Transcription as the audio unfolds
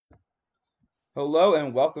Hello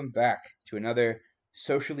and welcome back to another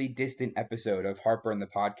socially distant episode of Harper and the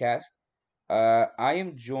Podcast. I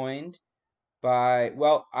am joined by,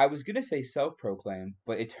 well, I was gonna say self-proclaimed,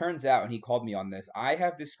 but it turns out, and he called me on this, I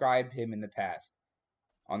have described him in the past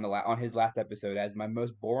on his last episode as my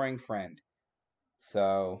most boring friend.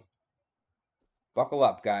 So buckle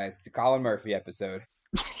up, guys. It's a Colin Murphy episode.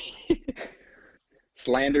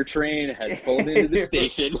 Slander train has pulled into the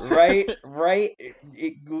station. Right, right.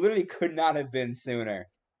 It literally could not have been sooner.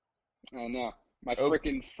 Oh no, my Oh,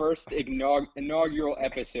 freaking first inaugural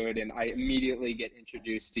episode, and I immediately get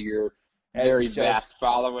introduced to your as very vast just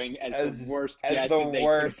following as the as worst as guest the that they could have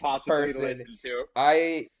worst possibly person. listened to.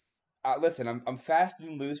 I listen. I'm fast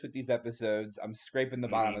and loose with these episodes. I'm scraping the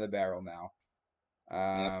bottom Hmm. of the barrel now.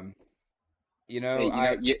 Yep. Um,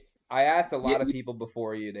 Hey, I asked a you, lot of you people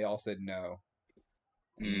before you. They all said no,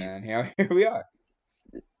 and mm. then here we are.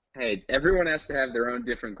 Hey, everyone has to have their own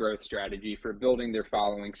different growth strategy for building their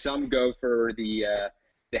following. Some go for the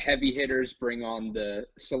heavy hitters, bring on the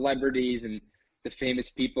celebrities and the famous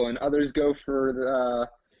people, and others go for the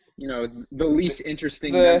The least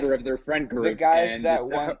interesting the member of their friend the group guys and that just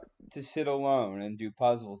want to sit alone and do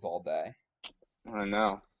puzzles all day. I don't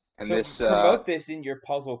know. And So this promote this in your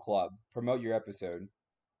puzzle club. Promote your episode.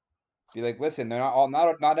 Be like, listen, they're not all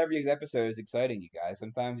not every episode is exciting, you guys.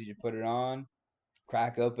 Sometimes you should put it on,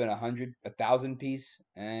 crack open 1,000 piece,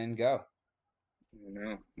 and go.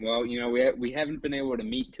 well, we haven't been able to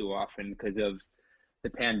meet too often because of the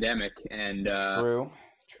pandemic, and True,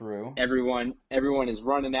 true. everyone is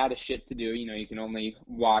running out of shit to do. You can only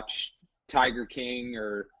watch Tiger King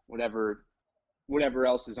or whatever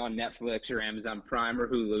else is on Netflix or Amazon Prime or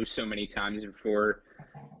Hulu so many times before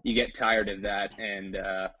you get tired of that. And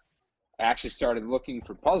I actually started looking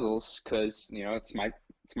for puzzles because it's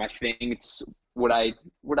my thing. It's what I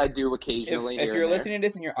do If occasionally if here you're and there. listening to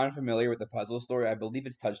this and you're unfamiliar with the puzzle story, I believe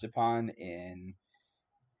it's touched upon in.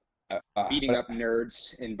 Beating But up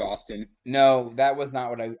nerds in Boston. no, that was not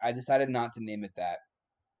what I decided not to name it that,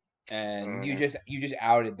 and you Uh, just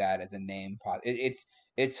outed that as a name.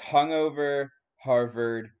 It's hungover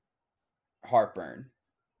Harvard heartburn,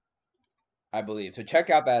 I believe. So check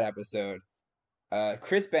out that episode.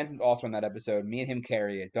 Chris Benson's also in that episode. Me and him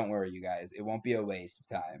carry it. Don't worry, you guys. It won't be a waste of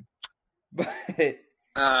time. But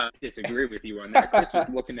disagree with you on that. Chris was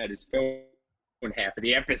looking at his phone half of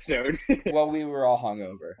the episode. well, we were all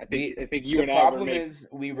hungover. I think We I think you The and I were problem making is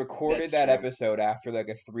we recorded that's that true. episode after like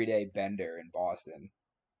a 3 day bender in Boston.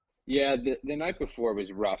 Yeah, the night before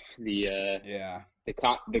was rough. Yeah.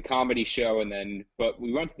 The comedy show, and then but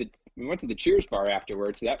we went to the Cheers bar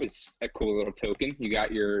afterwards. So that was a cool little token. You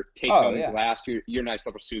got your take Oh home yeah. glass, your nice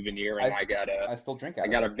little souvenir, I and I got a I still drink I out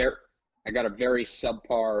of got it. a very I got a very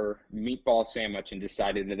subpar meatball sandwich and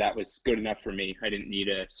decided that that was good enough for me. I didn't need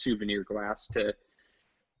a souvenir glass to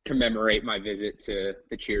commemorate my visit to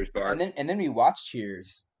the Cheers bar. And then we watched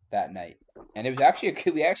Cheers that night, and it was actually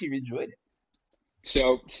we actually enjoyed it.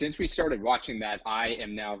 So since we started watching that, I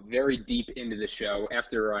am now very deep into the show.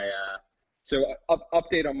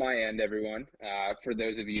 Update on my end, everyone. For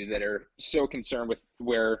those of you that are so concerned with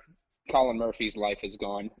where Colin Murphy's life has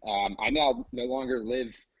gone, I now no longer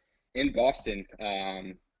live in Boston.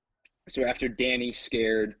 So after Danny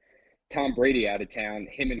scared Tom Brady out of town,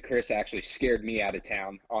 him and Chris actually scared me out of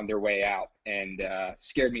town on their way out, and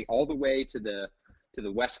scared me all the way to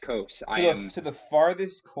the West Coast. To the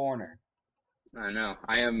farthest corner. I know,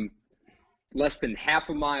 I am less than half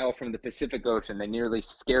a mile from the Pacific Ocean. They nearly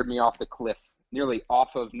scared me off the cliff, nearly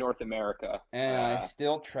off of North America. And I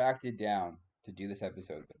still tracked it down to do this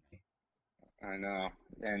episode with me. I know,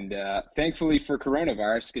 and thankfully for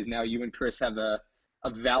coronavirus, because now you and Chris have a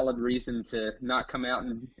valid reason to not come out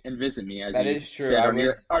and visit me, as That you is true. said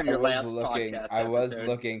on your last podcast I was episode.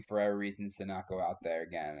 looking for a reasons to not go out there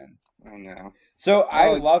again. And I know. so I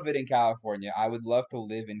Well, love it in California. I would love to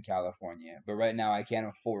live in California, but right now I can't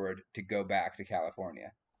afford to go back to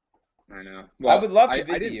California. I know. I Well, would love to I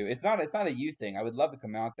visit didn't. you. It's not a you thing. I would love to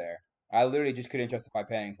come out there. I literally just couldn't justify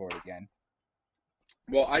paying for it again.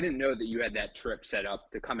 Well, I didn't know that you had that trip set up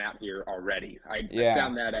to come out here already. I Yeah.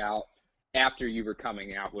 found that out after you were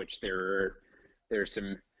coming out, which there's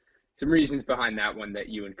some reasons behind that one that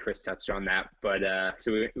you and Chris touched on that, but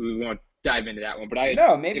so we won't dive into that one. But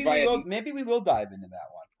No, if I had, maybe we will dive into that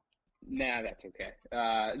one. nah, that's okay.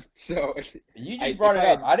 So You just I brought if it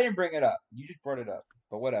I up. had, I didn't bring it up. You just brought it up.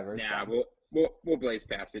 But whatever, it's nah, fine. we'll blaze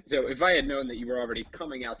past it. So if I had known that you were already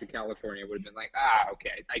coming out to California, I would have been like,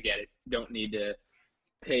 okay, I get it. Don't need to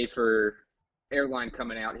pay for airline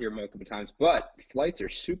coming out here multiple times, but flights are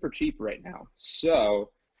super cheap right now.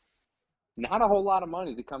 So not a whole lot of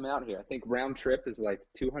money to come out here. I think round trip is like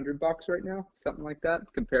 $200 right now, something like that,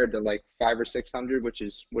 compared to like 500 or 600, which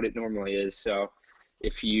is what it normally is. So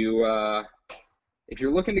if you if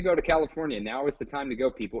you're looking to go to California, now is the time to go,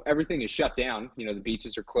 people. Everything is shut down. You know, the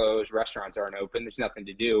beaches are closed, restaurants aren't open, there's nothing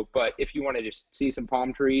to do. But if you want to just see some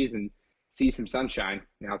palm trees and see some sunshine,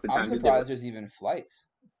 now's the I'm time to do it. surprised there's even flights.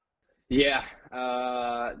 Yeah,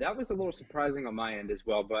 that was a little surprising on my end as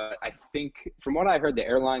well. But I think from what I heard, the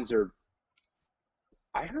airlines are,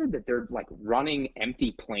 I heard that they're like running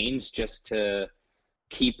empty planes just to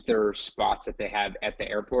keep their spots that they have at the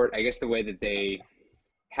airport. I guess the way that they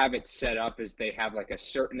have it set up is they have like a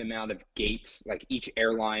certain amount of gates. Like each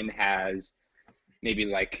airline has maybe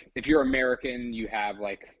like if you're American, you have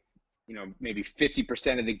like maybe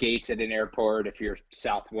 50% of the gates at an airport. If you're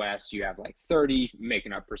Southwest, you have like 30,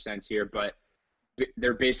 making up percents here, but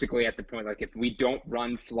they're basically at the point like if we don't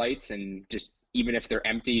run flights and just even if they're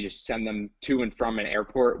empty, just send them to and from an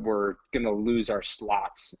airport, we're going to lose our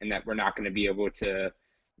slots and that we're not going to be able to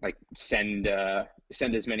like send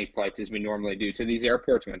as many flights as we normally do to these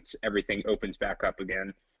airports once everything opens back up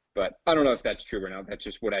again. But I don't know if that's true or not. That's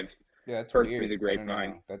just what I've Yeah, that's heard through weird. the I don't grapevine.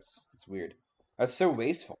 know. That's weird. That's so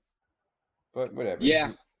wasteful. But whatever.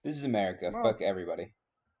 Yeah, This is America. well, Fuck everybody.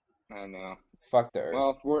 I don't know. Fuck the earth.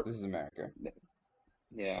 Well, we're This is America.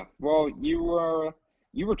 yeah. Well, you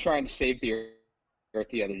were trying to save the earth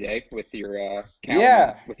the other day with your Callum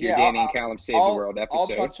Yeah, with your yeah. Danny and Callum Save the World I'll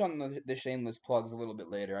episode. touch on the shameless plugs a little bit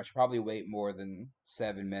later. I should probably wait more than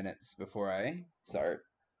 7 minutes before I start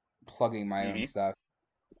plugging my own Hmm. stuff.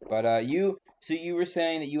 But you were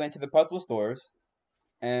saying that you went to the puzzle stores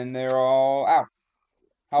and they're all out.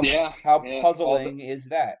 How Yeah, how yeah. All the puzzling is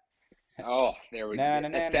that? there we Na na a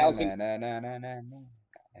na na thousand na na na na na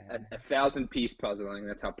na. a thousand piece puzzling.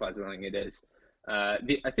 That's how puzzling it is. I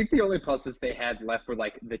think the only puzzles they had left were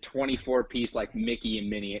like the 24 piece like Mickey and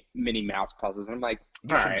Minnie Mouse puzzles. I'm like,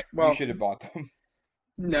 all right, You well, should have bought them.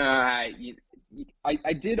 nah.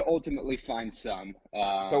 I did ultimately find some,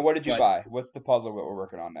 So what did you but buy? What's the puzzle that we're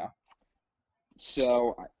working on now?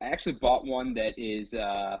 so I actually bought one that is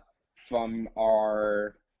from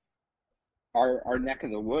our neck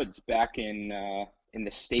of the woods back in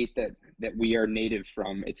the state that we are native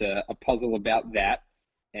from. It's a puzzle about that,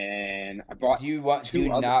 and I bought two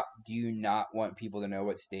other. Do you not want people to know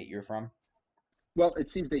what state you're from? Well, it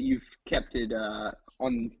seems that you've kept it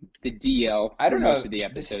on the DL I for don't most know of the the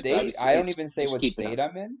episodes. So state. I I don't was even say just what keeping state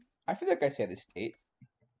up. I'm in. I feel like I say the state.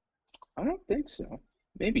 I don't think so.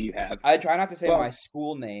 Maybe you have. I try not to say my Well,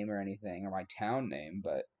 school name or anything or my town name,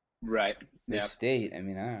 but right. the Yeah. state. I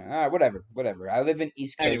mean, I don't know. Whatever, whatever. I live in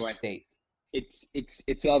East Coast Anyway, state.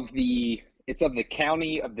 it's of the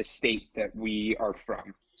county of the state that we are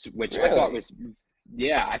from, which I thought Really? was,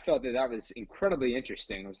 yeah, I thought that was incredibly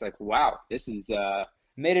interesting. I was like, wow, this is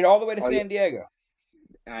Made it all the way to oh yeah, San Diego.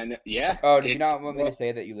 and yeah, Oh, did you it's not want me to well,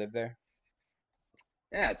 say that you live there?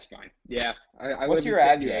 yeah, it's fine. Yeah, I What's live in your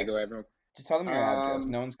San Diego. address? Everyone, Just tell them your address.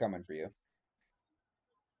 um, No one's coming for you.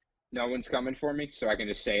 no one's coming for me, so I can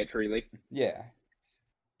just say it freely. Yeah.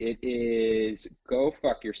 It is go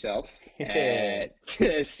fuck yourself at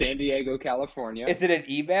San Diego, California. Is it an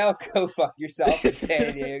email? Go fuck yourself at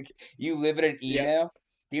San Diego. You live in an Yep. email?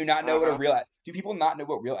 Do you not know what a Uh-huh. real? Do people not know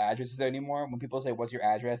what real address is anymore? When people say, "What's your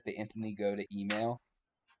address?" they instantly go to email.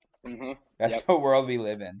 Mm-hmm. That's Yep. the world we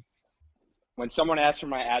live in. When someone asks for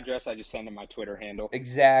my address, I just send them my Twitter handle.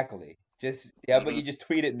 Exactly. Just yeah, but Mm-hmm. you just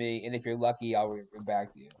tweet at me, and if you're lucky, I'll get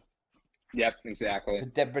back to you. Yep, exactly.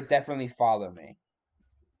 But definitely follow me.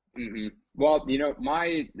 Hmm. Well,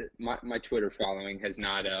 my Twitter following has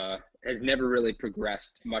never really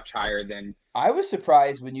progressed much higher I was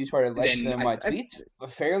surprised when you started liking some than of my I tweets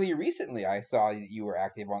fairly recently. I saw that you were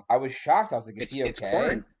active on. I was shocked. I was like, "Is he it's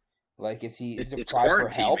okay? Like, is he? Is this a it's cry for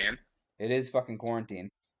quarantine, help?" man. It is fucking quarantine.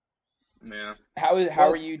 Yeah. How are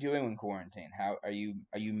Well, you doing in quarantine? How are you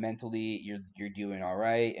mentally? You're doing all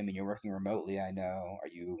right. I mean, you're working remotely. I know. Are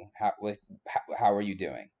you how are you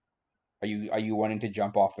doing? Are you wanting to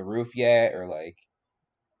jump off the roof yet, or like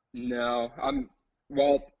no,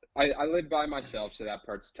 well, I live by myself, so that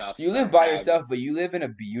part's tough. you I live don't by have yourself, but you live in a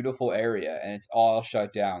beautiful area and it's all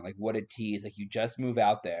shut down. Like what a tease! Like you just move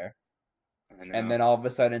out there, I and know. then all of a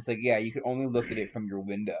sudden it's like yeah, you can only look at it from your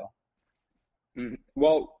window. Mhm.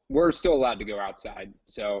 Well, we're still allowed to go outside,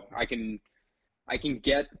 so I can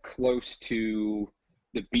get close to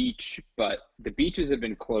the beach, but the beaches have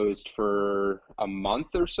been closed for a month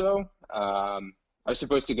or so. I was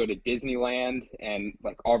supposed to go to Disneyland and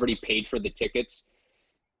like already paid for the tickets.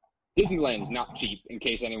 Disneyland is not cheap, in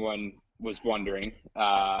case anyone was wondering.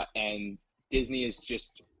 And Disney is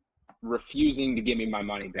just refusing to give me my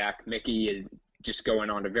money back. Mickey is just going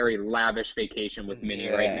on a very lavish vacation with Minnie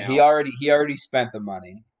right Yeah, now. he already spent the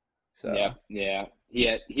money. Yep, So yeah.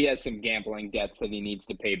 He has some gambling debts that he needs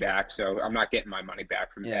to pay back, so I'm not getting my money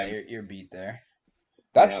back from yeah, him. you're beat there.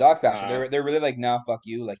 That Yep. sucks. Actually, they're really like, no, fuck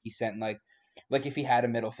you. Like he sent like if he had a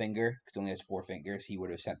middle finger, because he only has four fingers, he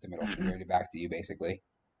would have sent the middle Mhm. finger back to you, basically.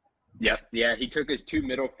 Yep. Yeah, he took his two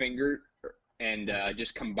middle finger and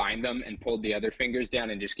just combined them and pulled the other fingers down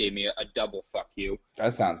and just gave me a double fuck you.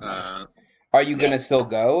 That sounds nice. Uh, Are you yep. gonna still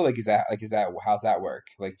go? Like is that how's that work?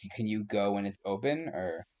 Like can you go when it's open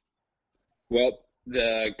or Well,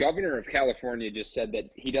 the governor of California just said that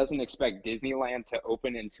he doesn't expect Disneyland to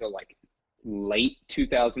open until like late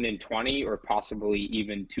 2020 or possibly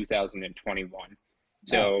even 2021.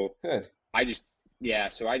 oh So good. I just, yeah,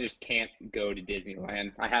 so I just can't go to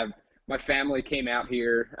Disneyland. I have my family came out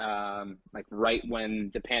here like right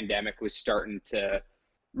when the pandemic was starting to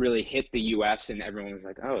really hit the US, and everyone was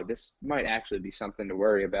like, "Oh, this might actually be something to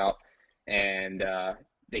worry about." And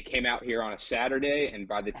they came out here on a Saturday, and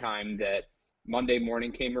by the time that Monday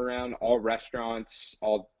morning came around, all restaurants,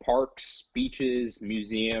 all parks, beaches,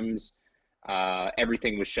 museums,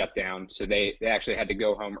 everything was shut down. So they actually had to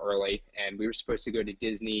go home early, and we were supposed to go to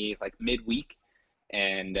Disney like midweek.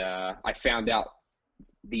 And I found out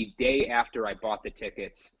the day after I bought the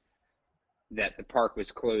tickets that the park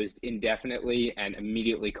was closed indefinitely, and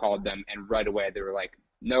immediately called them. And right away they were like,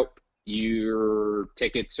 "Nope, your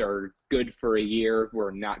tickets are good for a year.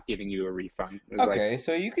 We're not giving you a refund." It was like, Okay,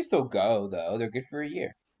 so you can still go though. They're good for a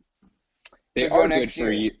year. they So go are good next for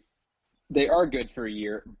a year. year. They are good for a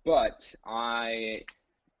year, but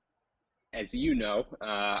as you know,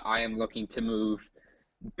 I am looking to move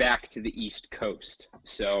back to the East Coast.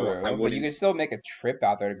 So I True, but you wouldn't, can still make a trip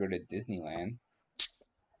out there to go to Disneyland.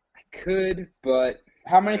 I could, but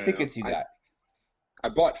How I many don't know. tickets you got? I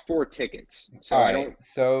bought four tickets, so All I right, don't.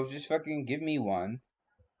 so just fucking give me one.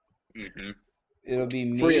 Mhm. It'll be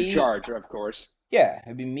Free of me. charge, of course. Yeah,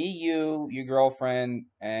 it'd be me, you, your girlfriend,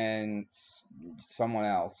 and someone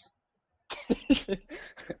else.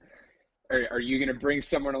 Are you gonna bring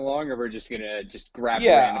someone along, or we're just gonna just grab a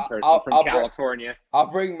Yeah, random person I'll from I'll bring California? I'll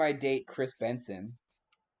bring my date Chris Benson,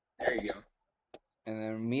 There you go. and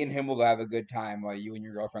then me and him will have a good time while you and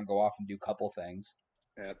your girlfriend go off and do couple things.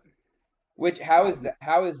 Yep. Which how Uh, is that?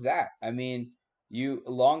 How is that? I mean, you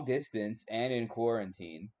long distance and in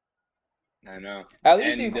quarantine. I know. At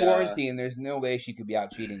least in And quarantine, there's no way she could be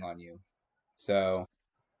out cheating on you. So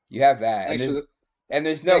you have that, thanks for the and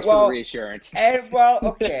there's no thanks for the well, reassurance. and well,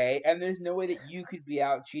 okay, and there's no way that you could be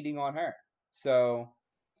out cheating on her. So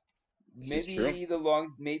This is true.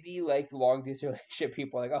 maybe like long distance relationship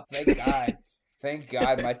people are like, oh, thank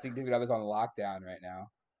God, my significant other's on lockdown right now.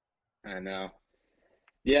 I know.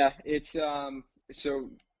 Yeah, it's so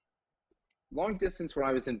long distance when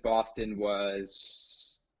I was in Boston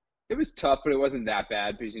was it was tough, but it wasn't that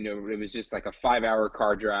bad because it was just like a 5 hour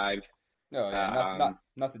car drive. No, yeah, Um,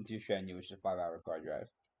 nothing too strenuous, just a 5 hour car drive.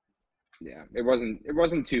 yeah, it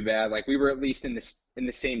wasn't too bad. Like we were at least in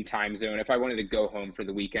the same time zone. If I wanted to go home for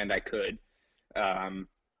the weekend, I could. Um,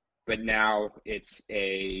 but now it's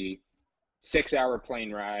a 6 hour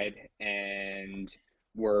plane ride, and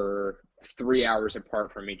we're 3 hours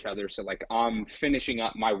apart from each other. So like I'm finishing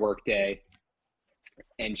up my work day,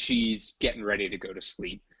 and she's getting ready to go to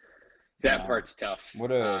sleep. So that Uh, part's tough.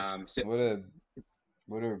 what a So what a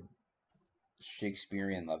what a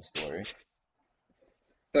Shakespearean love story.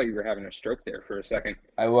 I thought you were having a stroke there for a second.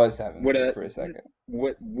 I was having Would a for a second.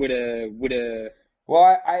 would a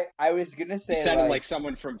Well, I was gonna You say sounded like like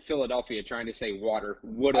someone from Philadelphia trying to say water.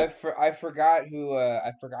 Would have. I forgot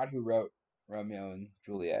who wrote Romeo and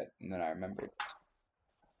Juliet, and then I remembered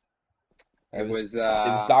It was it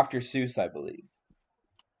was Dr. Seuss, I believe.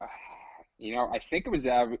 I think it was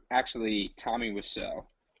actually Tommy Wiseau.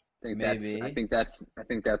 Maybe. I think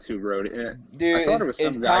that's who wrote it. I Dude, thought it was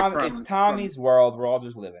some guy It's from Tommy's world. We're all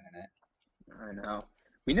just living in it. I know.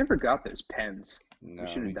 We never got those pens. We No,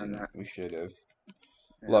 should we have done didn't. that. We should have.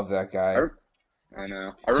 Yeah. Love that I, guy. rem- I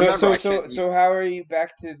know. I remember I sent you. So how are you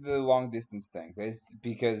back to the long distance thing?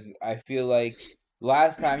 Because I feel like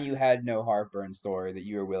last time you had no heartburn story that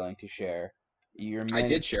you were willing to share. You're a I man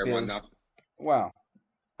did that share one feels though. well,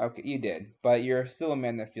 okay, you did, but you're still a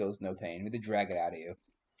man that feels no pain. We had to drag it out of you.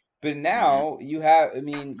 But Hmm. now you have, I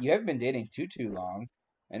mean, you haven't been dating too long,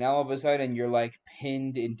 and all of a sudden you're like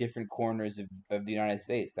pinned in different corners of the United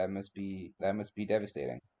States. That must be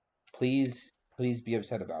devastating. Please be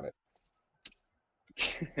upset about it.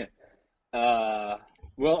 uh,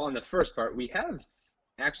 well, on the first part, we have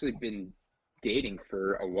actually been dating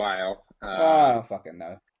for a while. Oh, I don't fucking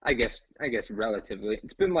know. I guess relatively.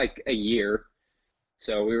 It's been like a year.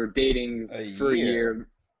 So we were dating A for a year. year,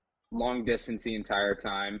 long distance the entire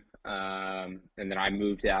time. And then I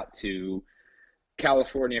moved out to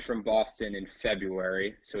California from Boston in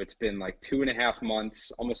February. So it's been like 2.5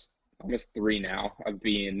 months, almost three now, of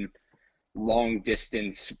being long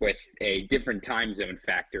distance with a different time zone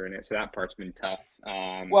factor in it. So that part's been tough.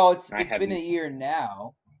 Well, it's I it's been a haven't. year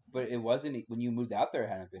now, but it wasn't when you moved out there. It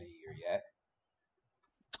hadn't been a year yet.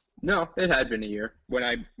 No, it had been a year when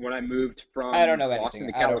I moved I don't from know anything. Boston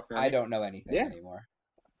to I California. don't know anything Yeah. anymore.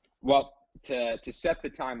 Well, to set the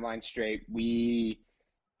timeline straight, we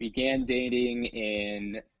began dating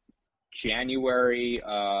in January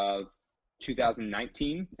of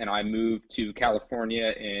 2019, and I moved to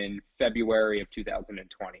California in February of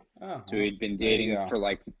 2020. Oh, So well, we'd been there you dating go. for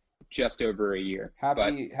like just over a year.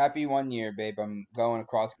 But Happy 1 year, babe. I'm going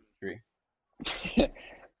across country.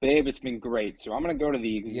 babe, it's been great. So I'm gonna go to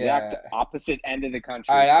the exact Yeah. opposite end of the All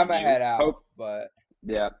country right, I'm from gonna you. head out, Hope, but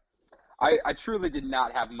yeah. I truly did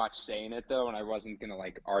not have much say in it though, and I wasn't gonna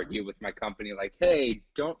like argue with my company like, hey,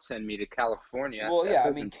 don't send me to California. well, That yeah. I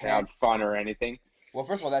mean, doesn't sound fun or anything. well,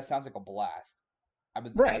 first of all, that sounds like a blast.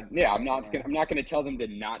 Right. Yeah, Yeah. I'm not gonna tell them to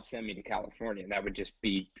not send me to California. That would just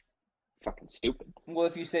be fucking stupid. Well,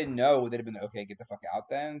 if you say no, would it have been okay? Get the fuck out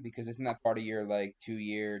then, because isn't that part of your like 2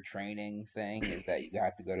 year training thing? Is that you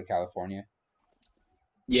have to go to California?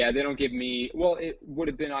 Yeah, they don't give me, well, it would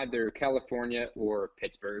have been either California or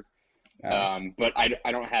Pittsburgh. Oh, But I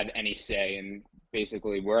don't have any say, and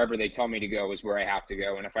basically wherever they tell me to go is where I have to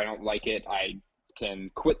go. And if I don't like it, I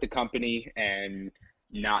can quit the company and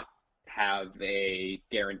not have a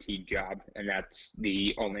guaranteed job, and that's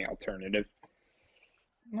the only alternative.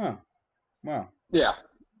 no, well, Yeah,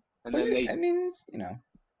 and but then I they mean, it's fun.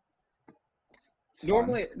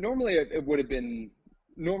 normally it would have been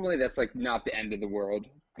normally that's like not the end of the world,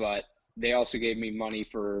 but they also gave me money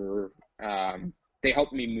for they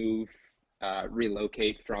helped me move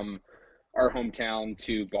relocate from our hometown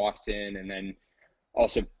to Boston, and then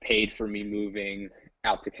also paid for me moving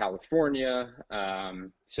out to California.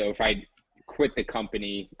 So if I quit the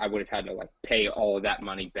company, I would have had to like pay all of that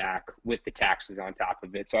money back with the taxes on top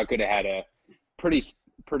of it. So I could have had a pretty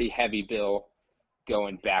pretty heavy bill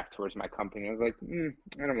going back towards my company. I was like,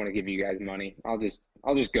 I don't want to give you guys money. I'll just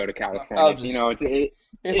go to I'll California. just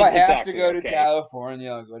if I It's have to actually go to okay. California,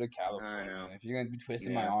 I'll go to I know. California. If you're gonna be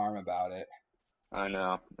twisting my Yeah, arm about it, I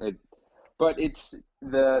know. But it's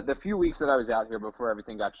the few weeks that I was out here before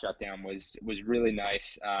everything got shut down was really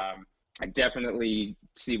nice. I definitely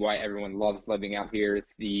see why everyone loves living out here.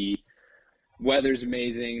 The weather's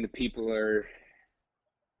amazing. The people are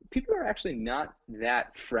actually not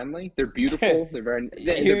that friendly. They're beautiful. They're very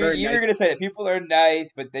you were nice. gonna say that people are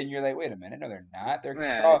nice, but then you're like, wait a minute, no, they're not.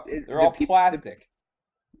 Yeah, They're all plastic.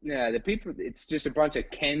 the people. It's just a bunch of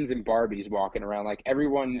Kens and Barbies walking around. Like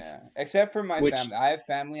everyone's, Yeah, except for my which family. I have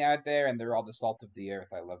family out there, and they're all the salt of the earth.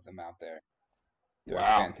 I love them out there. They're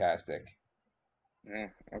wow. fantastic. Yeah,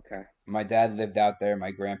 okay. My dad lived out there.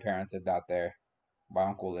 My grandparents lived out there. My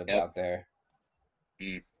uncle lived Yep. out there.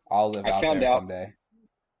 Mm. I'll live I out found there out. someday.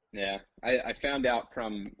 Yeah, I found out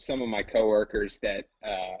from some of my coworkers that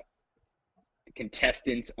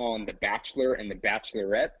contestants on The Bachelor and The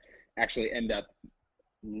Bachelorette actually end up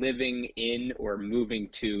living in or moving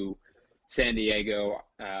to San Diego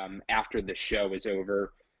after the show is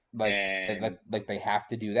over. And Like they have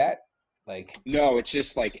to do that. Like, no, it's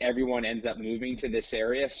just like everyone ends up moving to this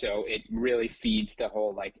area, so it really feeds the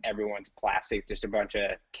whole like everyone's plastic, just a bunch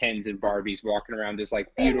of Kens and Barbies walking around, just like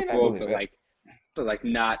I mean, I beautiful, believe it. but like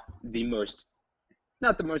not the most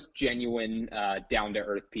genuine, down to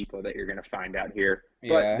earth people that you're gonna find out here.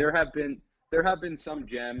 But Yeah. there have been some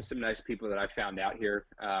gems, some nice people that I found out here.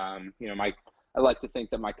 I like to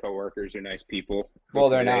think that my coworkers are nice people. Well,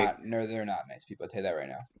 they're Hopefully they. not. No, they're not nice people. I'll tell you that right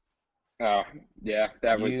now. Oh yeah, You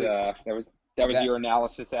that was that your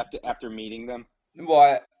analysis after meeting them.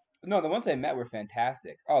 well, no, the ones I met were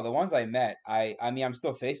fantastic. Oh, the ones I met, I mean, I'm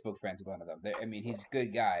still Facebook friends with one of them. I mean, he's a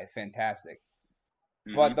good guy, fantastic.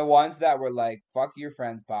 But Hmm. the ones that were like, "Fuck your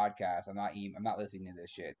friend's podcast," I'm not listening to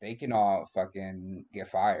this shit. They can all fucking get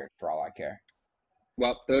fired for all I care.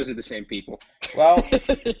 Well, those are the same people. Well,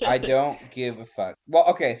 I don't give a fuck. Well,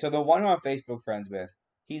 okay, so the one who I'm Facebook friends with,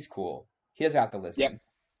 he's cool. He doesn't have to Yep, listen.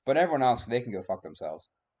 But everyone else, they can go fuck themselves.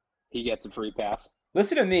 he gets a free pass.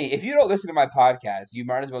 Listen to me. If you don't listen to my podcast, you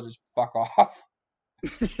might as well just fuck off.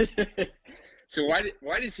 So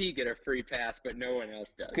why does he get a free pass but no one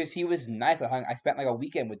else does? Because he was nice. I spent like a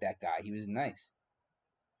weekend with that guy. He was nice.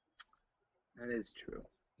 That is true.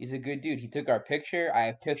 He's a good dude. He took our picture. I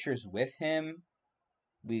have pictures with him.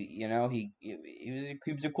 he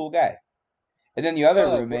was a cool guy. And then the other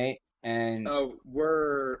Oh, roommate, and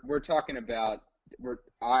we're talking about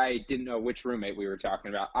I didn't know which roommate we were talking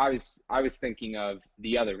about. I was thinking of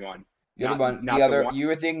the other one, the other not one, not the one. you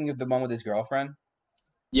were thinking of the one with his girlfriend.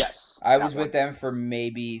 Yes, I that was with one. them for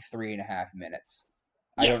maybe 3.5 minutes.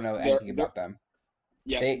 I Yeah, don't know anything about them.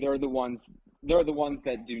 yeah, They they're the ones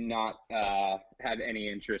that do not have any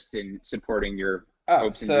interest in supporting your oh,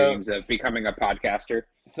 hopes and dreams of becoming a podcaster.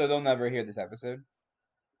 so they'll never hear this episode.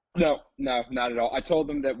 No, no, not at all. I told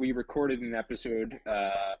them that we recorded an episode,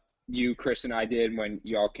 you, Chris, and I did when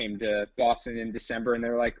you all came to Boston in December, and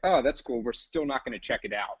they're like, "Oh, that's cool. We're still not going to check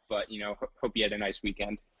it out, but hope you had a nice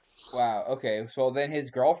weekend." Wow. Okay. So then his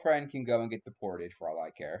girlfriend can go and get deported for all I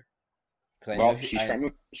care. Because I know Well, she.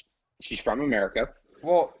 I she's from America.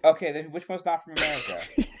 well. Okay. Then which one's not from America?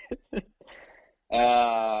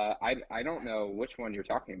 I don't know which one you're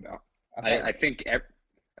talking about. I I, thought I think I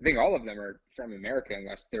think all of them are from America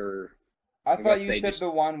I thought unless you they said just the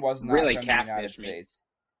one was not really from the United catfish me. States.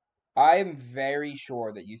 I am very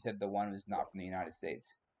sure that you said the one was not from the United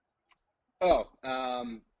States. Oh,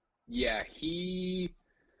 yeah, he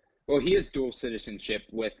has dual citizenship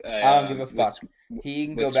I don't give a with fuck. He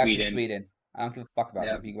can go with back to Sweden. Sweden. I don't give a fuck about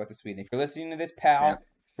him. Yep, He can go back to Sweden. If you're listening to this, yep. pal,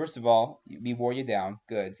 first of all, we wore you down.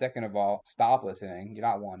 Good. Second of all, stop listening. You're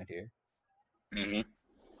not wanted here. Hmm.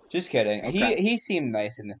 Just kidding. Okay. He seemed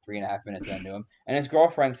nice in the 3.5 minutes that I knew him, and his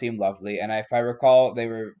girlfriend seemed lovely. And if I recall, they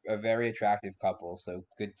were a very attractive couple. So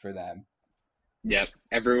good for them. Yep.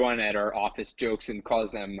 Everyone at our office jokes and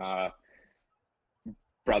calls them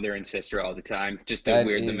brother and sister all the time, just to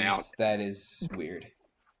weird them out. That is weird.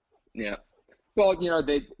 Yeah. Well,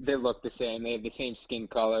 they look the same. They have the same skin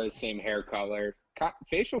color, the same hair color.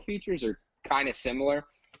 Facial features are kind of similar,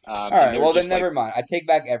 All and right, they're well then just like, never mind. I take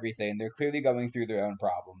back everything. They're clearly going through their own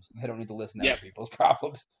problems. They don't need to listen to other yep, people's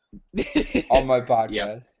problems on my yep,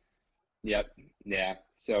 podcast. yep, yeah.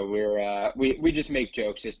 So we just make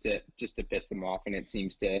jokes just to piss them off, and it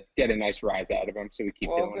seems to get a nice rise out of them. So we keep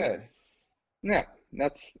Well, doing it. good. Yeah,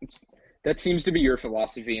 that seems to be your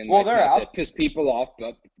philosophy in Well, life, they're not to out. piss people off,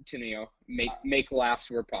 but to make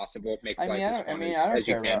laughs where possible, make I mean, life I as don't. I fun mean, I don't as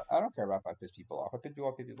you care can. about. I don't care about if I piss people off. I piss people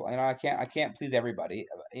off. Piss people off. I can't please everybody.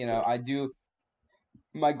 I do.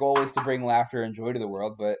 My goal is to bring laughter and joy to the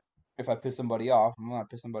world. But if I piss somebody off, I'm gonna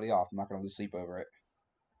piss somebody off. I'm not gonna lose sleep over it.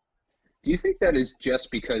 Do you think that is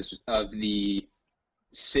just because of the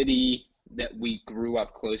city that we grew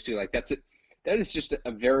up close to? Like that is just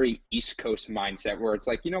a very East Coast mindset where it's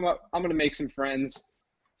like, you know what, I'm gonna make some friends.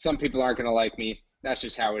 Some people aren't gonna like me. That's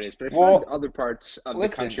just how it is. But I find Well, other parts of the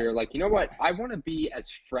listen. country are like, you know what, I want to be as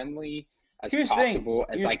friendly as Here's the thing. possible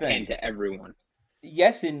as Here's I the can thing. to everyone.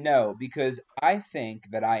 Yes and no, because I think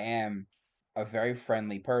that I am a very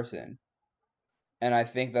friendly person, and I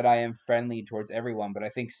think that I am friendly towards everyone. But I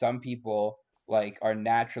think some people are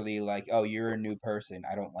naturally like, oh, you're a new person.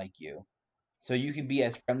 I don't like you. So you can be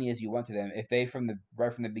as friendly as you want to them. If they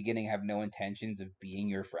right from the beginning have no intentions of being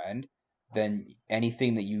your friend, then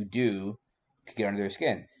anything that you do could get under their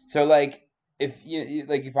skin. So if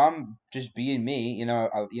if I'm just being me,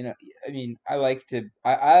 I mean, I like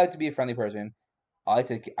to be a friendly person. I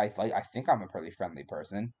think I'm a pretty friendly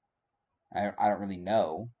person. I don't really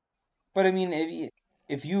know, but I mean,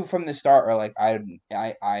 if you from the start are like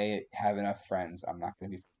I have enough friends, I'm not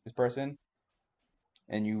going to be this person,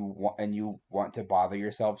 and you want to bother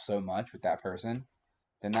yourself so much with that person,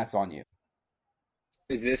 then that's on you.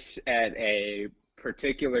 Is this at a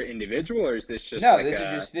particular individual, or is this just No, like this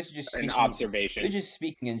is just an speaking. observation? This is just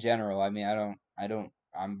speaking in general. I mean, I don't.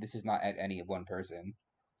 This is not at any one person.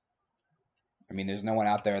 I mean, there's no one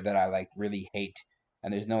out there that I really hate,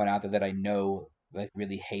 and there's no one out there that I know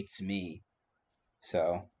really hates me.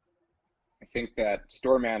 So I think that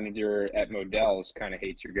store manager at Modell's kind of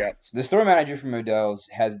hates your guts. the store manager from Modell's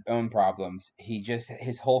has his own problems.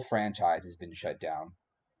 His whole franchise has been shut down.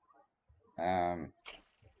 Um,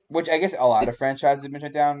 which I guess a lot of It's franchises have been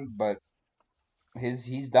shut down, but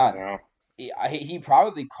he's done. uh, He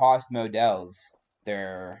probably cost Modell's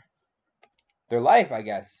their life, I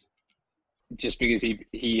guess. just because he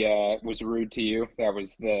was rude to you.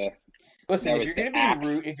 Listen, That was the axe.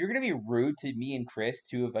 if you're gonna be rude to me and Chris,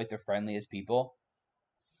 two of the friendliest people,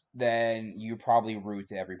 then you're probably rude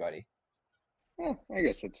to everybody. I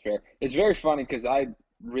guess that's fair. It's very funny because I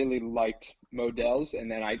really liked Modell's, and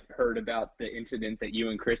then I heard about the incident that you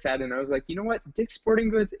and Chris had, and I was like, you know what? Dick's Sporting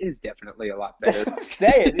Goods is definitely a lot That's better. what I'm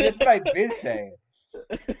saying. That's what I've been saying.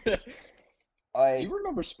 Like Do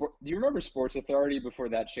you remember Sports Authority before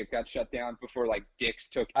that shit got shut down? Before like Dick's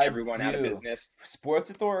took I everyone out of do. business? Sports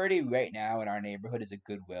Authority right now in our neighborhood is a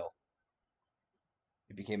Goodwill.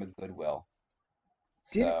 It became a Goodwill.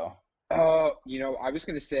 Did So Oh, I was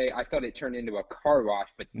gonna say I thought it turned into a car wash,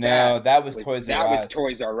 but no, that was Toys R that was Us.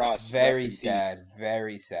 Toys R Us. Rest Very in sad, peace.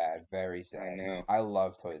 very sad, very I sad. know. I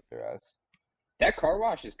love Toys R Us. That car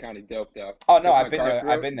wash is kind of dope though. Oh no, Took I've my been car there.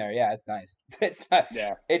 I've through. been there. Yeah, it's nice. It's not.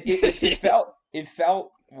 Yeah. It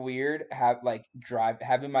felt weird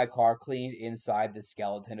having my car cleaned inside the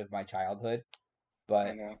skeleton of my childhood,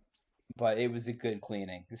 I but know. it was a good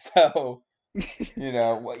cleaning. So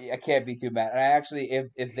I can't be too mad. And I actually,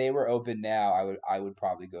 if they were open now, I would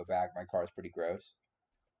probably go back. My car's pretty gross.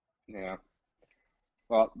 Yeah.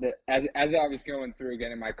 Well, as I was going through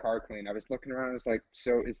getting my car cleaned, I was looking around. I was like,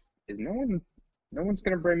 so is no one's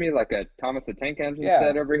gonna bring me like a Thomas the Tank Engine Yeah,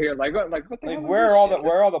 set over here? Like what the like hell is this shit?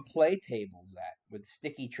 where are all the play tables at with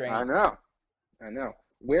sticky I trains? know. I know.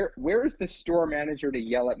 Where is the store manager to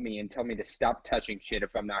yell at me and tell me to stop touching shit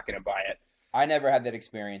if I'm not gonna buy it? I never had that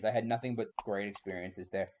experience. I had nothing but great experiences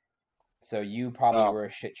there. So you probably Oh, were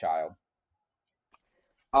a shit child.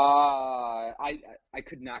 I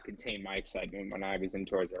could not contain my excitement when I was in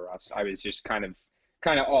Toys R Us. I was just kind of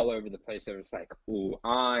all over the place. I was like, "Ooh,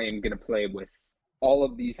 I am gonna play with all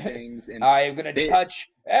of these things," and I am gonna they,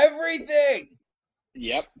 touch everything.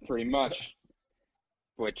 yep, pretty much.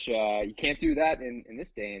 Which you can't do that in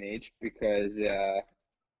this day and age because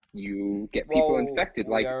you get people Well, infected,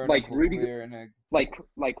 like we are in a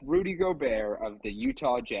like Rudy Gobert of the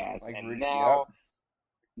Utah Jazz, like and yep.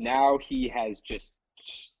 now he has just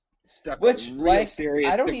stuck a Which real like I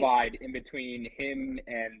serious don't even divide in between him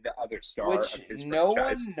and the other star which of his no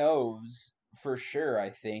franchise. one knows for sure. I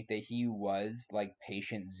think that he was like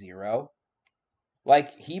patient zero.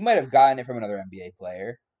 Like he might have gotten it from another NBA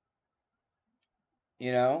player.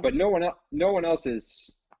 You know. But no one else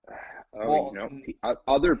is. Oh, Well,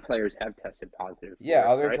 other players have tested positive yeah, for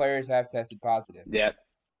it, other right? players have tested positive. Yeah.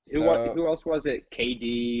 So Who else was it?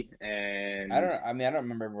 KD I and don't. I mean, I don't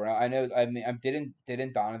remember everyone else. I know. I mean,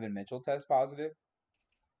 didn't Donovan Mitchell test positive?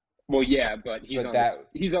 well, yeah, but But that.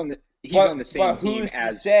 he's on the same But team who's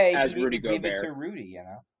to say he as didn't Rudy give it to Gobert. Rudy? You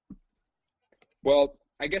know. Well,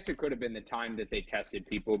 I guess it could have been the time that they tested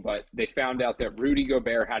people, but they found out that Rudy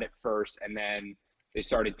Gobert had it first, and then they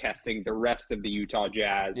started testing the rest of the Utah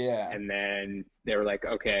Jazz, Yeah. and then they were like,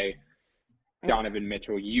 okay, Donovan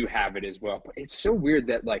Mitchell, you have it as well. But it's so weird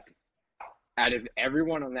that like out of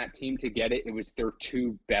everyone on that team to get it, it was their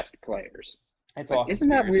two best players. It's Like, all isn't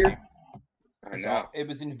that conspiracy. weird? I It's know. all. It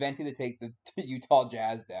was invented to take the Utah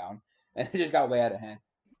Jazz down, and it just got way out of hand.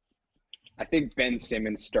 I think Ben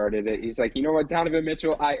Simmons started it. He's like, you know what, Donovan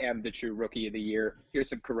Mitchell, I am the true rookie of the year. Here's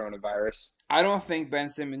some coronavirus. I don't think Ben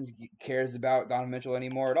Simmons cares about Donovan Mitchell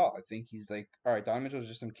anymore at all. I think he's like, all right, Donovan Mitchell's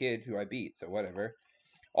just some kid who I beat, so whatever.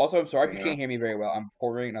 Also, I'm sorry I if you know. can't hear me very well. I'm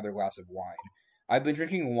pouring another glass of wine. I've been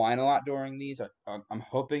drinking wine a lot during these. I'm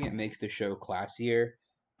hoping it makes the show classier,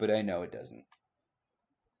 but I know it doesn't.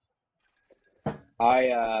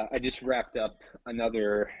 I just wrapped up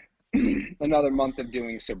another another month of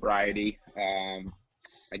doing sobriety.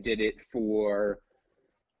 I did it for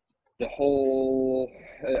the whole.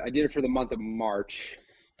 I did it for the month of March.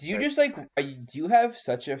 Do you So just like? Do you have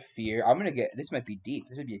such a fear? I'm gonna get. This might be deep.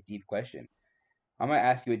 This would be a deep question. I'm gonna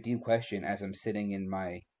ask you a deep question as I'm sitting in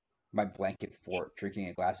my blanket fort drinking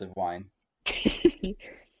a glass of wine.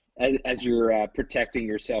 as you're protecting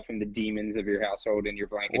yourself from the demons of your household in your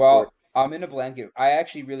blanket fort. Well, I'm in a blanket. I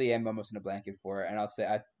actually really am almost in a blanket for it, and I'll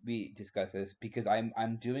say we discuss this because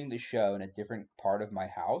I'm doing the show in a different part of my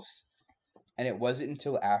house, and it wasn't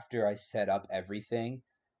until after I set up everything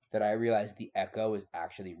that I realized the echo is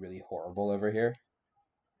actually really horrible over here.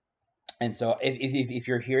 And so if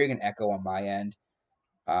you're hearing an echo on my end,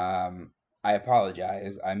 um, I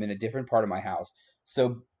apologize. I'm in a different part of my house.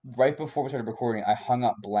 So right before we started recording, I hung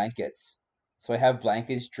up blankets. So I have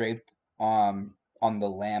blankets draped on the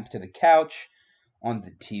lamp to the couch, on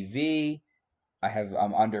the TV. I have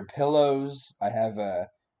under pillows. I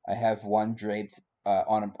have one draped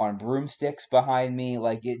on broomsticks behind me.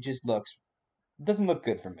 Like it just looks doesn't look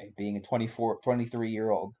good for me being a 23 year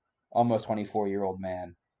old, almost 24-year-old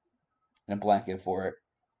man in a blanket for it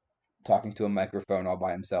talking to a microphone all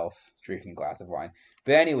by himself, drinking a glass of wine.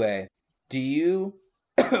 But anyway, do you?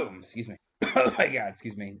 Excuse me. Oh my God,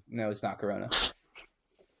 excuse me. No, it's not Corona.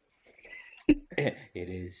 It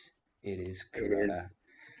is. It is It is. Corona.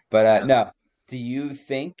 But Yeah. no. Do you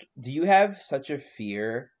think? Do you have such a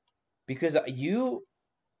fear? Because you,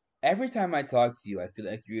 every time I talk to you, I feel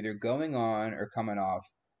like you're either going on or coming off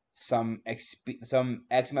some X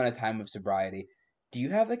amount of time of sobriety. Do you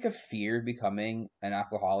have like a fear of becoming an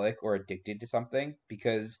alcoholic or addicted to something?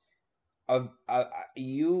 Because of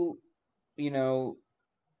you, you know,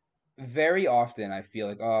 very often I feel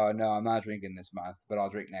like, oh no, I'm not drinking this month, but I'll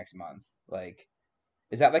drink next month. Like,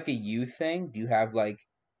 is that like a you thing? Do you have like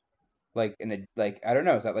in a like I don't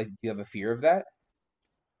know, is that like do you have a fear of that?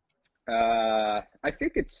 I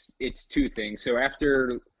think it's two things. So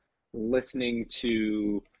after listening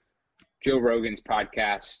to Joe Rogan's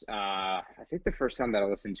podcast, I think the first time that I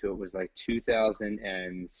listened to it was like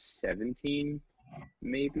 2017,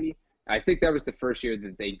 maybe. I think that was the first year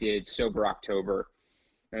that they did Sober October.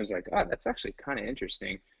 And I was like, oh, that's actually kind of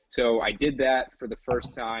interesting. So I did that for the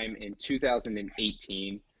first time in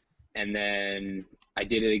 2018, and then I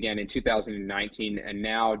did it again in 2019, and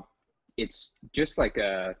now it's just like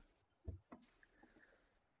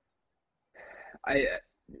I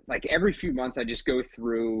like every few months I just go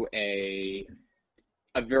through a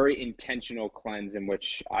very intentional cleanse in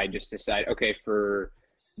which I just decide, okay, for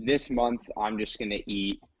this month I'm just going to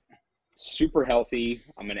eat super healthy.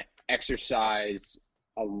 I'm going to exercise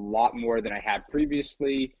a lot more than I had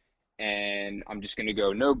previously, and I'm just going to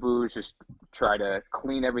go no booze, just try to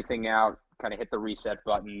clean everything out, kind of hit the reset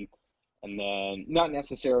button, and then not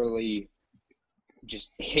necessarily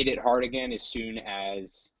just hit it hard again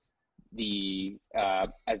as the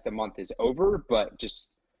month is over, but just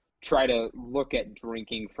try to look at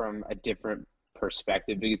drinking from a different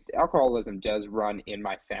perspective because alcoholism does run in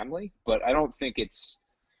my family, but I don't think it's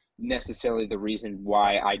necessarily the reason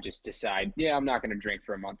why I just decide, yeah, I'm not going to drink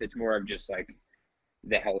for a month. It's more of just like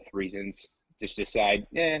the health reasons. Just decide,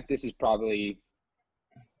 this is probably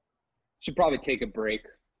should probably take a break.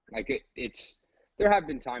 Like it's there have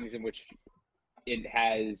been times in which it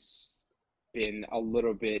has been a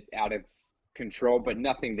little bit out of control, but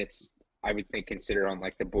nothing that's I would think considered on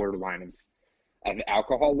like the borderline of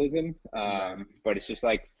alcoholism. Right. But it's just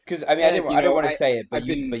like, Because I mean, I didn't want to say it, I've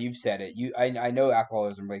been, but you've said it. I know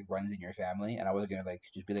alcoholism like runs in your family, and I wasn't gonna like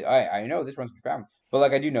just be like, I know this runs in your family, but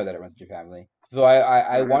like I do know that it runs in your family. So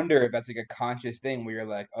I uh wonder if that's like a conscious thing where you're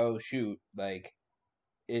like, oh shoot, like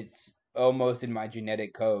it's almost in my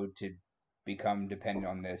genetic code to become dependent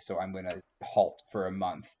on this, so I'm gonna halt for a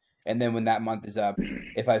month, and then when that month is up,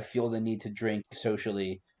 if I feel the need to drink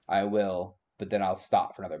socially, I will, but then I'll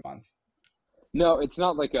stop for another month. no, it's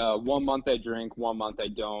not like a 1 month I drink, 1 month I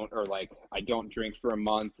don't, or like I don't drink for a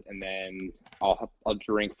month and then I'll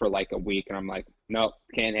drink for like a week and I'm like, nope,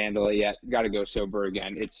 can't handle it yet. Got to go sober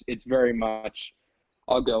again. It's very much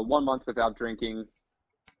I'll go 1 month without drinking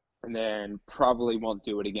and then probably won't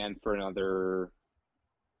do it again for another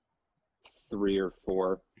 3 or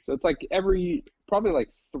 4. So it's like every probably like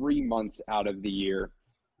 3 months out of the year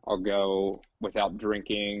I'll go without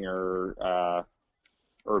drinking or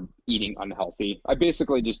eating unhealthy. I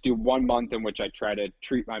basically just do 1 month in which I try to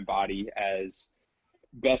treat my body as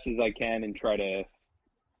best as I can and try to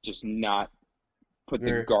just not put the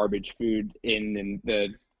Sure. garbage food in and the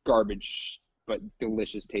garbage but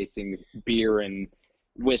delicious tasting beer and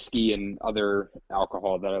whiskey and other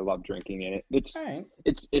alcohol that I love drinking in it. All It's right.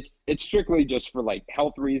 it's it's it's strictly just for like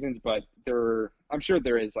health reasons, but I'm sure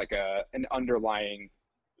there is like a an underlying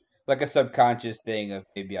Like a subconscious thing of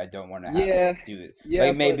maybe I don't want to have yeah, do it. yeah,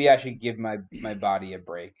 Like but maybe I should give my body a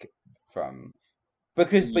break from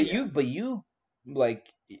because yeah. but you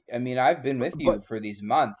like I mean I've been with you But for these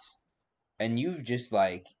months and you've just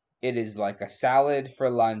like it is like a salad for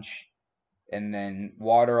lunch and then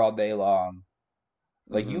water all day long.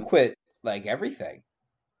 Like you mhm. quit like everything.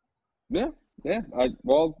 Yeah, yeah.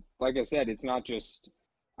 Well, like I said, it's not just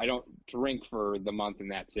I don't drink for the month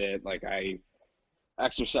and that's it. Like I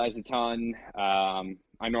exercise a ton.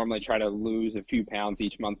 I normally try to lose a few pounds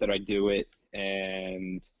each month that I do it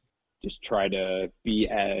and just try to be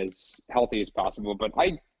as healthy as possible. But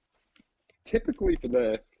I typically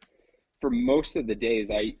for most of the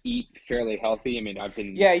days I eat fairly healthy. I mean,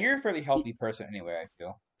 Yeah, you're a fairly healthy person anyway, I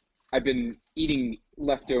feel. I've been eating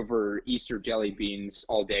leftover Easter jelly beans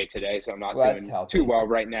all day today, so I'm not Well, that's doing too healthy. well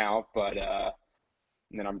right now, but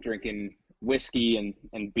and then I'm drinking whiskey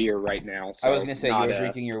and beer right now, I was so gonna say you not were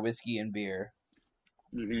drinking your whiskey and beer,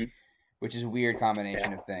 hmm which is a weird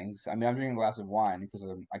combination yeah. of things. I mean, I'm drinking a glass of wine because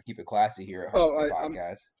I keep it classy here at Oh, the I'm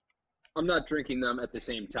podcast. I'm not drinking them at the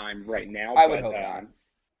same time right now, I would but hope not.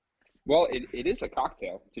 well, it is a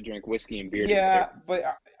cocktail to drink whiskey and beer Yeah, together.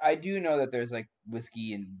 but I do know that there's like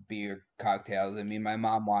whiskey and beer cocktails. I mean, my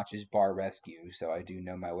mom watches Bar Rescue, so I do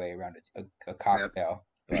know my way around a Yep. cocktail.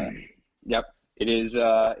 But Yep. It is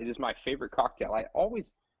my favorite cocktail. I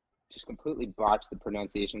always just completely botch the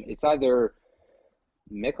pronunciation. It's either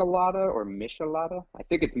Michelada or Michelada. I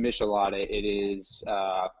think it's Michelada. It is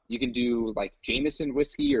you can do like Jameson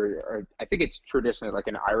whiskey or I think it's traditionally like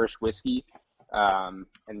an Irish whiskey. And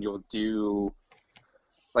you'll do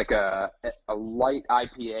like a light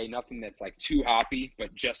IPA, nothing that's like too hoppy,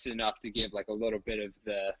 but just enough to give like a little bit of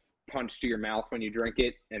the punch to your mouth when you drink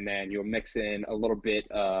it, and then you'll mix in a little bit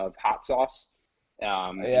of hot sauce.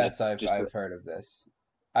 And Yes, it's just I've heard of this.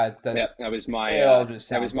 yeah, Does it all just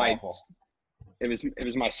that was sounds my awful. it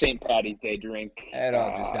was my St. Patty's Day drink It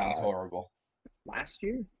all just sounds horrible. last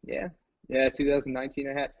year. Yeah, yeah, 2019.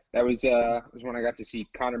 I had that was when I got to see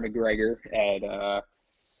Conor McGregor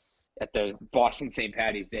at the Boston St.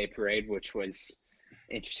 Patty's Day parade, which was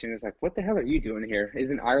interesting. I was like, what the hell are you doing here?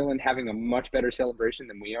 Isn't Ireland having a much better celebration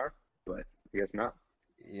than we are? But I guess not.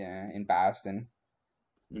 Yeah, in Boston.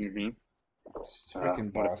 Hmm.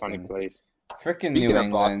 Freaking What a funny Boston. place. Freaking New Speaking of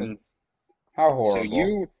England. Boston, How so horrible.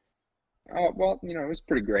 you, well, it was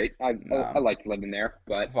pretty great. I No, liked living there,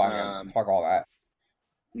 but fuck it. Fuck all that.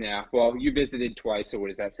 yeah. Well, you visited twice, so what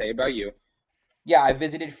does that say about you? Yeah, I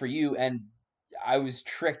visited for you, and I was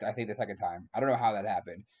tricked. I think the second time. I don't know how that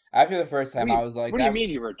happened. After the first time, I was like What do you that mean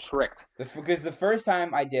you were tricked? because the first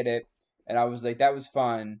time I did it, and I was like that was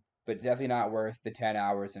fun, but definitely not worth the 10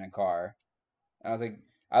 hours in a car. And I was like,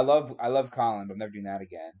 I love Colin, but I'm never doing that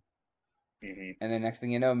again. Hmm. And then next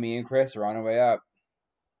thing you know, me and Chris are on our way up.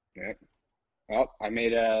 Yeah. Well, I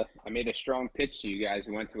made a strong pitch to you guys.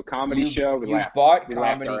 We went to a comedy show. We laughed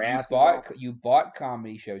our asses off. You bought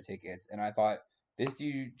comedy show tickets, and I thought this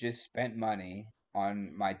dude just spent money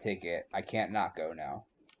on my ticket. I can't not go now.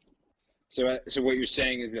 So what you're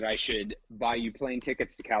saying is that I should buy you plane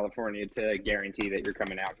tickets to California to guarantee that you're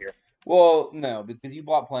coming out here. Well, no, because you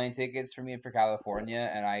bought plane tickets for me for California,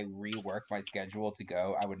 and I reworked my schedule to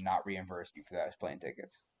go. I would not reimburse you for those plane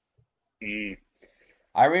tickets. Mm.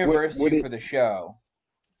 I What reimburse would you it? for the show,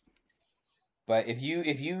 but if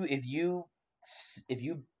you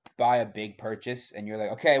buy a big purchase and you're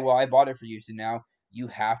like, okay, well, I bought it for you, so now you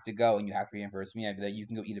have to go and you have to reimburse me, I'd be like, you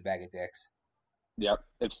can go eat a bag of dicks. Yep.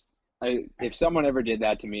 If someone ever did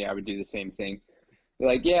that to me, I would do the same thing. They're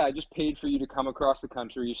like, yeah, I just paid for you to come across the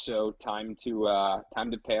country, so time to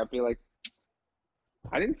pay. I'll be like,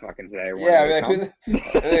 I didn't fucking say I wanted Yeah, to like, come.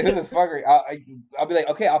 who the fuck are I'll be like,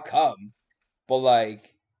 okay, I'll come, but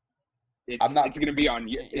like, I'm not. It's gonna be on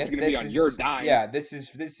you. It's Yes, gonna be on your dime. this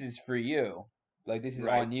is for you. Like this is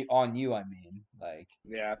Right. on you. I mean, like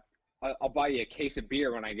Yeah. I'll buy you a case of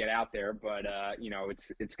beer when I get out there, but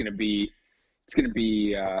it's gonna be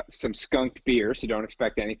some skunked beer, so don't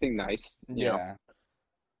expect anything nice. yeah,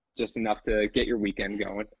 Just enough to get your weekend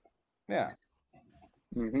going. yeah.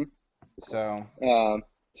 Hmm. So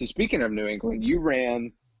So speaking of New England,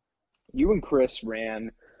 you and Chris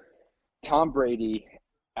ran Tom Brady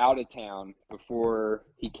out of town before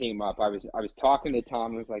he came up. I was talking to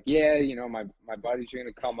Tom and was like, yeah, my buddies are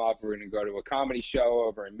gonna come up. We're gonna go to a comedy show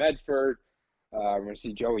over in Medford. We're gonna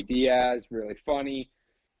see Joey Diaz, really funny.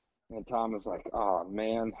 And Tom was like, oh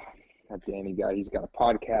man, that Danny guy, he's got a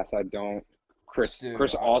podcast. I don't. dude,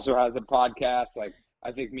 Chris also has a podcast. Like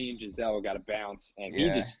I think me and Giselle got to bounce, and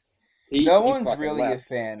yeah. No he one's fucking really a left.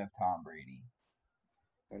 fan of Tom Brady.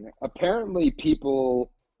 And apparently,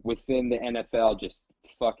 people within the NFL just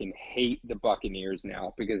fucking hate the Buccaneers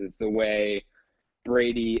now because it's the way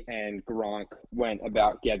Brady and Gronk went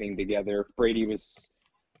about getting together. Brady was.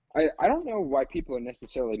 I don't know why people are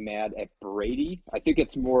necessarily mad at Brady. I think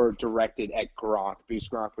it's more directed at Gronk because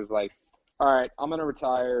Gronk was like, all right, I'm going to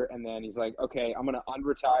retire. And then he's like, okay, I'm going to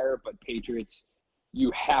unretire, but Patriots,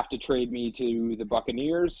 you have to trade me to the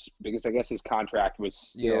Buccaneers because I guess his contract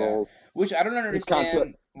was Yeah, still which I don't his contract.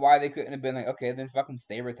 understand why they couldn't have been like, okay, then fucking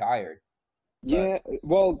stay retired. But Yeah.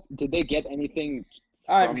 Well, did they get anything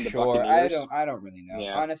I'm from the sure Buccaneers? I don't really know.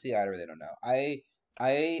 Yeah. Honestly, I really don't know.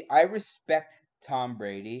 I respect Tom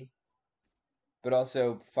Brady, but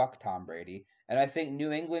also fuck Tom Brady. And I think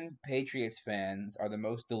New England Patriots fans are the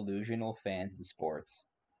most delusional fans in sports.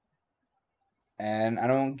 And I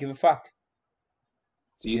don't give a fuck,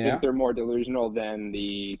 Do you you think know? they're more delusional than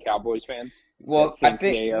the Cowboys fans that Well, I think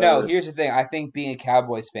think they no, are? here's the thing. I think being a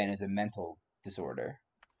Cowboys fan is a mental disorder.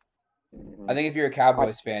 I Mhm. think if you're a I,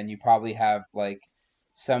 Cowboys fan, you probably have like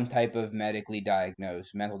some type of medically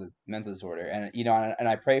diagnosed mental disorder, and and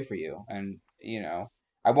I pray for you, and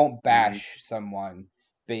I won't mhm. bash someone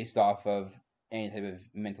based off of any type of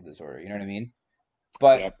mental disorder. You know what I mean?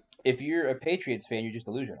 But Yep. if you're a Patriots fan, you're just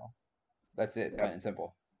delusional. That's it. It's plain Yep. and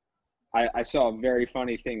simple. I saw a very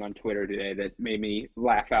funny thing on Twitter today that made me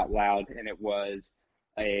laugh out loud, and it was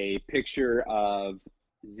a picture of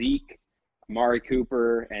Zeke, Amari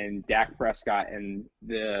Cooper, and Dak Prescott, and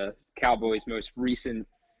the Cowboys' most recent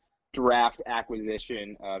draft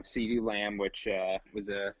acquisition of CeeDee Lamb, which was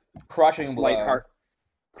a Crushing slight blow.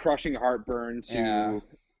 crushing heartburn Yeah,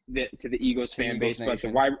 to the Eagles to fan Eagles base, but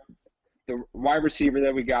Nation. the wide receiver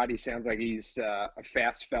that we got, he sounds like he's a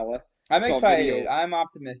fast fella. I'm Saw a excited. video. I'm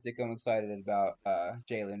optimistic. I'm excited about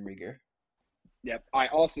Jalen Rieger. Yep. I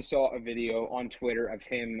also saw a video on Twitter of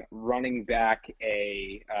him running back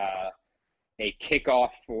a kickoff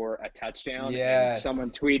for a touchdown, and someone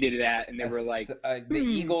Yes. tweeted that, and they were like, The "Hmm."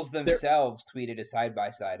 Eagles themselves tweeted a side by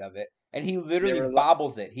side of it, and he They literally were like,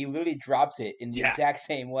 bobbles it. He literally drops it in the "Yeah, exact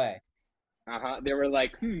same way. They were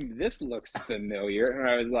like, this looks familiar," and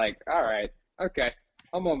I was like, "All right, okay,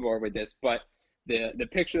 I'm on board with this." But the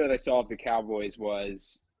picture that I saw of the Cowboys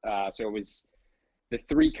was so it was the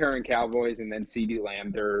three current Cowboys and then CeeDee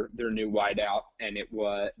Lamb, their new wideout, and it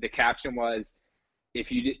was the caption was,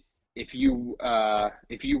 if you did, if you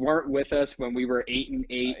weren't with us when we were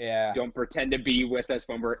 8-8, Yeah, don't pretend to be with us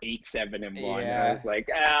when we're 8-7-1. And I yeah. was like,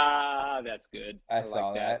 that's good. I I like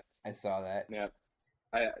saw that. that. I saw that. Yeah.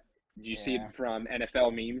 I Did you see it Yeah, from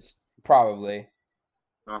NFL memes? probably.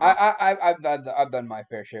 Uh huh. I've done my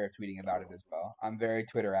fair share of tweeting about it as well. I'm very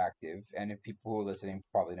Twitter active, and if people who are listening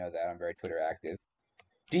probably know that I'm very Twitter active.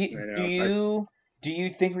 Do I you, do know. you do you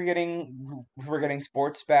think we're getting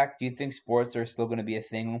sports back? Do you think sports are still going to be a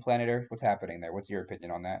thing on planet Earth? What's happening there? What's your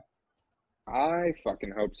opinion on that? I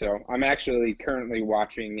fucking hope so. I'm actually currently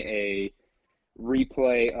watching a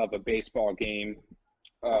replay of a baseball game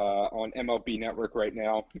on MLB Network right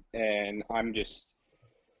now, and I'm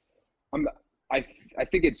I I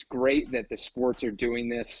think it's great that the sports are doing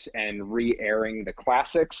this and re-airing the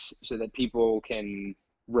classics so that people can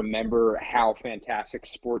remember how fantastic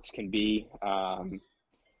sports can be. But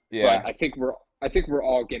Yeah, I think we're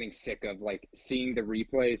all getting sick of like seeing the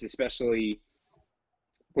replays, especially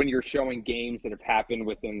when you're showing games that have happened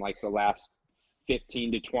within like the last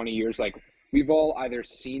 15 to 20 years. Like we've all either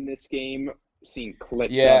seen this game, seen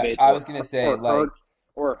clips of yeah. it, I was gonna say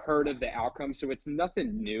or heard of the outcome. So it's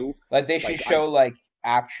nothing new. they should Like I show like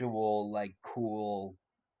actual like cool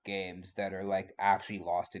games that are like actually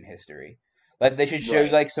lost in history. Like they should show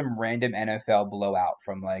Right. like some random NFL blowout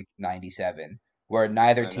from like '97 where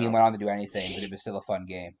neither I team know. went on to do anything, but it was still a fun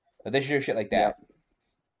game. But they should do shit like that. Yep.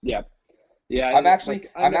 Yep. Yeah. I'm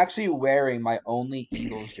Like I I'm know. actually wearing my only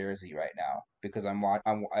Eagles jersey right now because I'm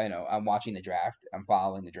watching the draft. I'm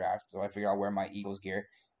following the draft, so I figure I'll wear my Eagles gear.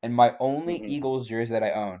 And my only Hmm. Eagles jersey that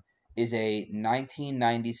I own is a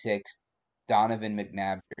 1996 Donovan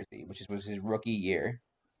McNabb jersey, was his rookie year.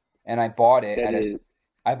 And That is.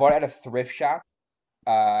 I bought it at a thrift shop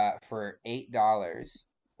for $8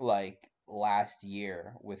 like last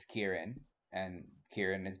year with Kieran, and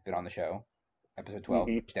Kieran has been on the show, episode 12,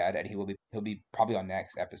 Hmm. Dad, and he'll be probably on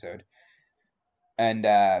next episode. And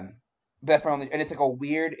that's my only, and it's like a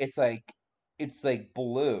weird, it's like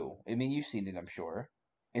blue. I mean, you've seen it, I'm sure.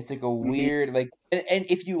 It's like a Hmm. weird and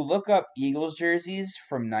if you look up Eagles jerseys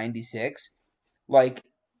from '96, like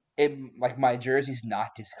it like my jersey's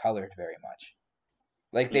not discolored very much.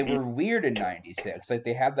 Like they Hmm. were weird in '96. Like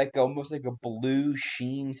they had like almost like a blue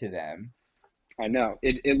sheen to them. I know.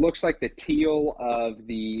 It looks like the teal of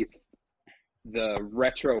the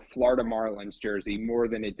retro Florida Marlins jersey more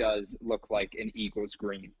than it does look like an Eagles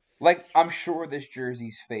green. Like I'm sure this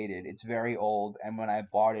jersey's faded. It's very old, and when I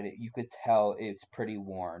bought it, you could tell it's pretty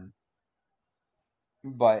worn.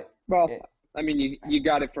 But Well, it, I mean, you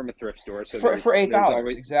got it from a thrift store, so for eight there's dollars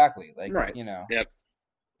always exactly. Like right. you know, Yep.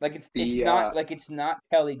 like The it's not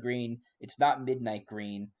Kelly green. It's not midnight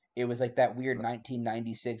green. It was like that weird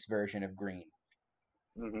 1996 version of green.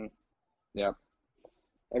 hmm Yep.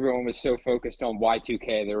 Everyone was so focused on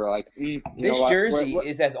Y2K, they were like, you know This what? jersey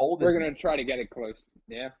is as old We're as gonna me. try to get it close.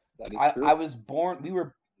 Yeah, that is I true. was born. We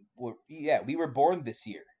were born this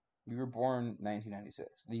year. We were born 1996.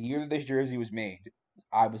 The year that this jersey was made,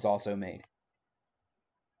 I was also made.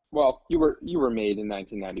 Well, you were made in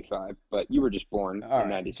 1995, but you were just born All in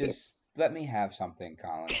right, 96. just let me have something,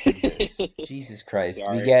 Colin. Jesus Christ, we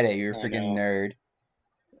Sorry. get it. You're a I freaking know. nerd.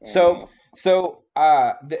 I So, know.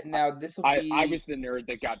 now this will I be was the nerd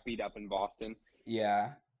that got beat up in Boston.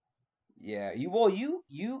 yeah, yeah.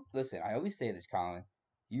 You listen. I always say this, Colin.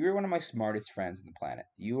 You are one of my smartest friends on the planet.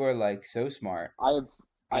 You are like so smart. I have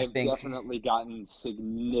I I have think. definitely gotten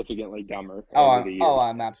significantly dumber Oh, over the years.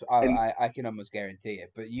 I'm absolutely. And I can almost guarantee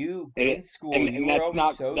it. But you and in school, you and were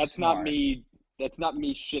always so smart. that's not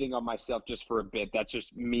me shitting on myself just for a bit. That's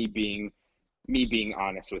just me being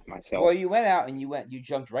honest with myself. Well, you went out and you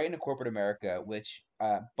jumped right into corporate America, which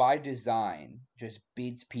by design just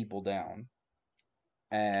beats people down.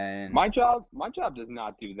 And My job does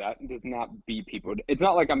not do that. It does not beat people. It's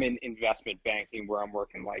not like I'm in investment banking where I'm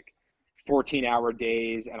working like 14-hour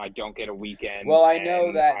days and I don't get a weekend well, I know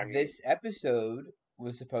and that I'm this episode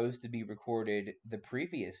was supposed to be recorded the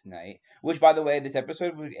previous night, which, by the way, this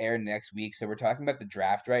episode would air next week. So we're talking about the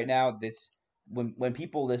draft right now. This when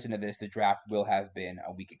people listen to this, the draft will have been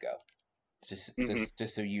a week ago. Hmm.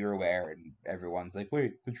 Just so you're aware, and everyone's like,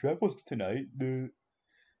 "Wait, the draft wasn't tonight." Duh."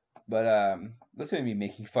 But listen to me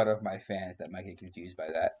making fun of my fans that might get confused by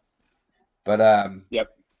that. But Yep.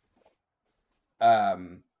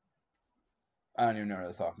 um, I don't even know what I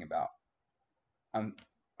was talking about. I'm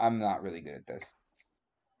I'm not really good at this.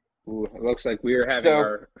 Ooh, it looks like we are having So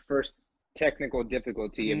our first technical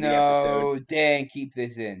difficulty of the episode. no, Dan, keep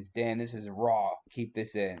this in. Dan, this is raw. Keep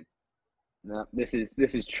this in. No, this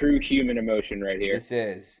is true human emotion right here. This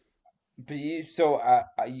is. But so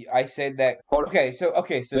I said that. Hold on. So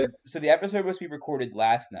the episode was to be recorded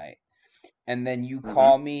last night, and then you Mm-hmm.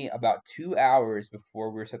 call me about 2 hours before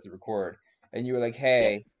we were set to record, and you were like, Yep.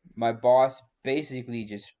 "Hey, my boss basically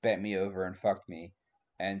just bent me over and fucked me,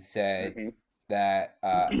 and said Mm-hmm. that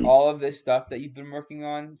all of this stuff that you've been working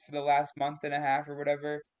on for the last month and a half or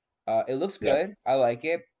whatever, it looks Yep. good. I like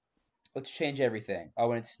it. Let's change everything.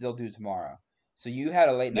 Oh, and it's still due tomorrow. So you had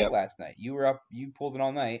a late night Yep. last night. You were up. You pulled it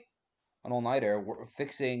all night, an all nighter,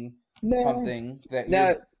 fixing No, something that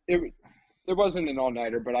you're. no, it wasn't an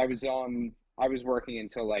all-nighter, but I was working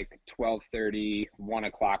until like 12:30, 1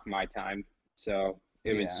 o'clock my time. So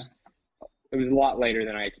it Yeah, was it was a lot later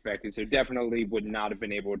than I expected. So definitely would not have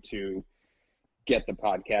been able to get the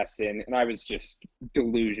podcast in. And I was just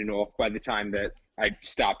delusional by the time that I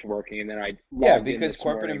stopped working and then I yeah, logged in because this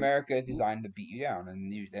corporate morning. America is designed to beat you down,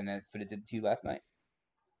 and that's what it did to you last night.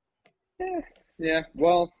 Yeah, yeah.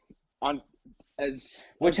 Well, on as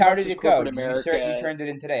Which how much did as it go? corporate You America, turned it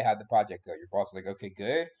in today. How'd the project go? Your boss was like, okay,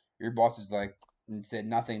 good. Your boss is like said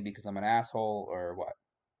nothing because I'm an asshole or what?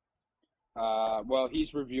 well,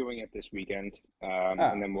 he's reviewing it this weekend, and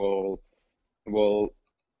Oh, then we'll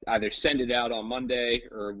either send it out on Monday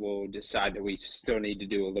or we'll decide that we still need to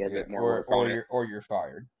do a little yeah, bit more work on it. or you're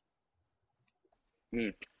fired.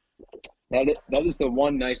 Mm. That is the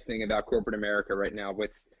one nice thing about corporate America right now,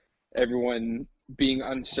 with everyone being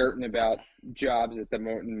uncertain about jobs at the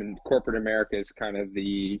moment. And corporate America is kind of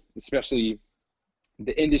especially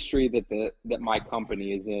the industry that my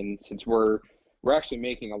company is in, since we're actually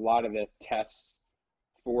making a lot of the tests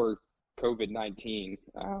for COVID-19.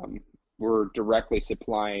 We're directly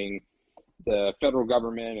supplying the federal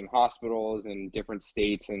government and hospitals and different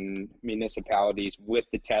states and municipalities with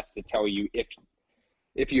the tests to tell you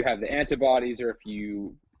if you have the antibodies or if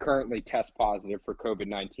you currently test positive for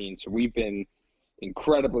COVID-19. So we've been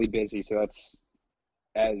incredibly busy. So that's,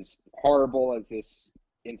 as horrible as this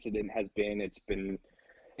incident has been,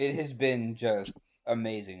 It has been just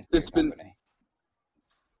amazing for your it's been company.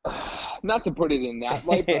 not to put it in that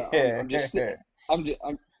light, but I'm just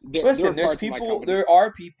there Listen, are parts of my company. there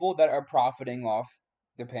are people that are profiting off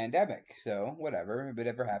the pandemic. So whatever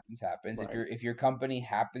happens, happens. Right. If your company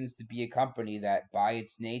happens to be a company that by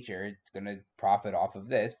its nature it's gonna profit off of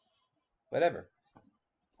this, whatever.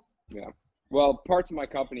 Yeah. Well, parts of my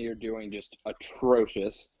company are doing just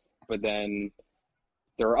atrocious, but then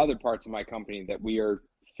there are other parts of my company that we are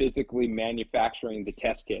physically manufacturing the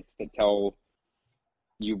test kits that tell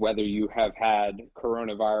you whether you have had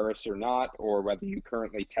coronavirus or not, or whether you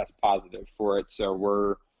currently test positive for it. So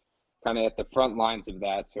we're kind of at the front lines of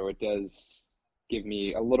that. So it does give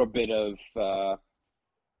me a little bit of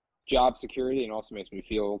job security, and also makes me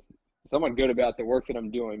feel somewhat good about the work that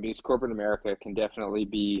I'm doing, because corporate America can definitely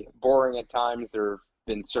be boring at times. There have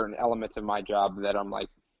been certain elements of my job that I'm like,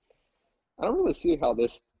 I don't really see how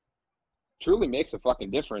this truly makes a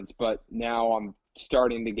fucking difference. But now I'm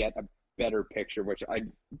starting to get a better picture, which I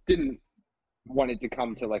didn't want it to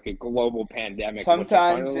come to like a global pandemic. Which I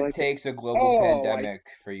Sometimes finally it like, takes a global oh, pandemic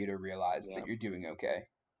for you to realize yeah, that you're doing okay.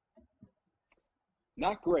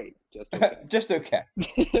 not great, just okay. Just okay.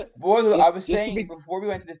 Boy, I was Just to saying be, before we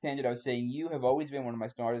went to this tangent, I was saying you have always been one of my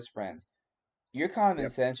smartest friends. Your common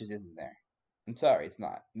yep. sense just isn't there. I'm sorry, it's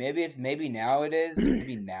not. Maybe now it is.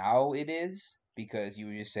 Maybe now it is because you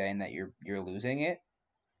were just saying that you're losing it.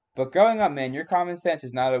 But growing up, man, your common sense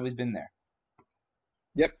has not always been there.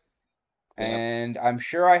 Yep. Yeah. And I'm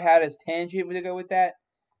sure I had a tangent to go with that,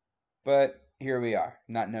 but here we are,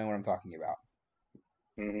 not knowing what I'm talking about.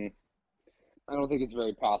 Hmm. I don't think it's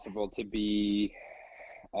very possible to be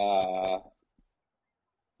uh,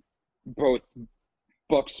 both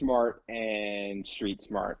book smart and street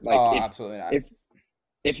smart. Like Oh, if absolutely not.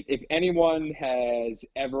 if if anyone has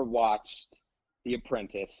ever watched The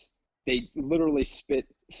Apprentice, they literally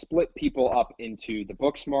split people up into the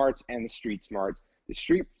book smarts and the street smarts. The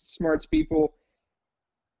street smarts people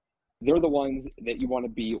they're the ones that you want to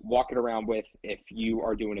be walking around with if you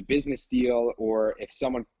are doing a business deal, or if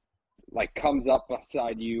someone like comes up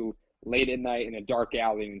beside you late at night in a dark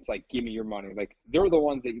alley and it's like, give me your money. Like, they're the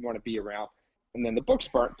ones that you want to be around. And then the book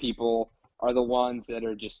smart people are the ones that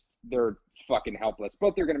are just, they're fucking helpless,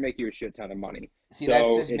 but they're going to make you a shit ton of money. See, that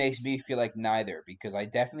So just makes it's, me feel like neither because I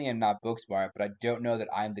definitely am not book smart, but I don't know that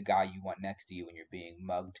I'm the guy you want next to you when you're being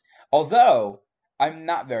mugged. Although I'm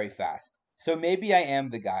not very fast, so maybe I am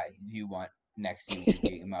the guy you want next to you when you're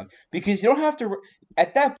being mugged because you don't have to.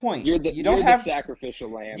 At that point, you're the sacrificial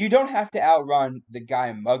lamb. you don't have to outrun the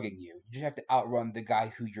guy mugging you. You just have to outrun the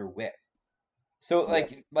guy who you're with. So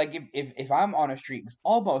Yep. like if I'm on a street with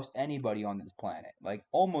almost anybody on this planet, like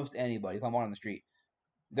almost anybody, if I'm on the street,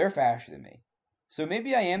 they're faster than me. So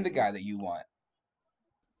maybe I am the Mhm. guy that you want.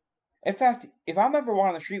 In fact, if I'm ever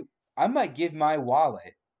on the street, I might give my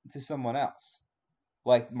wallet to someone else,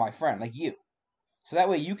 like my friend, like you. So that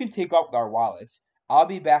way you can take up our wallets. I'll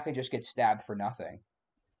be back and just get stabbed for nothing.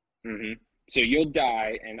 Mhm. So you'll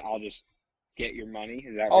die, and I'll just get your money.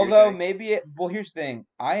 Is that what you're Although saying? well, here's the thing.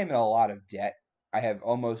 I am in a lot of debt. I have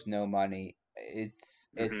almost no money.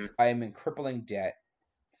 Mhm. I am in crippling debt.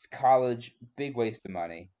 It's college, big waste of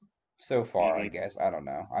money. So far, I Mhm. guess. I don't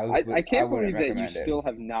know. I I can't wouldn't believe that you recommend it. still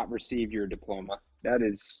have not received your diploma. That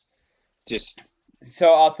is just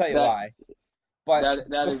So I'll tell you that why. But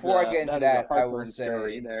before I get into that is a that, I will heartburn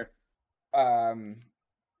story say, there. um,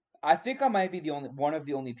 I think I might be the only one of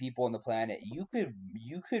the only people on the planet. You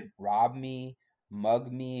could rob me,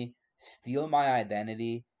 mug me, steal my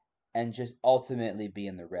identity, and just ultimately be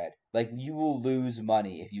in the red. Like you will lose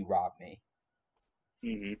money if you rob me.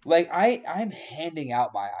 Mhm. Like I'm handing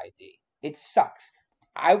out my ID. It sucks.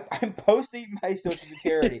 I'm posting my social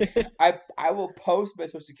security. I will post my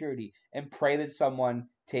social security and pray that someone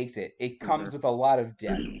takes it. It Mhm. comes with a lot of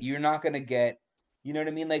debt. You're not gonna get, you know what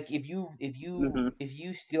I mean? Like Mhm. if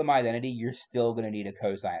you steal my identity, you're still gonna need a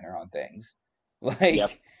cosigner on things.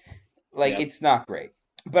 Yep. Like Yep. it's not great.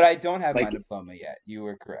 But I don't have my Like, diploma yet. You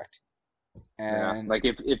were correct. yeah. And Like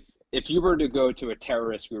if you were to go to a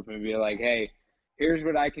terrorist group and be like, "Hey, here's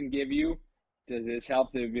what I can give you. Does this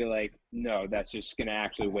help?" They'd be like, "No, that's just gonna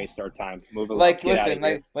actually waste our time. Move along. like, Get out of listen,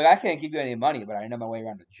 here." like I can't give you any money, but I know my way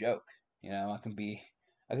around a joke. You know, I can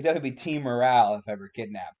definitely be team morale if ever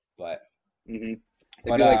kidnapped. Mhm. They'd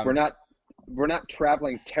But be like, we're not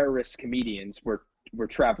traveling terrorist comedians. We're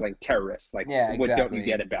traveling terrorists. Like, yeah, what don't you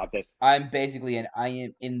get exactly. about this? I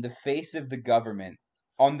am in the face of the government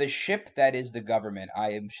on the ship that is the government.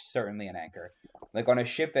 I am certainly an anchor. Like on a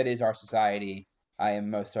ship that is our society, I am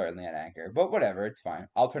most certainly an anchor. But whatever, it's fine.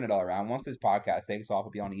 I'll turn it all around. Once this podcast takes off,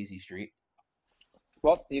 I'll be on easy street.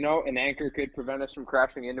 Well, an anchor could prevent us from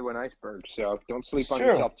crashing into an iceberg. So don't It's sleep on true.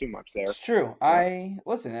 yourself too much there. It's true. Yeah. I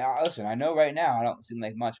listen. Listen. I know right now I don't seem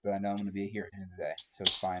like much, but I know I'm going to be here at the end of the day, so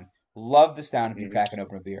it's fine. Love the sound of you Hmm. cracking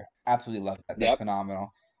open a beer. Absolutely love that. That's Yep.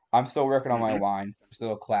 phenomenal. I'm still working on my Hmm. wine. I'm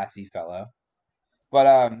still a classy fellow.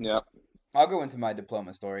 But Yep. I'll go into my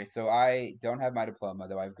diploma story. So I don't have my diploma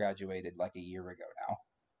though. I've graduated like a year ago now,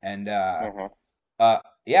 and Uh-huh.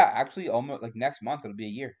 yeah, actually almost like next month it'll be a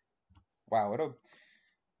year. Wow, what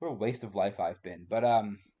a waste of life I've been. But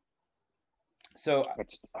so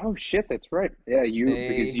That's oh shit, that's right. Yeah,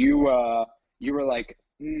 because they you were like,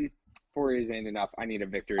 4 years ain't enough. I need a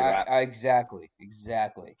victory lap. I exactly.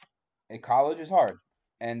 College is hard,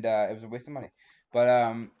 and it was a waste of money. But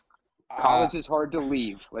uh, College is hard to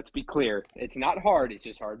leave. Let's be clear. It's not hard, it's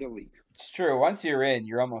just hard to leave. it's true. Once you're in,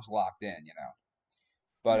 you're almost locked in, you know.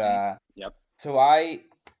 But Hmm. Yep. so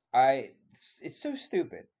it's so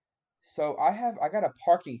stupid. So I got a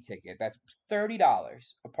parking ticket. That's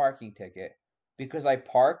 $30 a parking ticket because I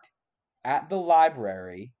parked at the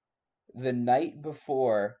library the night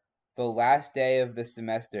before the last day of the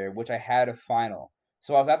semester, which I had a final.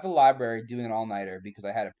 So I was at the library doing an all nighter because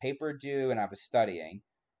I had a paper due and I was studying.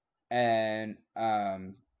 And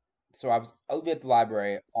so I was at the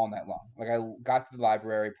library all night long. Like I got to the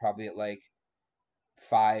library probably at like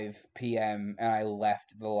 5 p.m. and I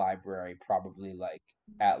left the library probably like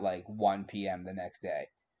at like 1 p.m. the next day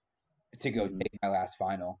to go Hmm. take my last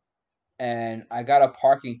final. And I got a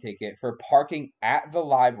parking ticket for parking at the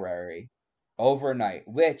library overnight,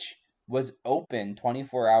 which was open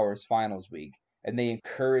 24 hours finals week, and they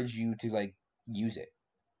encourage you to like use it.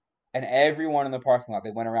 And everyone in the parking lot,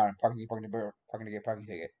 they went around and parking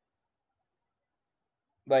ticket.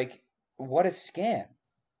 Like, what a scam!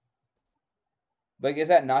 Like, is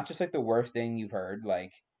that not just like the worst thing you've heard?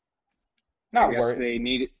 Like, I not guess worst, they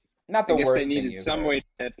needed not I the guess they worst thing needed you've some heard, way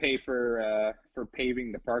to pay for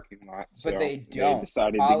paving the parking lot, but so they they don't.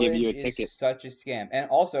 decided to give you College a is ticket. such a scam, and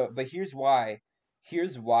also, but here's why.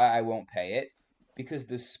 Here's why I won't pay it. Because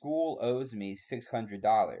the school owes me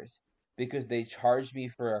 $600 because they charged me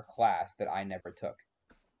for a class that I never took.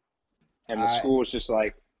 And the I school was just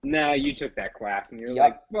like, "Nah, you took that class," and you're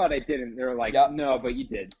like, Yup, "But I didn't." They're like, yup. "No, but you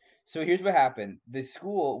did." So here's what happened. The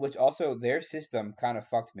school, which also their system kind of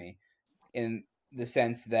fucked me in the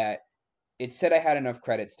sense that it said I had enough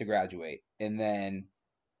credits to graduate, and then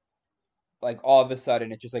like all of a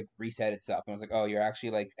sudden it just like reset itself, and I was like, oh, you're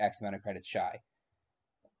actually like X amount of credits shy.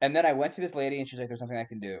 And then I went to this lady, and she's like, there's nothing I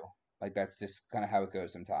can do. Like that's just kind of how it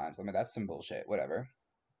goes sometimes. I mean, that's some bullshit, whatever.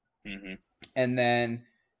 Hmm. And then,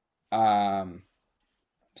 um,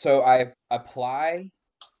 so I apply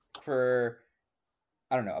for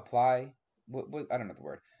I don't know, apply. What I don't know the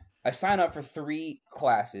word. I sign up for three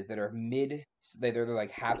classes that are mid. They're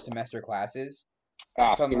like half semester classes.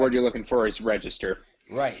 So Ah, I'm the word like, you're looking for is register.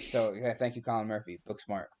 right. So yeah, thank you, Colin Murphy. Book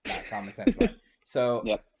smart, not common sense smart. So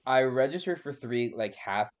Yep. I registered for three like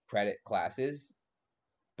half credit classes,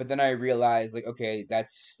 but then I realized like, okay,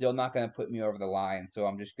 that's still not gonna put me over the line. So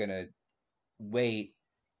I'm just gonna wait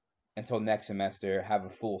until next semester, have a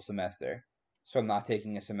full semester. So I'm not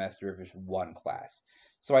taking a semester of just one class.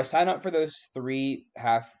 So I signed up for those three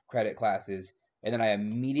half credit classes, and then I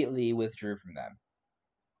immediately withdrew from them.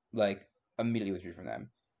 Like immediately withdrew from them.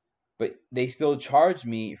 But they still charged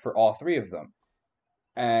me for all three of them.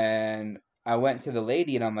 And I went to the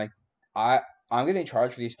lady and I'm like, I I'm getting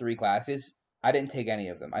charged for these three classes. I didn't take any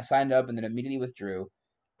of them. I signed up and then immediately withdrew,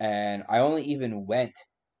 and I only even went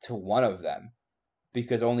to one of them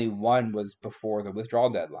because only one was before the withdrawal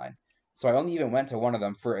deadline. So I only even went to one of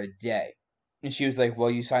them for a day. And she was like,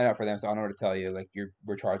 "Well, you signed up for them, so I don't know what to tell you. Like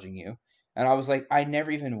we're charging you." And I was like, "I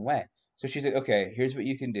never even went." So she's like, "Okay, here's what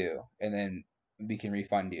you can do, and then we can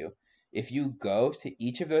refund you. If you go to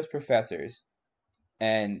each of those professors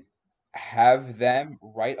and have them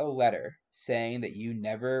write a letter saying that you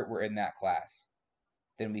never were in that class,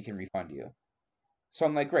 then we can refund you." So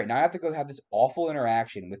I'm like, great. Now I have to go have this awful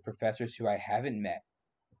interaction with professors who I haven't met.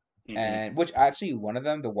 Hmm. And which actually one of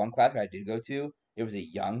them, the one class that I did go to, it was a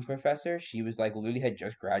young professor. She was like literally had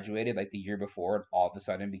just graduated like the year before and all of a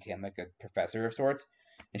sudden became like a professor of sorts.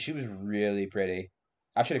 And she was really pretty.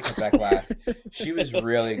 I should have kept that class. She was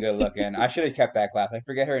really good looking. I should have kept that class. I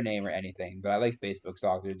forget her name or anything, but I like Facebook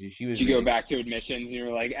stalked her, dude. She was Did you go really back to admissions and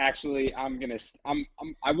you're like, actually, I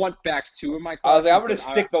want back two of my I was like, I'm classes, gonna but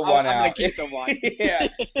stick the one I'm gonna out. keep the one. Yeah.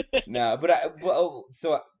 No, but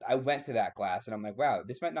so I went to that class and I'm like, wow,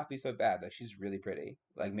 this might not be so bad. Like she's really pretty.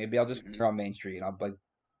 Like maybe I'll just meet Hmm. her on Main Street and I'll like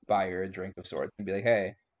buy her a drink of sorts and be like,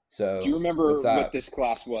 hey, Do you so remember what's what up? this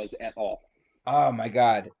class was at all? Oh my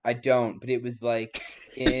God, I don't. But it was like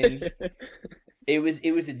in it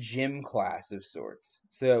was a gym class of sorts.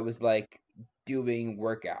 So it was like doing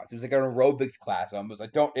workouts. It was like an aerobics class almost. I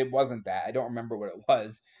don't. It wasn't that. I don't remember what it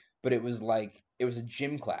was, but it was like it was a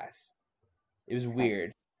gym class. It was Huh,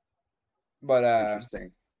 weird. But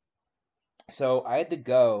interesting. so I had to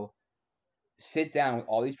go sit down with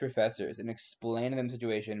all these professors and explain to them the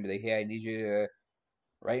situation and be like, hey, I need you to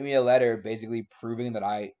write me a letter basically proving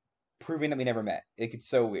that we never met. Like it's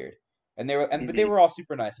so weird. And but they Hmm. were all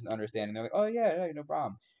super nice and understanding. They're like, oh yeah, yeah, no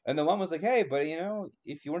problem. And the one was like, hey, but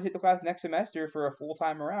if you want to take the class next semester for a full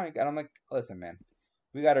time around, and I'm like, listen, man,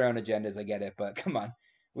 we got our own agendas. I get it, but come on,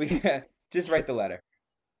 we just write the letter.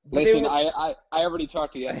 But they Listen, were I already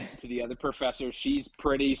talked to the other professor. She's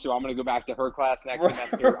pretty, so I'm gonna go back to her class next right,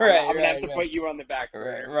 semester. I'm gonna have right, to right. put you on the back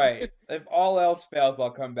Right, burner. right. If all else fails,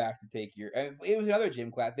 I'll come back to take your. And it was another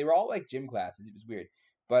gym class. They were all like gym classes. It was weird,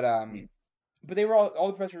 but Hmm. they were all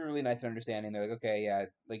the professors were really nice and understanding. They're like, okay, yeah,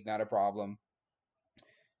 like not a problem.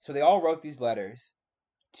 So they all wrote these letters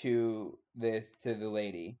to the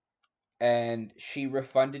lady, and she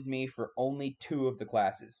refunded me for only two of the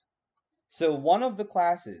classes. So one of the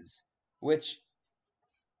classes, which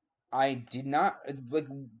I did not like,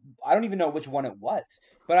 I don't even know which one it was.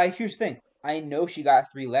 But here's the thing: I know she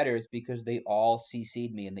got three letters because they all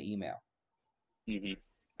CC'd me in the email. Hmm.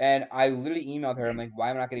 And I literally emailed her. I'm like, why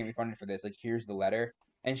am I not getting refunded for this? Like, here's the letter.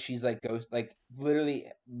 And she's like, goes like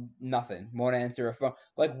literally nothing. Won't answer a phone.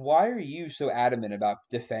 Like, why are you so adamant about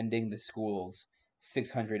defending the school's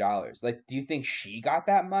 $600? Like, do you think she got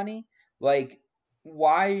that money? Like,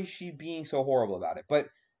 why is she being so horrible about it? But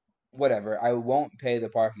whatever. I won't pay the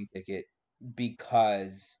parking ticket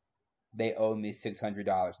because they owe me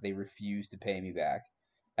 $600. They refuse to pay me back.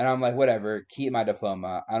 And I'm like, whatever, keep my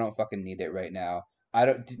diploma. I don't fucking need it right now. I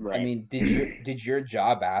don't. I Right. mean, did your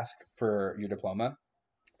job ask for your diploma?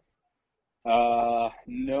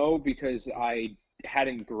 No, because I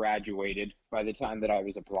hadn't graduated by the time that I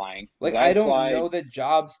was applying. Because Like, I I don't know applied. that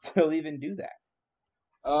jobs still even do that.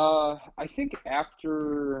 I think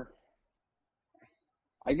after,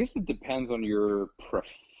 I guess it depends on your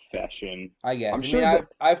profession. I guess. I'm I mean, sure that,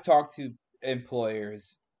 I've talked to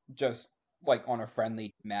employers just like on a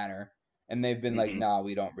friendly manner, and they've been like, hmm "Nah,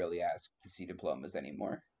 we don't really ask to see diplomas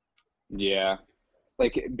anymore." yeah.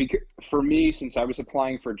 Like, for me, since I was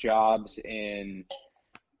applying for jobs in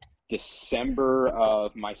December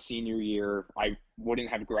of my senior year, I wouldn't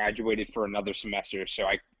have graduated for another semester. So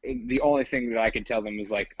the only thing that I could tell them is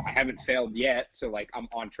like, I haven't failed yet. So like, I'm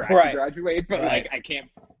on track to Right, graduate, but like, right. I can't,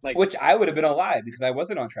 like, Which I would have been alive because I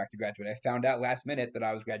wasn't on track to graduate. I found out last minute that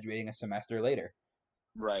I was graduating a semester later.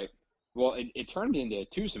 right. Well, it turned into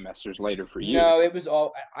 2 semesters later for you. No, it was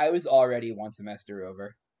all. I was already one semester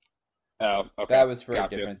over. Oh, That okay. was for a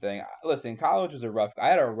Gotcha. different thing. Listen, college was a rough. I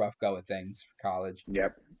had a rough go of things for college.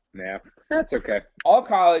 Yep. Yeah. That's okay. All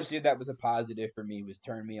college did that was a positive for me was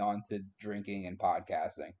turn me on to drinking and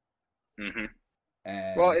podcasting. hmm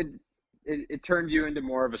Well, And it turned you into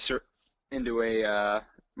into a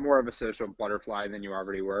more of a social butterfly than you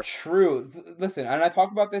already were. true. Listen, and I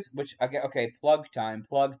talk about this, which I get. Okay, plug time,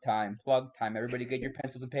 plug time, plug time. Everybody, get your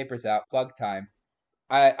pencils and papers out. Plug time.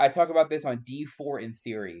 I talk about this on D4 in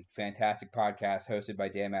Theory, fantastic podcast hosted by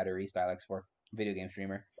Dan Matarese, Dialex4, video game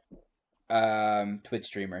streamer, Twitch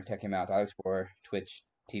streamer. Check him out, Dialex4, Twitch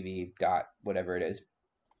TV dot whatever it is.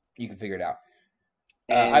 You can figure it out.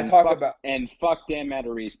 I And talk about. fuck Dan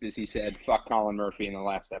Matarese because he said fuck Colin Murphy in the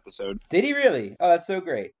last episode. Did he really? Oh, that's so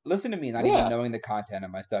great. Listen to me, not even Yeah. knowing the content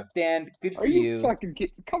of my stuff. Dan, good Are for you you. fucking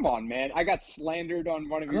Come on, man. I got slandered on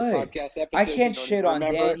one of your Good. podcast I episodes and can't don't even shit on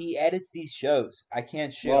Dan. remember. He edits these shows. I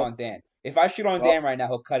can't shit Well, on Dan. If I shit on Dan well, right now,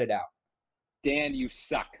 he'll cut it out. Dan, you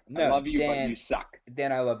suck. I No, love you, but you suck.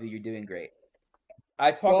 Dan, I love you. You're doing great.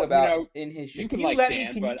 I talk Well, about in his show. you Can can you like let me?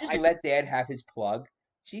 Dan, Can you but just let Dan have his plug?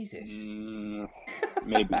 Jesus. mm,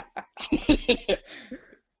 maybe.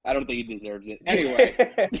 I don't think he deserves it. Anyway.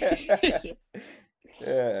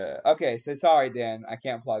 Okay, so sorry, Dan. I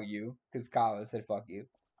can't plug you because Colin said fuck you.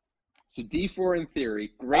 So D4 in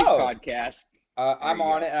Theory, great Oh, podcast. There I'm you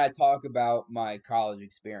on go. it and I talk about my college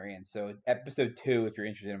experience. So episode 2, if you're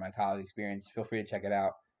interested in my college experience, feel free to check it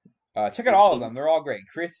out. Check out all of Is them. They're all great.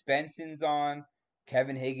 Chris Benson's on.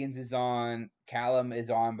 Kevin Higgins is on. Callum is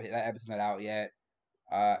on, but that episode's not out yet.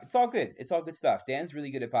 It's all good. It's all good stuff. Dan's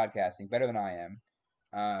really good at podcasting, better than I am.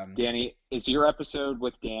 Danny, is your episode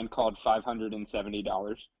with Dan called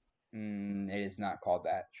 $570? It is not called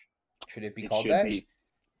that. Should it be It called should that? be.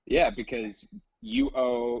 Yeah, because you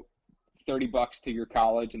owe $30 to your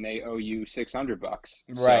college and they owe you $600.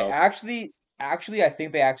 Right. So, I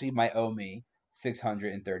think they actually might owe me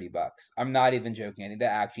 $630. I'm not even joking. I think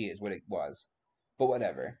that actually is what it was. But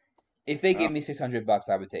whatever. If they oh, gave me $600,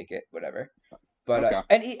 I would take it. Whatever. But okay.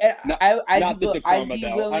 and Not I'd not be the I'd diploma be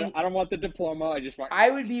though. willing. I don't want the diploma. I just want. I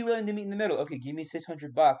would be willing to meet in the middle. Okay, give me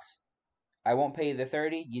 $600. I won't pay you the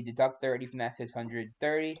 30. You deduct 30 from that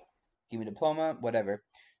 630. Give me a diploma, whatever.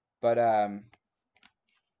 But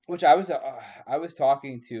which I was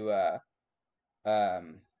talking to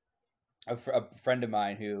um a friend of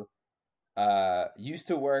mine who used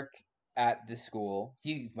to work at the school.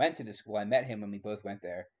 He went to the school. I met him when we both went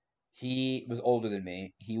there. He was older than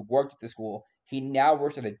me. He worked at the school. He now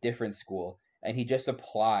works at a different school, and he just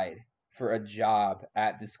applied for a job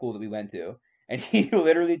at the school that we went to. And he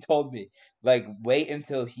literally told me, like, wait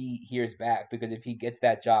until he hears back because if he gets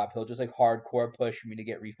that job, he'll just like hardcore push me to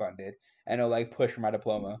get refunded, and he'll like push for my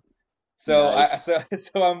diploma. Nice.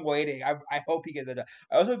 So I'm waiting. I hope he gets that job.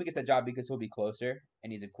 I also hope he gets that job because he'll be closer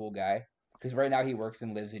and he's a cool guy. Because right now he works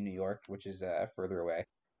and lives in New York, which is further away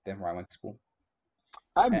than where I went to school.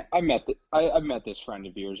 Eh, I've met this friend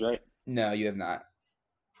of yours, right? no, you have not.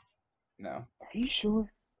 No, Are you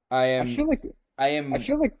sure? I I am. feel like I I am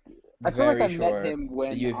feel like I feel like very I met sure him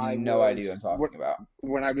that you have no idea what I'm talking about.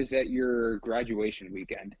 when I was at your graduation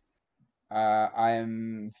weekend. I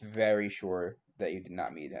am very sure that you did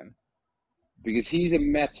not meet him. Because he's a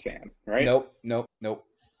Mets fan, right? Nope, nope, nope,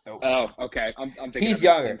 nope. Oh, okay. I'm thinking He's of an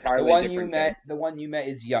younger. entirely different thing. The one you met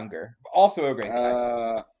is younger. Also a great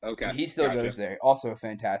guy. Okay. He still Gotcha. goes there. Also a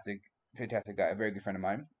fantastic guy. A very good friend of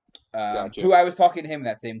mine. Gotcha. Who I was talking to him in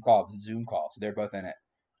that same call, the Zoom call. So they're both in it.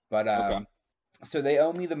 But Okay. so they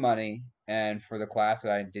owe me the money, and for the class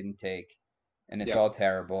that I didn't take, and it's Yep. all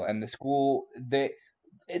terrible. And the school,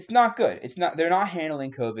 it's not good. It's not. They're not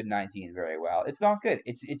handling COVID-19 very well. It's not good.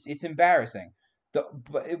 It's embarrassing.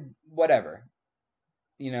 Whatever.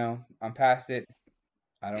 I'm past it.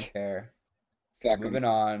 I don't care. Fuck him. Moving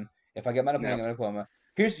on. If I get my diploma, I No. get my diploma.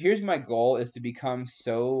 Here's my goal is to become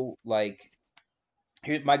so like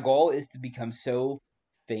here my goal is to become so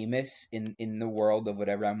famous in the world of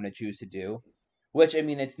whatever I'm going to choose to do which I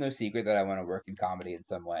mean, it's no secret that I want to work in comedy in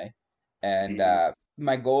some way. And Hmm.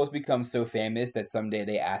 my goal has become so famous that someday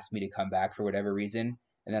they ask me to come back for whatever reason,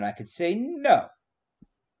 and then I could say no,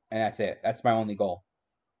 and that's it. That's my only goal.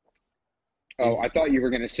 Oh, I Is thought you were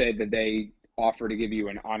going to say that they offer to give you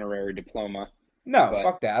an honorary diploma, no, but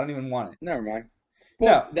fuck that. I don't even want it. never mind.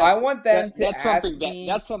 Well, No, I want them to ask that's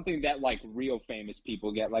me. something that like real famous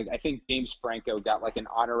people get. Like I think James Franco got like an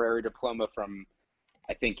honorary diploma from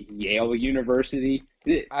I think Yale University.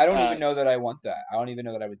 I don't Uh, even know that I want that. I don't even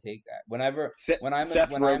know that I would take that. Whenever when Seth I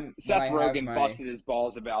have Rogen my busted his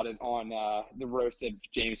balls about it on the roast of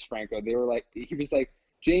James Franco. They were like, he was like,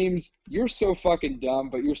 James, you're so fucking dumb,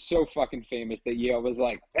 but you're so fucking famous that Yale was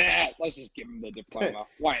like, let's just give him the diploma.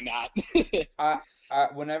 Why not? I,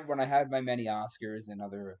 whenever when I have my many Oscars and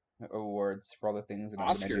other awards for all the things that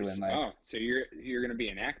I'm gonna do Oscars. in life. Oh, so you're gonna be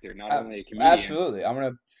an actor, not only a comedian. Absolutely, I'm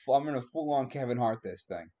gonna full on Kevin Hart this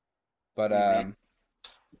thing. But Hmm.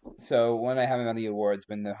 so when I have my many awards,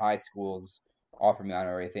 when the high schools offer me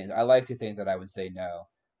honorary things, I like to think that I would say no.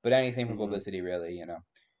 But anything for Hmm. publicity, really, you know.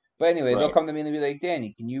 But anyway, they'll Right. come to me and they'll be like,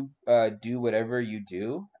 Danny, can you do whatever you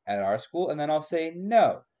do at our school? And then I'll say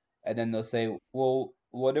no. And then they'll say, well,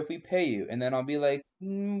 what if we pay you? And then I'll be like,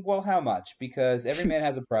 well, how much? Because every man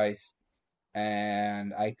has a price,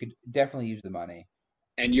 and I could definitely use the money.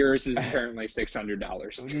 And yours is apparently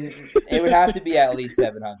 $600. It would have to be at least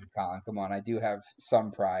 700, Colin. Come on, I do have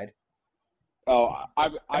some pride. Oh, I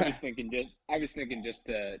was thinking just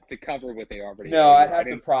to cover what they already No, owe I'd you. have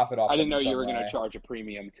to profit off I them didn't in know you some were gonna way. charge a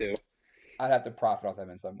premium too. I'd have to profit off them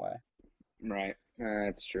in some way. Right.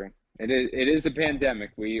 That's true. It is a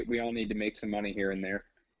pandemic. We all need to make some money here and there.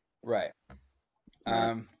 Right. Right.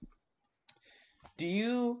 Um, do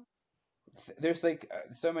you there's like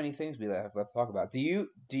so many things we have left to talk about. Do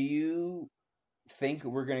you think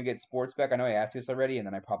we're gonna get sports back? I know I asked this already, and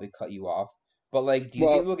then I probably cut you off. But like, do you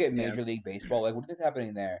think Well, we'll get yeah. Major League Baseball? Like, what is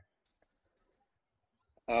happening there?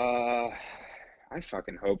 Uh, I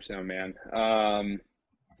fucking hope so, man.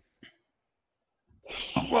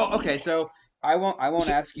 Well, okay, so I won't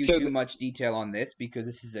So, ask you so too the, much detail on this because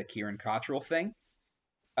this is a Kieran Cottrell thing.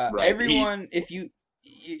 right. Everyone, if you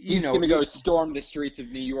He's know gonna you go storm the streets of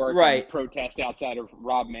New York and right. protest outside of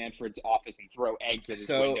Rob Manfred's office and throw eggs at his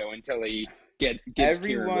So window until he gives Kieran what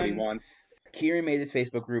he everyone, wants. Kieran made this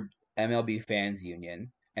Facebook group MLB Fans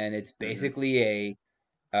Union, and it's Hmm. basically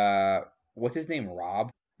what's his name? Rob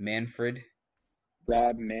Manfred.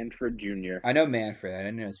 Rob Manfred Jr. I know Manfred. I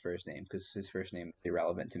didn't know his first name because his first name is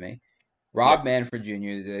irrelevant to me. Rob Yep. Manfred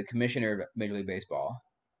Jr., the commissioner of Major League Baseball,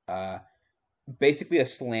 uh, basically a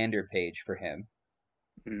slander page for him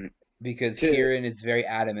Mm. because To Kieran is very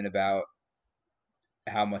adamant about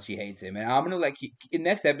how much he hates him. And I'm gonna let in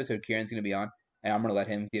next episode Kieran's gonna be on, and I'm gonna let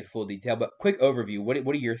him give full detail. But quick overview. What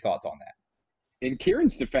are your thoughts on that? In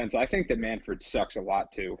Kieran's defense, I think that Manfred sucks a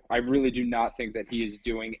lot too. I really do not think that he is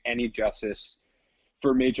doing any justice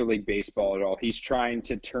for Major League Baseball at all. He's trying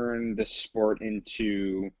to turn the sport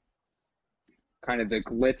into kind of the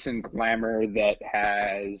glitz and glamour that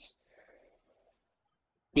has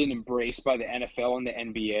been embraced by the NFL and the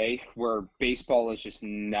NBA, where baseball is just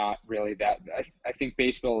not really that. I think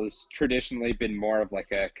baseball has traditionally been more of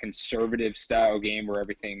like a conservative style game where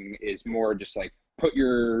everything is more just like put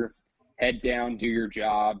your head down, do your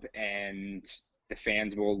job, and the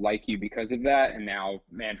fans will like you because of that. And now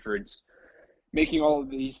Manfred's making all of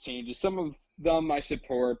these changes. Some of them I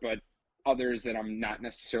support, but others that I'm not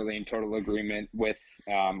necessarily in total agreement with.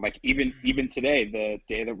 Like even today, the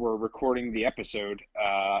day that we're recording the episode,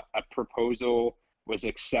 a proposal was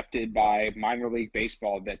accepted by minor league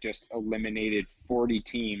baseball that just eliminated 40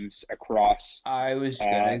 teams across I was uh,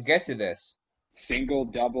 gonna get to this single,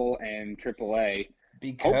 double, and triple A.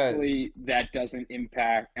 because Hopefully that doesn't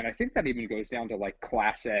impact, and I think that even goes down to like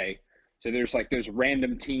Class A. So there's like those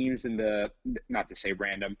random teams in the, not to say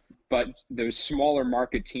random, but those smaller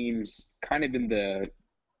market teams kind of in the,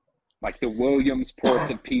 like the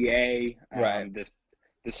Williamsports of PA, right.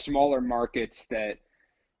 the smaller markets that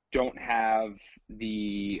don't have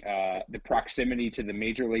the proximity to the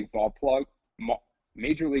major league ball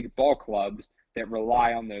clubs that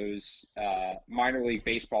rely on those minor league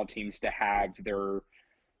baseball teams to have their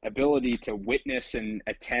ability to witness and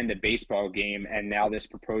attend a baseball game. And now this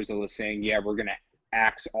proposal is saying, yeah, we're going to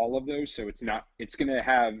axe all of those. So it's going to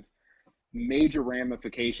have major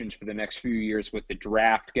ramifications for the next few years with the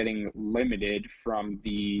draft getting limited from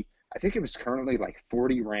I think it was currently like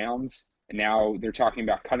 40 rounds. And now they're talking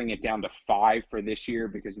about cutting it down to 5 for this year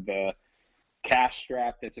because of the cash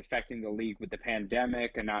strap that's affecting the league with the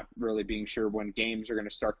pandemic and not really being sure when games are going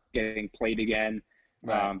to start getting played again.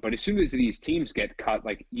 Right. But as soon as these teams get cut,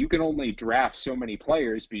 like you can only draft so many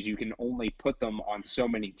players because you can only put them on so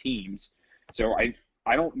many teams. So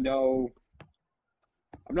I don't know.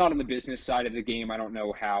 I'm not on the business side of the game. I don't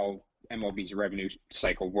know how MLB's revenue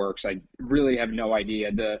cycle works. I really have no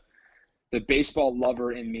idea. The baseball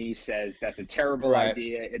lover in me says that's a terrible Right.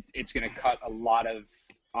 idea. It's going to cut a lot of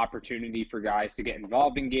opportunity for guys to get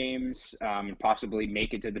involved in games and possibly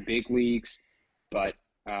make it to the big leagues. But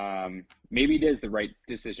maybe it is the right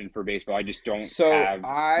decision for baseball. I just don't So have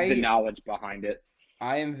the knowledge behind it.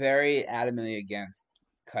 I am very adamantly against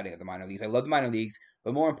cutting of the minor leagues. I love the minor leagues,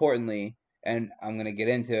 but more importantly, and I'm going to get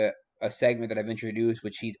into a segment that I've introduced,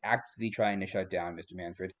 which he's actively trying to shut down, Mr.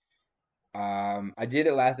 Manfred. I did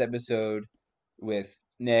it last episode with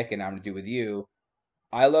Nick, and I'm going to do it with you.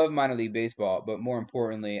 I love minor league baseball, but more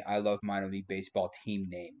importantly, I love minor league baseball team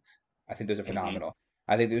names. I think those are Hmm. phenomenal.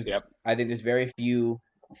 I think there's Yep. I think there's very few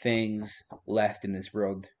things left in this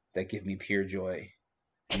world that give me pure joy.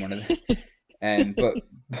 And one of the, and but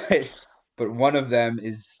but one of them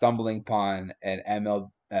is stumbling upon an ML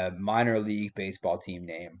minor league baseball team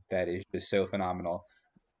name that is just so phenomenal.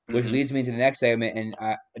 Which Hmm. leads me to the next segment. And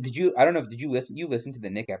did you? I don't know if did you listen? You listened to the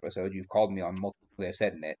Nick episode. You've called me on multiple. I've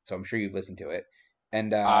said in it, so I'm sure you've listened to it.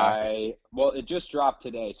 And Well, it just dropped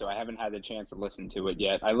today, so I haven't had the chance to listen to it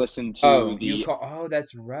yet. I listened to oh, you the call. Oh,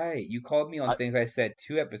 that's right. You called me on I, things I said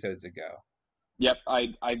 2 episodes ago. Yep,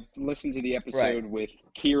 I listened to the Right. episode with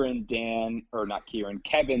Kieran, Dan, or not Kieran,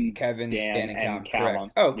 Kevin, Kevin, Dan, Dan, and and Callum. Correct.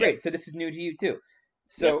 Callum. Oh, Yep, great. So this is new to you too.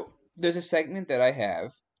 yep. So there's a segment that I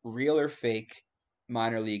have, real or fake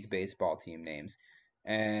minor league baseball team names.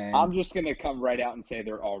 And I'm just gonna come right out and say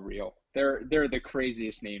they're all real. They're the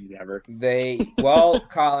craziest names ever. well,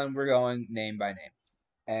 Colin, we're going name by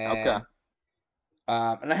name. Okay,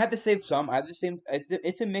 And I had to save some. I have the same.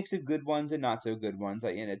 It's a mix of good ones and not so good ones.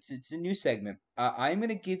 And it's a new segment. I'm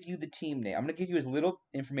gonna give you the team name. I'm gonna give you as little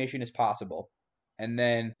information as possible, and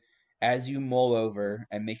then as you mull over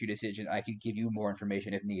and make your decision, I could give you more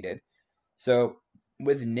information if needed. So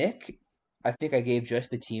with Nick, I think I gave just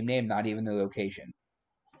the team name, not even the location.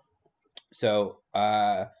 So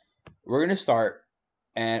we're gonna start,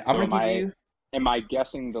 and I'm so gonna give you. am I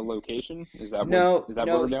guessing the location? No, Is that what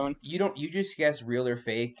no, we're doing? you don't. You just guess real or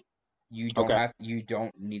fake. You don't Okay, have. You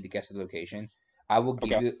don't need to guess the location. I will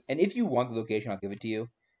give okay, you, and if you want the location, I'll give it to you.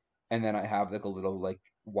 And then I have like a little like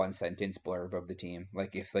 1 sentence blurb of the team,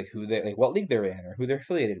 like if like who they like, what league they're in, or who they're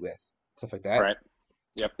affiliated with, stuff like that. right.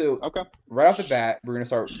 Yep. So Okay. right off the bat, we're gonna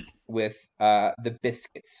start with the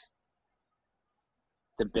Biscuits.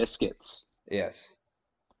 The Biscuits. Yes,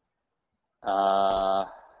 Uh,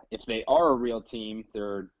 if they are a real team,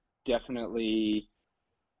 they're definitely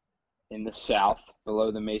in the South,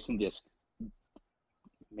 below the Mason Dixie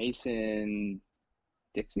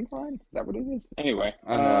line. Is that what it is? Anyway,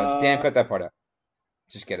 I know. Dan, cut that part out.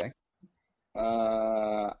 Just kidding.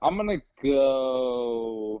 I'm gonna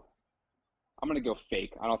go. I'm gonna go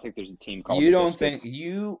fake. I don't think there's a team called You the don't think Biscuits.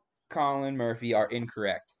 you, Colin Murphy, are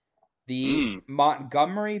incorrect. The Hmm.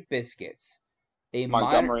 Montgomery Biscuits, a minor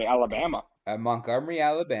Montgomery, Alabama. Montgomery,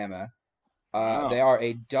 Alabama. They Oh, are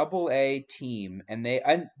a double A team, and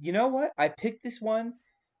you know what? I picked this one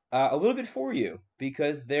a little bit for you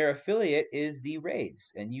because their affiliate is the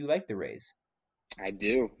Rays, and you like the Rays. I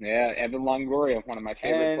do. Yeah, Evan Longoria, one of my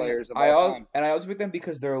favorite And players of all time. I also picked them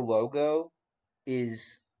because their logo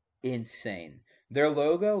is insane. Their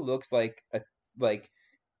logo looks like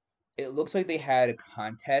it looks like they had a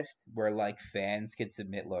contest where like fans could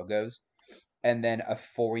submit logos, and then a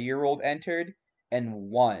 4-year-old entered and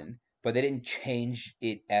won, but they didn't change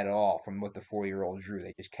it at all from what the 4-year-old drew.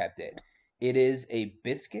 They just kept it. It is a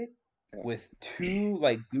biscuit with two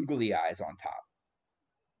like googly eyes on top.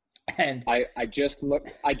 And I just looked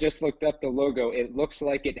up the logo. It looks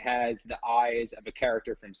like it has the eyes of a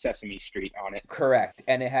character from Sesame Street on it. correct.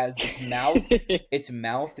 And it has this mouth. Its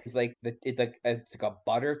mouth is like it's like a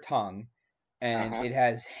butter tongue, and Uh-huh. it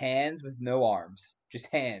has hands with no arms, just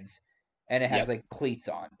hands, and it has Yep. like cleats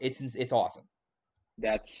on. It's awesome.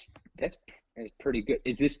 That's that's that's pretty good.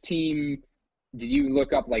 Is this team, did you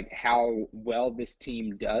look up like how well this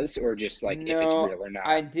team does or just like if it's No, real or not?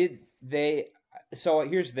 I did. So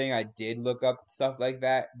here's the thing: I did look up stuff like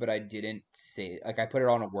that, but I didn't save. Like I put it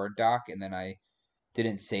on a Word doc, and then I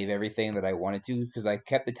didn't save everything that I wanted to because I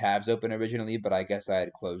kept the tabs open originally, but I guess I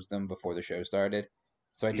had closed them before the show started,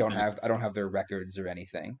 so Hmm. I don't have their records or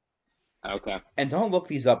anything. Okay. And don't look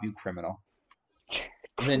these up, you criminal.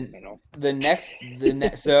 Then Criminal.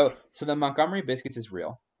 so the Montgomery Biscuits is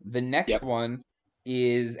real. The next Yep. one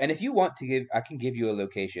is, and if you want to give, I can give you a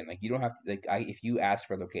location. Like you don't have to, like I if you ask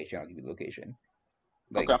for a location, I'll give you the location.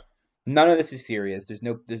 Like Okay. None of this is serious. There's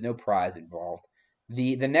no prize involved.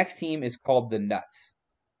 The next team is called the Nuts.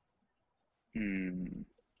 Hmm.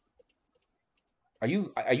 Are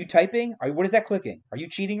you typing? What is that clicking? Are you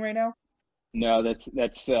cheating right now? No, that's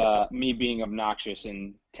me being obnoxious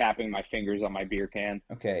and tapping my fingers on my beer can.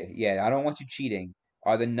 Okay, yeah, I don't want you cheating.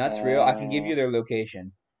 Are the Nuts real? I can give Uh, you their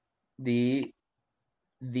location. The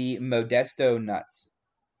the Modesto Nuts.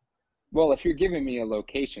 well, if you're giving me a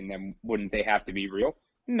location, then wouldn't they have to be real?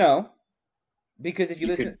 No, because if you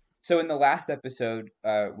You listen, could. so in the last episode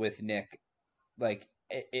with Nick, like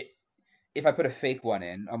if I put a fake one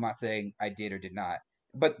in, I'm not saying I did or did not,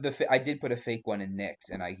 but I did put a fake one in Nick's,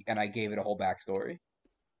 and I gave it a whole backstory.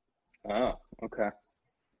 Oh, okay.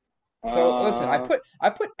 So listen, I Uh, put I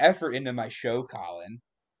put effort into my show, Colin.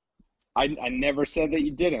 I never said that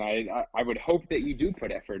you didn't. I would hope that you do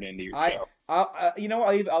put effort into your I show. you know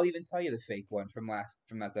what, I'll even tell you the fake one from last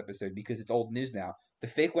episode because it's old news now. The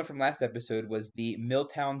fake one from last episode was the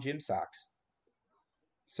Milltown Gym Socks.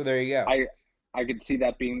 So there you go. I I could see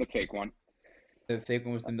that being the fake one. The fake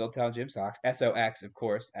one was the Milltown Gym Socks. SOX, of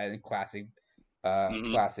course, and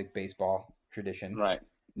Hmm. classic baseball tradition. Right.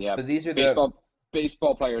 Yeah. But these are the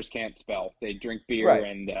Baseball players can't spell. They drink beer right.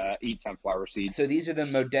 and eat sunflower seeds. So these are the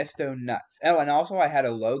Modesto Nuts. Oh, and also I had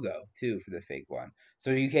a logo too for the fake one.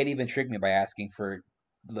 So you can't even trick me by asking for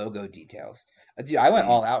logo details. Dude, I went Mm.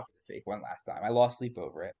 all out for the fake one last time. I lost sleep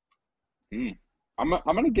over it. Mm. I'm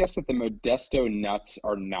gonna guess that the Modesto Nuts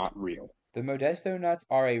are not real. The Modesto Nuts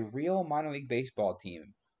are a real minor league baseball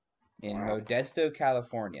team in Wow. Modesto,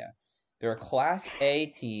 California. They're a Class A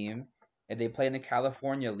team, and they play in the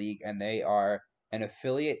California League, and they are an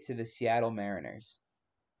affiliate to the Seattle Mariners.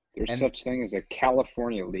 There's And such thing as a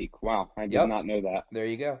California leak. Wow, I did yep, not know that. there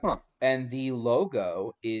you go. Huh. And the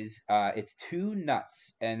logo is it's two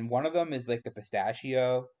nuts, and one of them is like a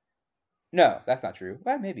pistachio. No, that's not true.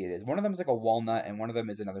 Well, maybe it is. One of them is like a walnut, and one of them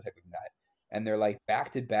is another type of nut, and they're like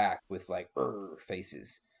back to back with like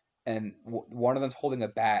faces. And one of them's holding a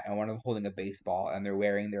bat, and one of them holding a baseball, and they're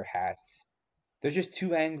wearing their hats. They're just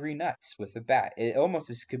two angry nuts with a bat. It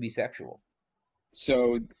almost could be sexual.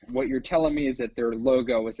 So what you're telling me is that their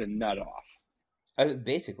logo is a nut off.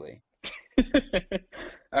 Basically.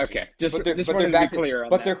 Okay, just But they're just but they're wanted to be back to clear on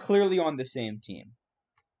but they're that. clearly on the same team.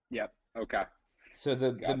 Yep. Okay. So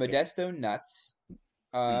the Gotcha. Modesto Nuts,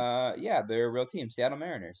 Hmm. yeah, they're a real team, Seattle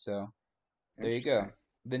Mariners. So there you go. Interesting.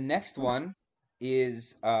 The next Huh. one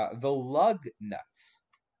is the Lug Nuts.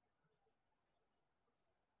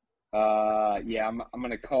 Yeah, I'm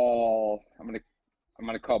gonna call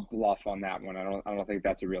bluff on that one. I don't think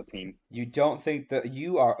that's a real team. You don't think that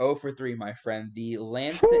you are 0 for 3, my friend.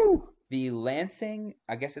 Whew. The Lansing,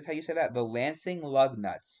 I guess that's how you say that. The Lansing Lug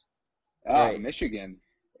Nuts. Ah, They Michigan.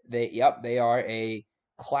 they are a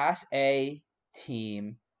Class A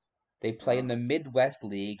team. They play in Oh. the Midwest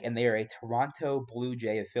League, and they are a Toronto Blue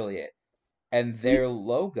Jay affiliate. And We their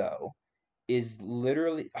logo is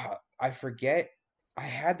literally I forget. I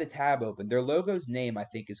had the tab open. Their logo's name I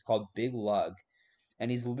think is called Big Lug, and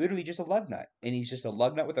he's literally just a lug nut, and he's just a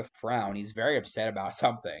lug nut with a frown. He's very upset about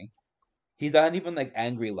something. He's not even like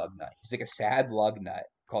angry lug nut. He's like a sad lug nut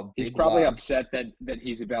called He's Big probably Lug. upset that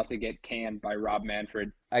he's about to get canned by Rob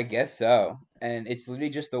Manfred. I guess so. And it's literally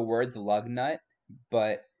just the words lug nut,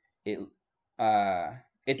 but it uh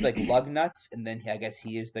it's like lug nuts, and then I guess he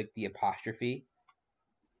used like the apostrophe.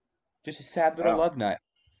 Just a sad little Oh, lug nut.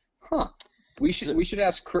 huh. So We should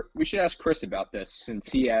ask Chris about this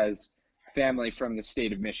since he has family from the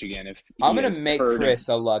state of Michigan. If I'm he gonna has make heard of. Chris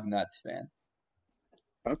a lug nuts fan.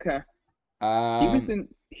 Okay. He was Um,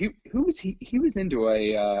 in. Who was he? He was into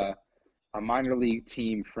a minor league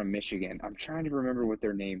team from Michigan. I'm trying to remember what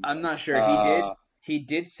their name I'm not was. sure. He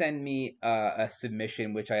did send me a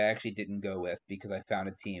submission which I actually didn't go with because I found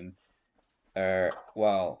a team.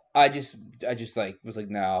 Well, I just like was like,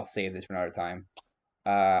 no, I'll save this for another time.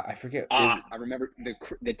 I forget. I remember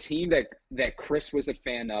the team that Chris was a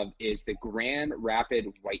fan of is the Grand Rapid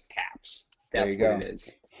Whitecaps. There That's you what it go.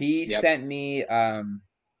 is. He Yep. sent me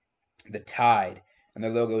the Tide, and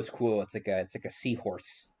their logo is cool. It's like a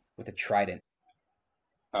seahorse with a trident.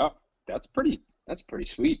 Oh, that's pretty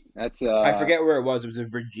sweet. That's I forget where it was. It was a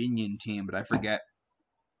Virginian team, but I forget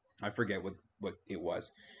what it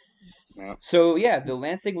was. yeah. So yeah, the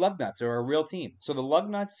Lansing Lugnuts are a real team. So the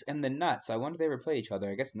Lugnuts and the Nuts, I wonder if they ever play each other.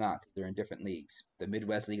 I guess not, 'cause they're in different leagues, the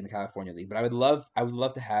Midwest League and the California League. But I would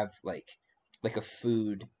love to have like a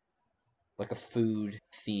food, like a food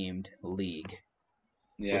themed league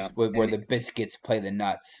with, Yeah, where and the biscuits play the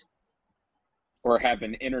nuts. or have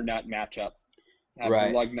an internet matchup. Have the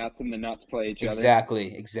Right. lug nuts and the nuts play each other.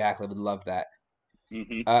 Exactly. Exactly. Would love that.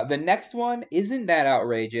 Hmm. The next one isn't that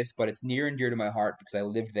outrageous, but it's near and dear to my heart because I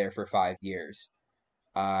lived there for 5 years.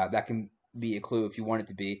 That can be a clue if you want it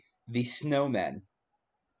to be. The Snowmen.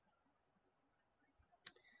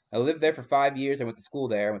 I lived there for 5 years. I went to school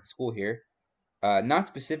there. I went to school here. Not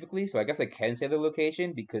specifically, so I guess I can say the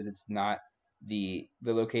location because it's not the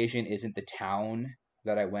location isn't the town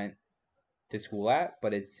that I went to school at,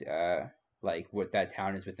 but it's like what that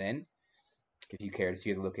town is within. If you care to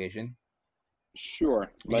see the location, Sure.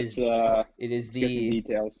 it is it is Let's get some the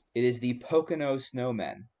details. it is the Pocono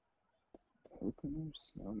Snowmen. Pocono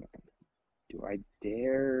Snowman. Do I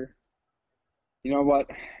dare? You know what?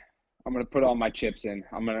 I'm gonna put all my chips in.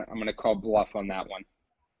 I'm gonna call bluff on that one.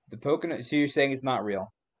 The Pocono. So you're saying it's not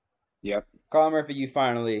real? Yep. Colin Murphy, you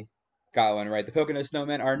finally got one right. The Pocono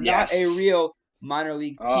Snowmen are not a Yes. real minor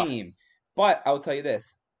league Oh, team, but I will tell you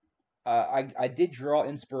this: I did draw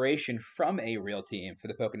inspiration from a real team for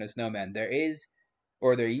the Pocono Snowmen.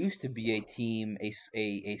 There used to be a team,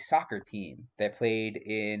 a soccer team that played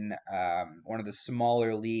in one of the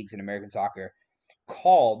smaller leagues in American soccer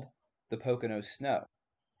called the Pocono Snow,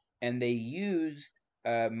 and they used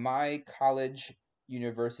my college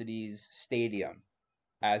university's stadium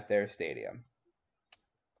as their stadium.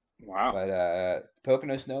 wow. But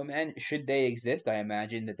Pocono Snowmen, should they exist, I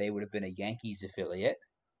imagine that they would have been a Yankees affiliate.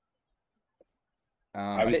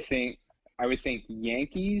 I I would did, think I would think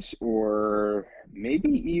Yankees or maybe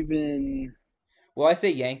even well, I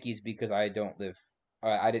say Yankees because I don't live.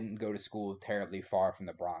 I didn't go to school terribly far from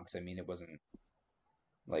the Bronx. I mean, it wasn't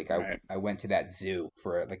like right. I went to that zoo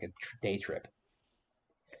for like a day trip.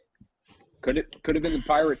 Could have been the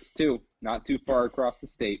Pirates too, not too far across the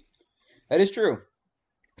state. That is true.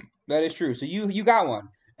 That is true. So you got one,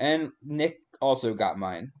 and Nick also got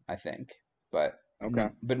mine, I think. But Okay.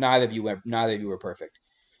 neither of you were perfect.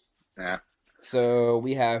 Yeah. So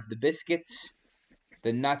we have the biscuits,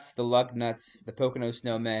 the nuts, the lug nuts, the Pocono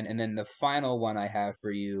snowmen, and then the final one I have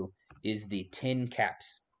for you is the tin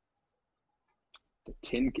caps. The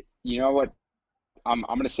Tin. You know what? I'm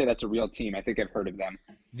gonna say that's a real team. I think I've heard of them.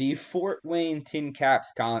 The Fort Wayne Tin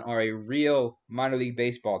Caps, Colin, are a real minor league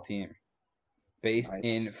baseball team based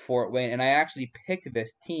in Nice. Fort Wayne, and I actually picked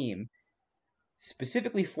this team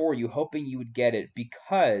specifically for you, hoping you would get it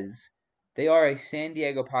because they are a San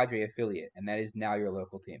Diego Padre affiliate, and that is now your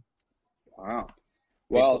local team. Wow.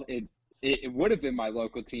 They put Well, it would have been my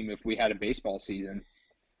local team if we had a baseball season.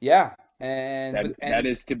 Yeah, and but That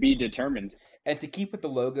is to be determined. to keep with the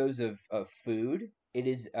logos of food, it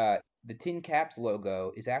is the Tin Caps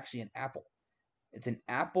logo is actually an apple. It's an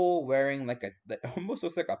apple wearing like a that almost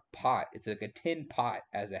looks like a pot. It's like a tin pot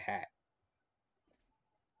as a hat.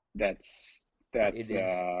 That's It that's is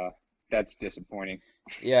uh that's disappointing.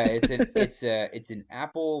 yeah, it's an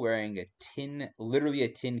apple wearing a tin, literally a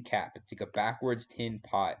tin cap. It's like a backwards tin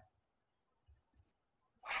pot.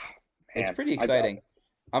 It's Man, pretty exciting.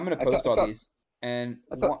 I'm gonna post I all thought these, and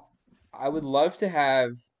I thought I would love to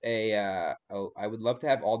have I would love to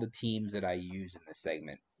have all the teams that I use in this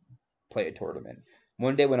segment play a tournament.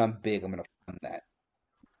 One day when I'm big, I'm gonna fund that.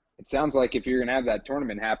 it sounds like if you're gonna have that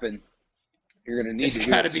tournament happen, you're gonna need It's to do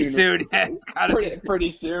gotta it be sooner, soon. It's gotta be soon.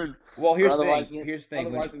 pretty soon, Well, or here's the thing. Here's the thing.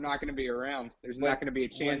 otherwise I'm not gonna be around. There's not When gonna be a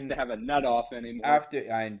chance to when have a nut off anymore.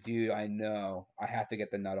 after I know I have to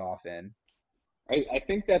get the nut off in. I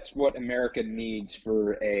think that's what America needs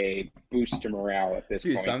for a boost to morale at this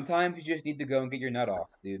Dude, point. sometimes you just need to go and get your nut off,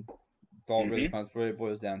 dude. It's all really Hmm. comes what it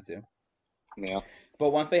boils down to. Yeah. But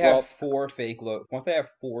Well, once I have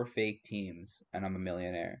four fake teams and I'm a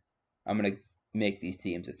millionaire, I'm gonna make these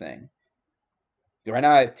teams a thing. Right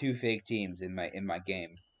now I have two fake teams in my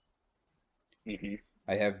game. hmm.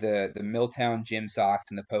 I have the Milltown Gym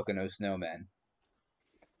Sox and the Pocono Snowmen.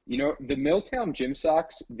 You know, the Milltown Gym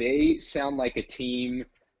Sox, they sound like a team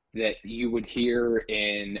that you would hear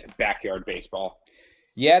in backyard baseball.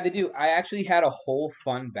 Yeah, they do. I actually had a whole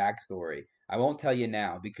fun backstory. I won't tell you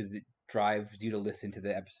now because it drives you to listen to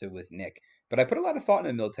the episode with Nick. But I put a lot of thought in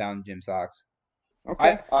the Milltown Gym Sox. I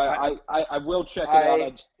Okay, I I will check it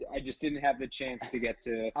out. I I just didn't have the chance to get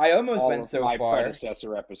to I almost all went of so my far.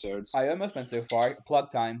 predecessor episodes. I almost went so far.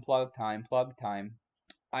 Plug time, plug time, plug time.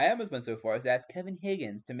 I almost went so far as to ask Kevin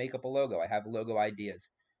Higgins to make up a logo. I have logo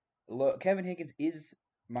ideas. Kevin Higgins is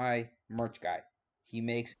my merch guy. He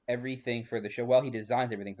makes everything for the show. Well, he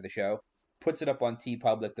designs everything for the show, puts it up on T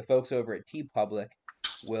Public. The folks over at T Public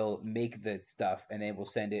will make the stuff and they will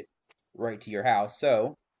send it right to your house.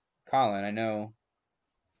 So, Colin, I know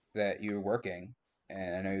that you're working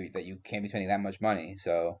and I know that you can't be spending that much money.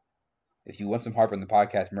 So, if you want some Harper in the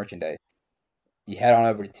Podcast merchandise, you head on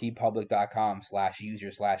over to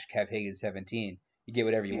tpublic.com/user/KevHiggins17. You get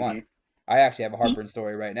whatever you want. Hmm. I actually have a Do, heartburn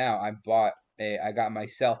story right now. I got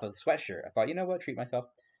myself a sweatshirt. I thought, you know what, treat myself.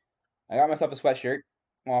 I got myself a sweatshirt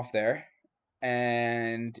off there,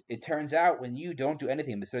 and it turns out when you don't do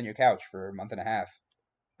anything but sit on your couch for a month and a half,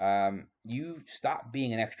 you stop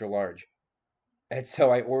being an extra large. And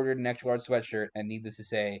so I ordered an extra large sweatshirt, and needless to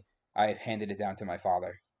say, I've handed it down to my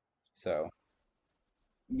father. So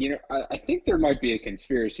I think there might be a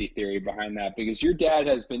conspiracy theory behind that because your dad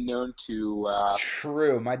has been known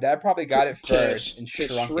true. My dad probably got it first and to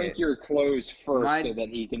shrunk shrink it. your clothes first My so that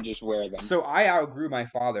he can just wear them. so I outgrew my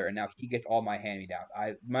father, and now he gets all my hand me down.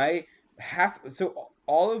 I my half so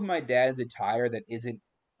all of my dad's attire that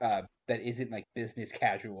isn't like business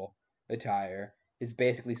casual attire is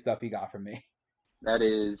basically stuff he got from me. That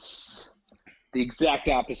is the exact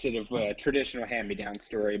opposite of a traditional hand-me-down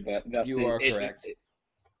story, but thus You are correct.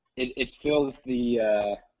 it fills the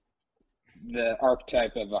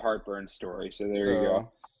archetype of a heartburn story. So there you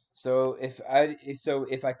go. So so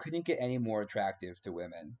if I couldn't get any more attractive to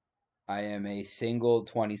women, I am a single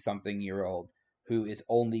 20-something-year-old who is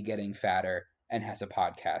only getting fatter and has a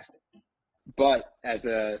podcast. But as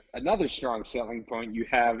another strong selling point, you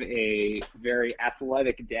have a very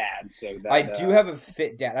athletic dad, so I that do have a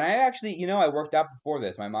fit dad. And I actually, I worked out before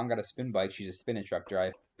this. My mom got a spin bike. She's a spin instructor. I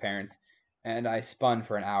have parents, and I spun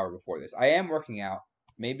for an hour before this. I am working out.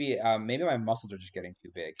 Maybe my muscles are just getting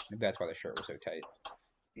too big. Maybe that's why the shirt was so tight.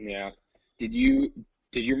 yeah. Did you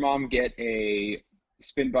did your mom get a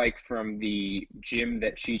spin bike from the gym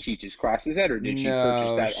that she teaches classes at, or did she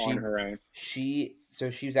purchase No, that on her own? she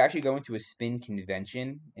was actually going to a spin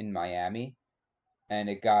convention in Miami, and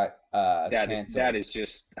it got That canceled. is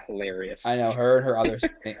just hilarious. I know her and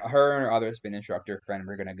her other spin instructor friend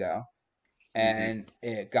were gonna go, Hmm. and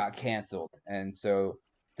it got canceled. And so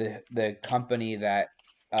the company that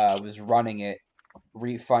was running it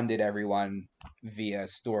refunded everyone via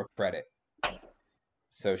store credit.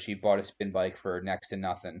 So she bought a spin bike for next to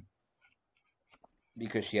nothing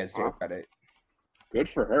because she had store Wow, credit. good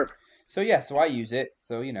for her. So yeah, so I use it.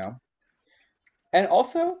 So and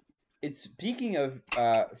also it's speaking of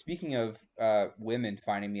women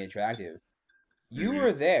finding me attractive. You Hmm.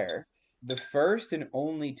 were there the first and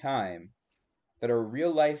only time that a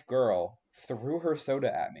real life girl threw her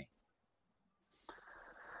soda at me.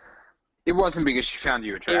 It wasn't because she found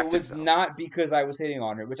you It attractive, was though. not because I was hitting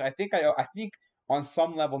on her, which I think on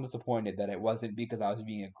some level I'm disappointed that it wasn't because I was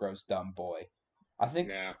being a gross dumb boy. I think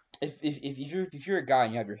No, if you're a guy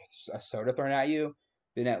and you have a soda thrown at you,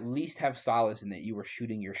 then at least have solace in that you were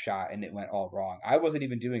shooting your shot and it went all wrong. I wasn't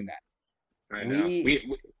even doing that. I know.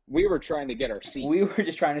 We We were trying to get our we seats. were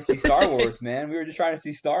just trying to see Star Wars, man. We were just trying to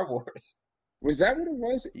see Star Wars. Was that what it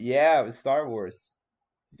was? Yeah, it was Star Wars.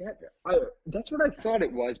 That that's what I thought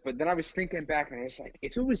it was, but then I was thinking back and I was like,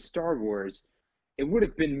 if it was Star Wars, it would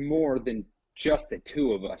have been more than just the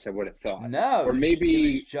two of us, I would have thought. No, Or it was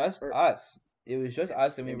maybe, just or us. It was just us,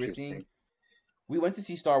 that's and interesting. we went to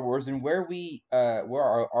see Star Wars, and where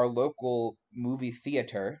our local movie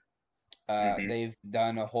theater, Hmm. they've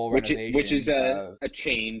done a whole Which is renovation of. a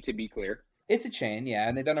chain, to be clear. It's a chain, yeah,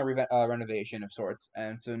 and they've done a renovation of sorts,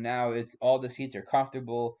 and so now it's all the seats are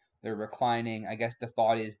comfortable. They're reclining. I guess the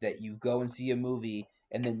thought is that you go and see a movie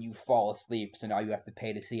and then you fall asleep, so now you have to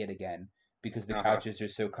pay to see it again because the Uh-huh. couches are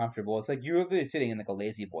so comfortable. It's like you're really sitting in like a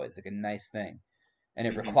lazy boy. It's like a nice thing, and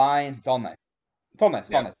it Hmm. reclines. It's all nice. It's all nice.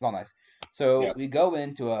 It's all Yep. nice. It's all nice. So Yep. we go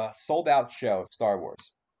into a sold out show of Star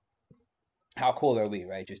Wars. How cool are we,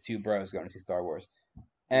 right? Just two bros going to see Star Wars.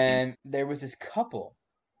 Hmm. And there was this couple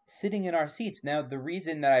sitting in our seats. Now, the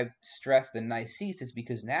reason that I stress the nice seats is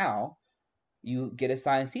because now you get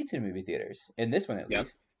assigned seats in movie theaters, in this one at Yep.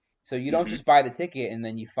 least. So you don't Hmm. just buy the ticket and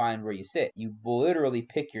then you find where you sit. You literally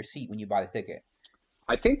pick your seat when you buy the ticket.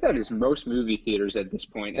 I think that is most movie theaters at this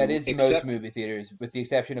point, That and is most except movie theaters, with the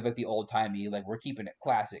exception of like the old timey, like we're keeping it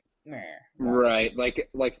classic, meh, ones. right,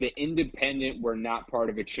 like the independent, we're not part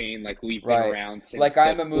of a chain, like we've been Right. around Like since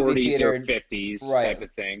the I'm a movie 40s or theater, 50s right? type of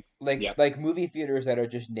thing. Like Yep. movie theaters that are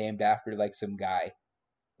just named after like some guy,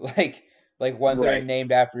 like ones that are Right.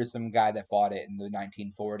 named after some guy that bought it in the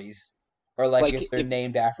 1940s, or like if Like they're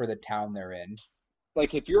named after the town they're in.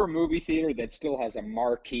 if you're a movie theater that still has a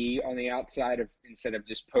marquee on the outside of instead of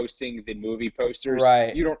just posting the movie posters,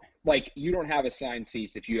 Right. you don't have assigned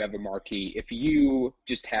seats if you have a marquee. If you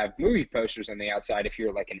just have movie posters on the outside, if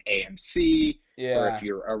you're like an AMC or if Yeah.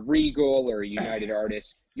 you're a Regal or a United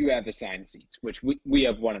Artists, you have assigned seats, which we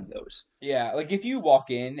have one of those. Yeah. Like if you walk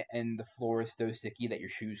in and the floor is so sticky that your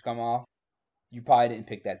shoes come off, you probably didn't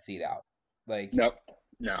pick that seat out. Like Nope.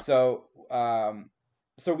 No. so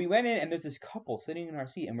so we went in and there's this couple sitting in our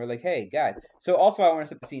seat and we're like, "Hey, guys." So also I want to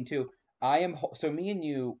set the scene too. So me and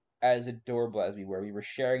you as adorable as we were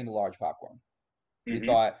sharing the large popcorn. We Hmm.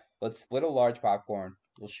 thought, let's split a large popcorn.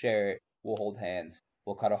 We'll share it. We'll hold hands.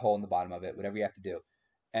 We'll cut a hole in the bottom of it. Whatever you have to do.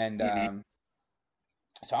 And Hmm.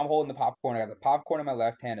 so I'm holding the popcorn. I got the popcorn in my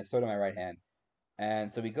left hand, and soda in my right hand.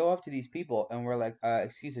 And so we go up to these people, and we're like,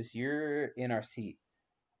 "Excuse us, you're in our seat."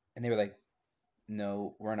 And they were like,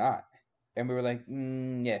 "No, we're not." And we were like,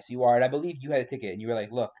 "Yes, you are." And I believe you had a ticket, and you were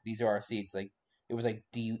like, "Look, these are our seats." Like it was like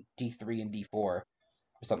D3 and D4 or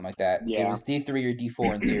something like that. It Yeah. was D3 or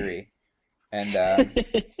D4 in theory. And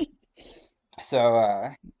so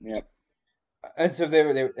Yep. and so they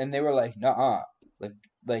were like, "Nuh-uh,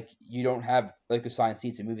 like you don't have like assigned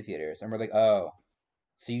seats in movie theaters." And we're like, "Oh,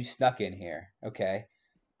 so you snuck in here, okay?"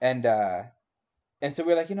 And so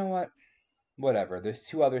we're like, you know what? Whatever. There's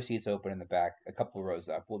two other seats open in the back, a couple rows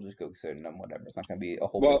up. We'll just go sit in them. Whatever. It's not gonna be a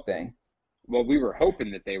whole big Well, thing. we were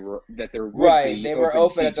hoping that there would Right. be They were open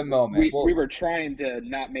open at seats. the moment. We Well, were trying to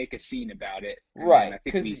not make a scene about it, and then right. I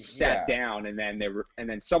think Cause we sat yeah. down, and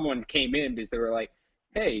then someone came in because they were like,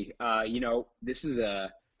 "Hey, this is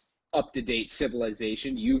a up to date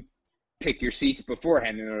civilization. You pick your seats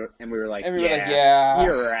beforehand," and we were like, And we were like, "Yeah, yeah,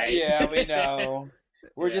 you're right." yeah, we know.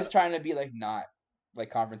 We're Yeah, just trying to be like not like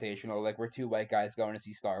confrontational. Like we're two white guys going to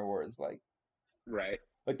see Star Wars. right.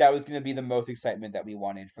 Like that was gonna be the most excitement that we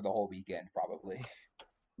wanted for the whole weekend, probably.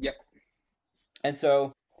 Yep. And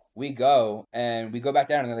so we go back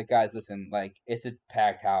down and they're like, guys, listen, like it's a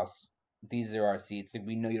packed house. These are our seats. Like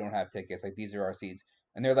we know you don't have tickets. Like these are our seats.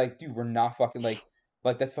 And they're like, dude, we're not fucking like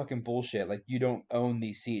that's fucking bullshit. Like you don't own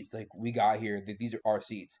these seats. Like we got here. These are our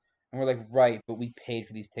seats. And we're like, right, but we paid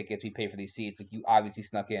for these tickets. We paid for these seats. Like you obviously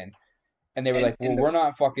snuck in. And they were And like, well, and the we're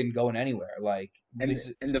not fucking going anywhere. Like and this.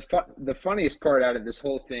 and the funniest part out of this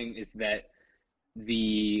whole thing is that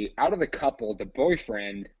the out of the couple, the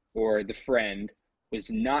boyfriend or the friend was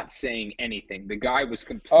not saying anything. The guy was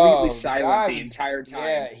completely Oh, the silent guy the was. entire time,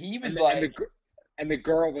 Yeah, he and was the and the like, gr- and the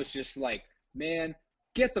girl was just like, "Man,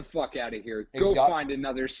 get the fuck out of here. Go exact. find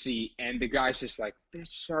another seat." And the guy's just like,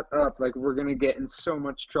 "Bitch, shut up. Like we're going to get in so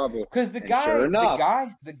much trouble." Because And sure enough,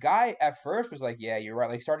 the guy at first was like, "Yeah, you're right."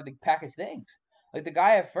 Like, started to pack his things. Like the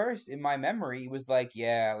guy at first, in my memory, was like,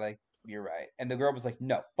 "Yeah, like you're right," and the girl was like,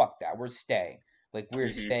 "No, fuck that. We're staying. Like, we're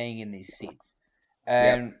mhm. staying in these seats."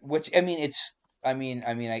 Yep. And which I mean,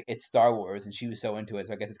 it's Star Wars, and she was so into it,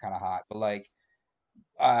 so I guess it's kind of hot. But like,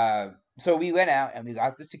 uh, so we went out and we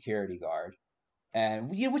got the security guard, and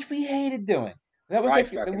which we hated doing. That was I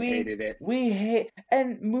like fucking hated it. we hate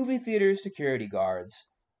and movie theater security guards.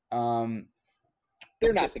 Um,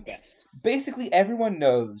 They're not the best. basically everyone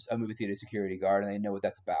knows a movie theater security guard and they know what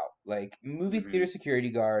that's about. Like movie theater Mhm. security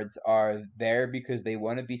guards are there because they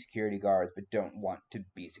want to be security guards but don't want to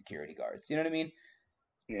be security guards. You know what I mean?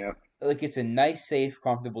 Yeah. Like it's a nice, safe,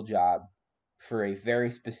 comfortable job for a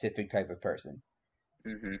very specific type of person.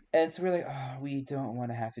 Mhm. And so we're like, oh, we don't want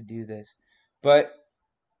to have to do this. But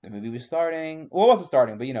the movie was starting. Well, it wasn't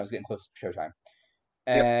starting, but it was getting close to showtime.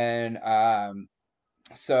 Yep. And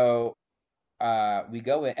so we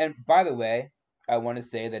go in. And by the way, I want to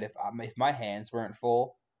say that if my hands weren't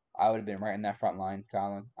full, I would have been right in that front line,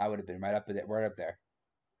 Colin. I would have been right up there.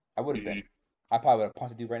 I would have been. Mhm. I probably would have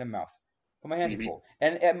punched a dude right in the mouth. But my hands were Mhm. full,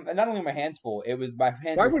 and not only my hands full, it was my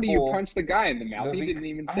hands Why were would you full. punch the guy in the mouth? The He bec- didn't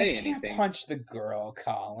even I say can't anything. punch the girl,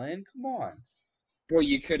 Colin. Come on. Well,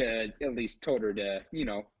 you could have at least told her to,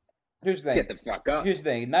 Here's the get thing. the fuck up. Here's the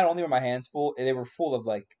thing. Not only were my hands full, they were full of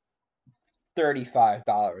like $35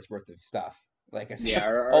 worth of stuff, like Yeah,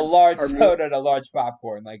 a large our, mo- soda and a large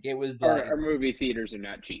popcorn. Like it was our like movie theaters are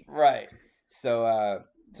not cheap. right. So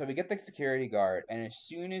so we get the security guard, and as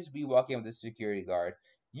soon as we walk in with the security guard,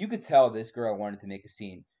 you could tell this girl wanted to make a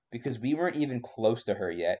scene because we weren't even close to her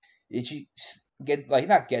yet. And she get like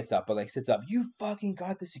not gets up, but like sits up. You fucking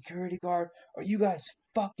got the security guard? Are you guys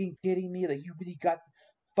fucking kidding me? Like you really got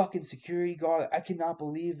the fucking security guard? I cannot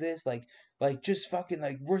believe this. Like just fucking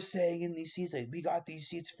like we're saying in these seats, like we got these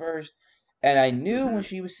seats first. And I knew when Hmm.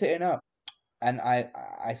 she was sitting up, and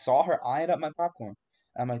I saw her eyeing up my popcorn.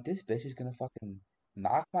 I'm like, this bitch is gonna fucking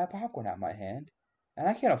knock my popcorn out of my hand, and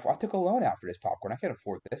I can't afford. I took a loan out for this popcorn. I can't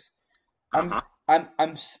afford this. I'm Uh-huh.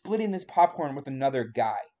 I'm splitting this popcorn with another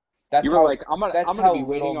guy. You were like, That's I'm gonna how be little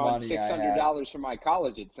waiting on money six I hundred had. dollars for my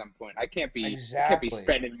college at some point. I can't be Exactly.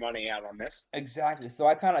 spending money out on this. Exactly. So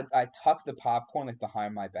I tucked the popcorn like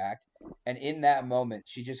behind my back, and in that moment,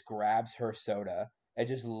 she just grabs her soda and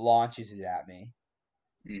just launches it at me,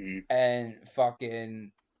 Hmm. and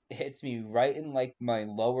fucking hits me right in like my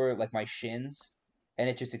lower, like my shins, and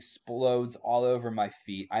it just explodes all over my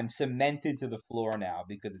feet. I'm cemented to the floor now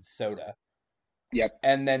because it's soda. Yep.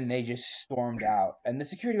 And then they just stormed out. And the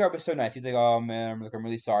security guard was so nice. He's like, "Oh man, I'm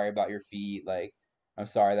really sorry about your feet. Like, I'm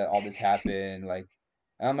sorry that all this happened. Like,"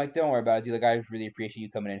 and I'm like, "Don't worry about it, dude. Like, I just really appreciate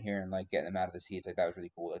you coming in here and like getting them out of the seats. Like, that was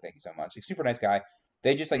really cool. Like, thank you so much. Like, super nice guy."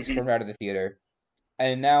 They just like Hmm. stormed out of the theater,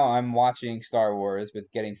 and now I'm watching Star Wars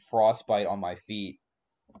with getting frostbite on my feet.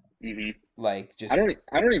 Hmm. Like, just I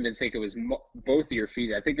don't even think it was both of your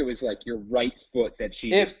feet. I think it was like your right foot that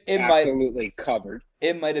she it. just It might absolutely covered.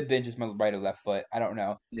 it might have been just my right or left foot. I don't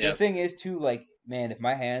know. The Yep. thing is, too, like, man, if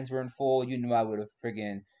my hands were in full, you know, I would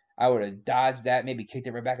have dodged that, maybe kicked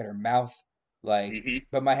it right back at her mouth. Like, Hmm.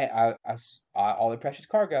 but my hand, all the precious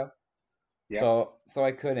cargo. Yep. So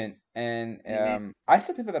I couldn't. And Hmm. I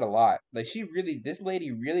still think of that a lot. Like, this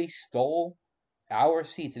lady really stole our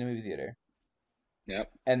seats in the movie theater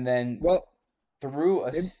Yep. and then Well, threw a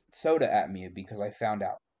it, soda at me because I found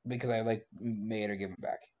out, because I, like, made her give it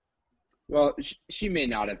back. well, she may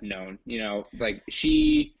not have known. Like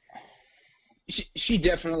she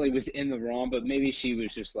definitely was in the wrong, but maybe she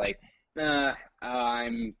was just like,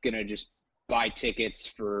 I'm gonna just buy tickets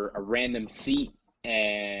for a random seat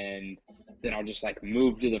and then I'll just like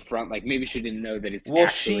move to the front. Like maybe she didn't know that it's Well,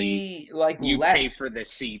 actually she, like, you pay left. for the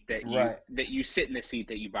seat Right. that you sit in the seat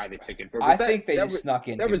that you buy the ticket for. I But think they just snuck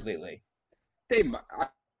in that was completely. they.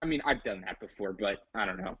 I mean, I've done that before, but I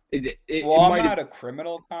don't know. Well, It I'm might have. not a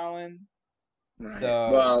criminal, Colin. Right. So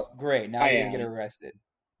Well, great. Now I you're gonna get am. arrested.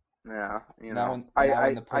 Yeah, Now when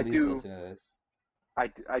the I police do listen to this.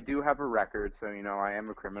 I do have a record, so I am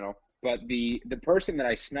a criminal. But the person that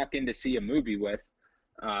I snuck in to see a movie with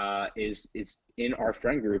is in our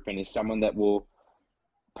friend group and is someone that will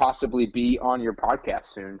possibly be on your podcast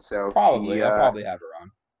soon. So Probably. I'll probably have her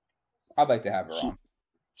on. I'd like to have her she on.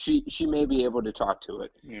 she may be able to talk to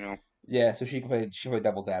it. Yeah, so she can play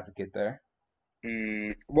devil's advocate there.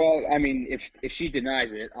 Well, I mean, if she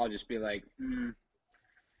denies it, I'll just be like, bitch,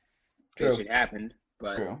 True. it happened.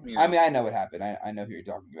 But True. I mean, I know what happened. I know who you're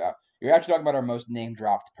talking about. You're actually talking about our most name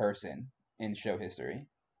dropped person in show history.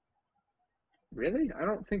 really, I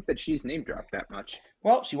don't think that she's name dropped that much.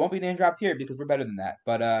 Well, she won't be name dropped here because we're better than that.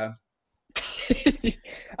 But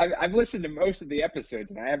I've listened to most of the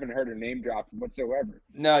episodes and I haven't heard her name dropped whatsoever.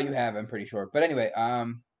 no, you have. I'm pretty sure. But anyway,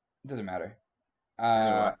 it doesn't matter. Uh,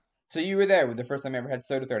 Anyway, so you were there with the first time I ever had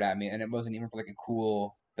soda thrown at me, and it wasn't even for like a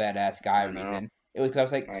cool, badass guy I know, reason. It was because I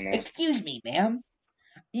was like, I know. "Excuse me, ma'am.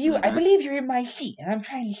 I Hmm. believe you're in my seat, and I'm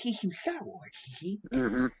trying to see some Star Wars, you see?"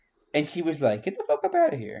 Hmm. And she was like, "Get the fuck up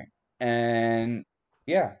out of here." And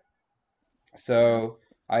yeah, Yeah. so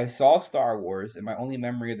I saw Star Wars, and my only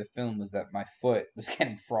memory of the film was that my foot was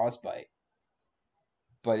getting frostbite,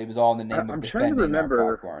 but it was all in the name of I'm trying to defending our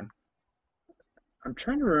remember. popcorn. I'm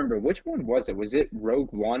trying to remember which one was it? Was it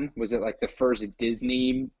Rogue One? Was it like the first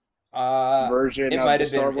Disney Uh, version it of might the have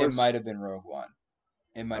Star been it Wars? might have been Rogue One.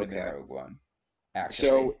 It might have been Okay. Rogue One,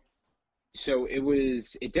 actually. So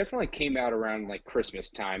it definitely came out around like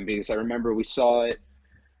Christmas time because I remember we saw it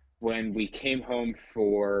when we came home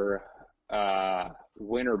for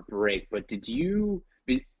winter break. But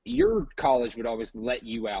your college would always let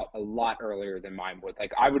you out a lot earlier than mine would.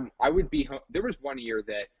 Like I would be home. There was one year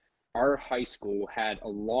that our high school had a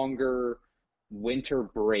longer winter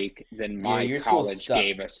break than Yeah, my your school college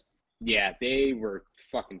gave sucked. us. Yeah, they were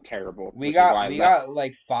fucking terrible, We which is got why I we left. got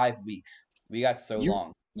like 5 weeks. We got so You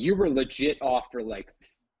long. you were legit off for like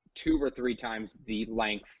two or three times the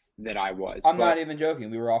length that I was. I'm not But even joking.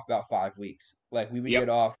 We were off about 5 weeks. Like yep. we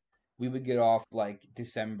would get off like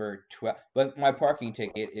December 12th. But my parking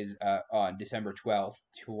ticket is on December 12th,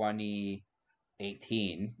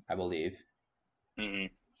 2018, I believe. Hmm.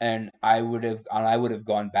 And I would have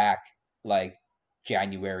gone back like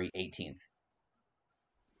January 18th.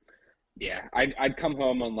 Yeah, I'd come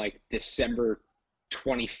home on like December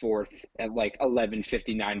 24th at like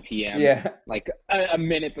 11:59 p.m. Yeah, like a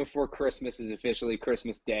minute before Christmas is officially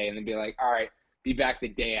Christmas Day, and then be like, all right, be back the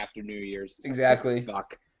day after New Year's. It's like, what the exactly.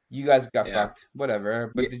 fuck? You guys got Yeah. fucked.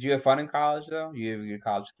 Whatever. Yeah. But did you have fun in college though? You have a good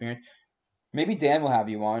college experience? Maybe Dan will have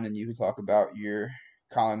you on and you can talk about your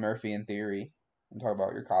Colin Murphy in theory and talk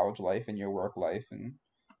about your college life and your work life and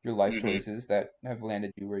your life Hmm. choices that have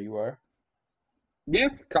landed you where you are. Yeah,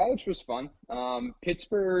 college was fun.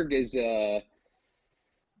 Pittsburgh is the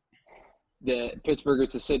Pittsburgh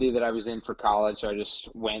is the city that I was in for college. So I just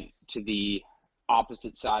went to the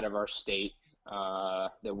opposite side of our state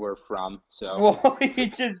that we're from. So Well, f- you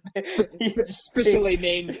just picked, officially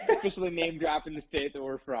name dropping the state that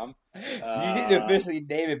we're from. you didn't Uh, officially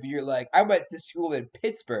name it, but you're like, I went to school in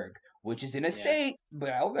Pittsburgh, which is in a yeah, state, but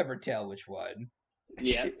I'll never tell which one.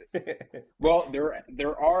 Yeah. Well,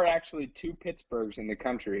 there are actually two Pittsburghs in the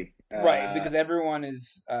country. Right, because everyone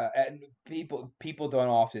is and people don't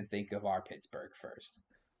often think of our Pittsburgh first.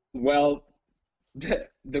 Well,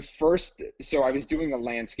 the first, so I was doing a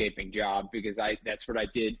landscaping job because I that's what I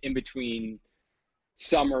did in between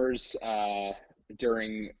summers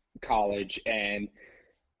during college, and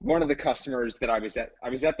one of the customers that I was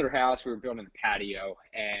at their house. We were building a patio,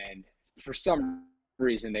 and for some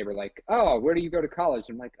reason they were like, "Oh, where do you go to college?"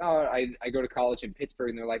 I'm like, "Oh, I go to college in Pittsburgh,"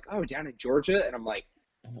 and they're like, "Oh, down in Georgia," and I'm like,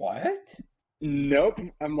 What? "Nope."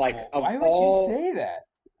 I'm like, Well, of why would you all, say that?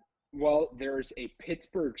 well, there's a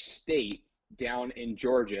Pittsburgh State down in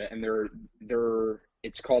Georgia, and they're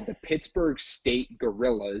it's called the Pittsburgh State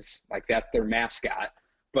Gorillas, like that's their mascot.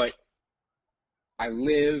 But I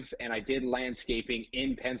live and I did landscaping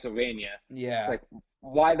in Pennsylvania. It's Yeah. like,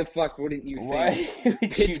 why the fuck wouldn't you think Why would you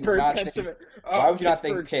Pittsburgh, not think? Pennsylvania? Why Oh, would you not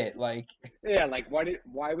think Pittsburgh. Pitt? Like, Yeah, like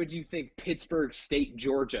why would you think Pittsburgh State,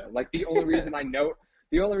 Georgia? Like the only reason I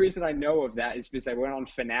know of that is because I went on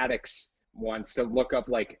Fanatics once to look up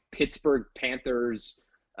like Pittsburgh Panthers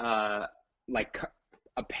uh like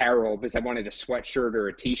apparel because I wanted a sweatshirt or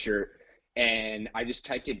a t-shirt, and I just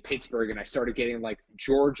typed in Pittsburgh and I started getting like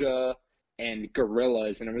Georgia and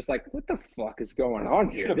gorillas, and I was like, what the fuck is going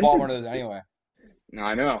on you should here? have This bought is one of those anyway. No,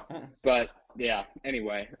 I know. But yeah,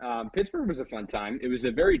 anyway, Pittsburgh was a fun time. It was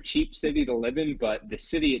a very cheap city to live in, but the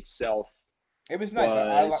city itself It was nice.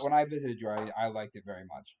 was, When I visited you, I liked it very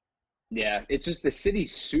much. yeah, it's just the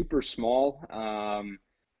city's super small.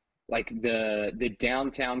 Like the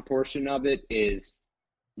downtown portion of it is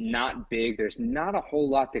not big. There's not a whole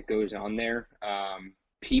lot that goes on there.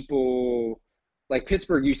 People like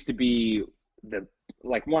Pittsburgh used to be the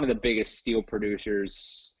like one of the biggest steel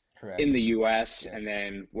producers Correct. in the U.S. Yes. And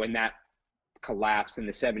then when that collapsed in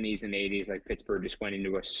the 70s and 80s, like Pittsburgh just went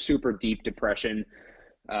into a super deep depression.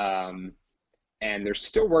 Um, and they're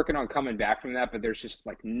still working on coming back from that, but there's just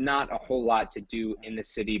like not a whole lot to do in the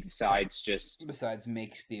city Besides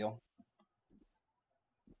make steel.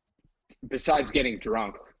 besides getting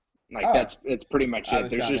drunk. Like Oh, that's pretty much I it.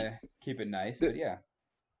 was There's trying just to keep it nice, but yeah.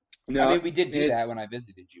 I no, mean, we did do that it's when I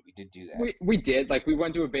visited you. We did do that. we did like we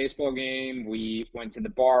went to a baseball game. We went to the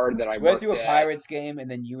bar that I We went to worked a at. Pirates game, and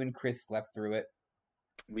then you and Chris slept through it.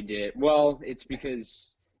 We did. Well, it's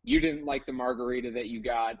because you didn't like the margarita that you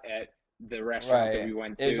got at the restaurant that Right. we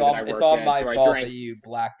went It was to that I it's worked all at. my So fault that you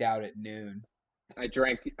blacked out at noon. I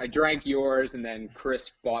drank yours, and then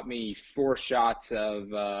Chris bought me 4 shots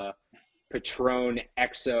of Patron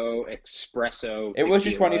XO Espresso It was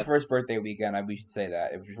your tequila. 21st birthday weekend. We should say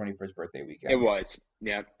that. It was your 21st birthday It weekend. was.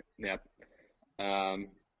 Yep, yep. Um,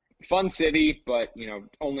 Fun city, but you know,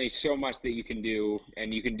 only so much that you can do,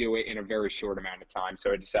 and you can do it in a very short amount of time.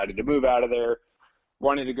 So I decided to move out of there.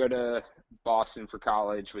 Wanted to go to Boston for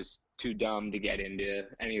college, was too dumb to get into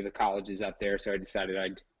any of the colleges up there, so I decided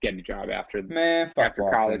I'd get a job Man, fuck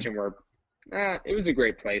college Boston. and work. It was a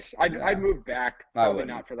great place. I'd No, move back, I probably wouldn't.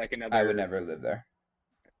 not for like I would another never live there.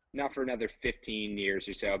 not for another 15 years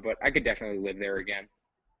or so, but I could definitely live there again.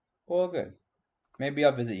 Well, good. Maybe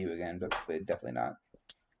I'll visit you again, but definitely not.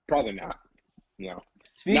 Probably not. No,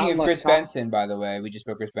 Speaking not of unless Chris Tom. Benson, by the way, we just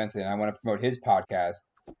spoke Chris Benson. I want to promote his podcast.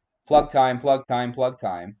 Plug time, plug time, plug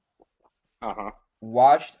time. Uh-huh.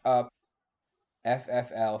 Washed Up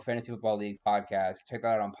FFL Fantasy Football League podcast. Check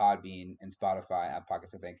that out on Podbean and Spotify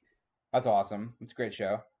podcasts, I think. That's awesome. It's a great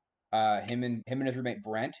show. Him and his roommate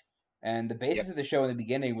Brent. And the basis Yep. of the show in the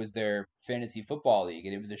beginning was their fantasy football league,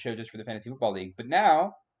 and it was a show just for the fantasy football league. But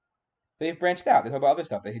now they've branched out. They talk about other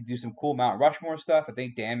stuff. They do some cool Mount Rushmore stuff. I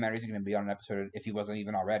think Dan Mattery's going to be on an episode if he wasn't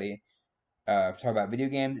even already. Talk about video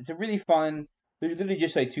games. It's a really fun. They're literally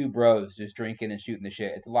just like two bros just drinking and shooting the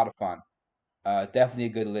shit. It's a lot of fun. Definitely a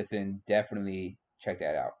good listen. Definitely check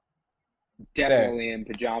that out. There. Definitely in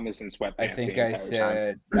pajamas and I sweatpants think the I entire time.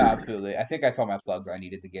 said absolutely. I think I told my plugs I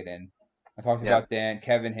needed to get in. I talked Yep. about Dan,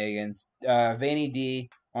 Kevin Higgins, Vanny D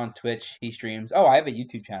on Twitch. He streams. Oh, I have a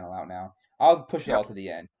YouTube channel out now. I'll push it all Yep. to the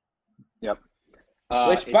end. Yep.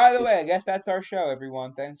 Which, by the way, I guess that's our show,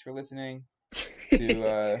 everyone. Thanks for listening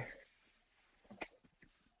to.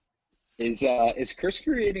 Is Chris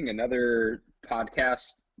creating another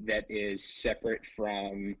podcast that is separate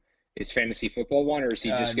from his fantasy football one, or is he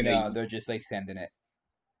just No, gonna? they're just like sending it.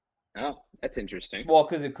 Oh, that's interesting. Well,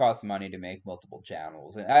 because it costs money to make multiple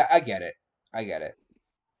channels, and I get it. I get it.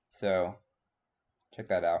 So, check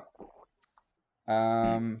that out.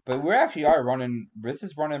 But we actually are running. This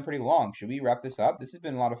is running pretty long. Should we wrap this up? This has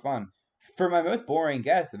been a lot of fun. For my most boring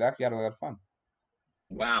guest, I've actually had a lot of fun.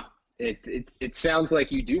 Wow, It sounds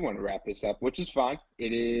like you do want to wrap this up, which is fine.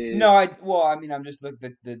 It No, is. I mean, I'm just look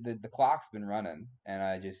the clock's been running, and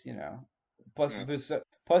I just plus uh,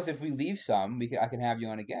 plus if we leave some, I can have you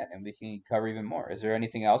on again, and we can cover even more. Is there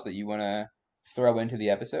anything else that you want to throw into the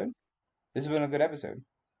episode? This has been a good episode.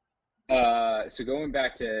 So going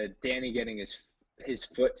back to Danny getting his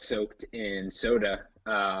foot soaked in soda,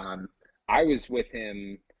 I was with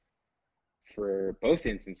him for both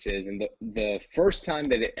instances, and the first time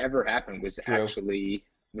that it ever happened True.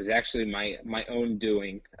 was actually my own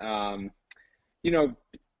doing. You know,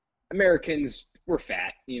 Americans, we're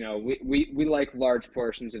fat. We like large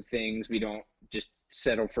portions of things. We don't just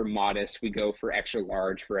settle for modest. We go for extra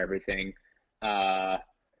large for everything. Uh,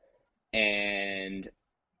 and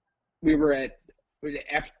we were at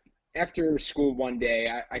after school one day.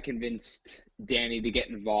 I convinced Danny to get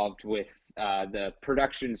involved with the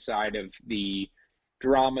production side of the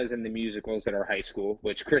dramas and the musicals at our high school,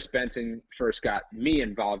 which Chris Benson first got me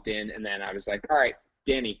involved in, and then I was like, "All right,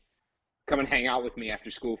 Danny, come and hang out with me after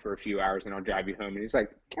school for a few hours, and I'll drive you home." And he's like,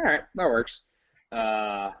 "All right, that works."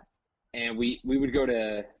 Uh, and we would go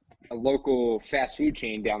to a local fast food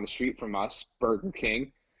chain down the street from us, Burger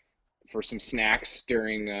King, for some snacks Which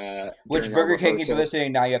during our Burger King, if you're rehearsals.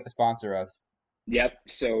 listening now, you have to sponsor us. Yep.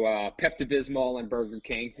 So Pepto Bismol and Burger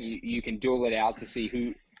King, you can duel it out to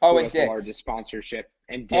see Oh, who and has the largest Dick's. sponsorship.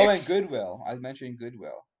 And Oh, and Dick's, Goodwill. I mentioned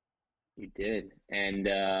Goodwill. you did. And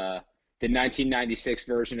the 1996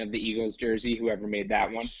 version of the Eagles jersey, whoever made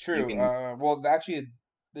that one, It's you true. can. Well, actually,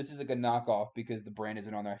 this is like a knockoff because the brand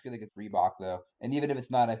isn't on there. I feel like it's Reebok though, and even if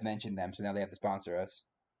it's not, I've mentioned them, so now they have to sponsor us.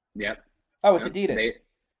 Yep. Oh, it's Yep. They. Adidas.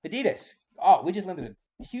 Adidas. Oh, we just landed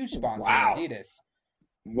a huge sponsor in Wow. Adidas.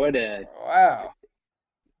 What a Wow.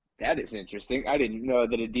 That is interesting. I didn't know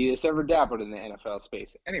that Adidas ever dabbled in the NFL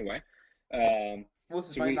space. Anyway, um, Well, this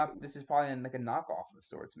is so might we not. This is probably in like a knockoff of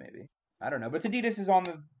sorts, maybe. I don't know, but Adidas is on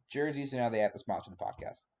the jersey, so now they have to sponsor the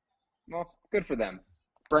podcast. well, good for them,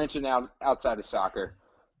 branching out outside of soccer.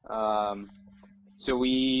 Um, so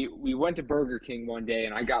we went to Burger King one day,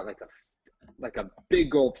 and I got like a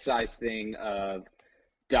big gulp size thing of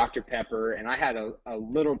Dr. Pepper, and I had a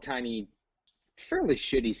little tiny, fairly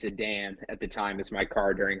shitty sedan at the time as my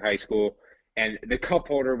car during high school, and the cup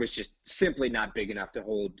holder was just simply not big enough to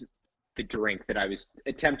hold the drink that I was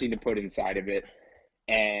attempting to put inside of it,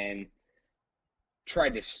 and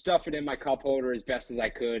tried to stuff it in my cup holder as best as I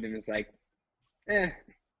could, and was like, eh,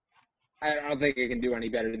 I don't think I can do any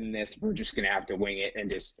better than this. We're just gonna have to wing it and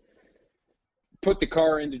just put the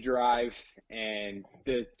car into drive, and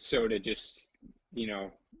the soda just, you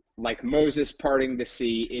know, like Moses parting the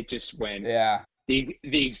sea, it just went Yeah. the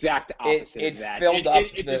exact It opposite of it that. filled up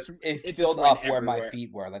It just filled went up where my everywhere.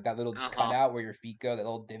 feet were, like that little Uh-huh. cutout where your feet go, that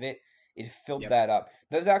little divot. It filled Yep. that up.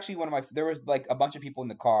 That was actually one of my. There was like a bunch of people in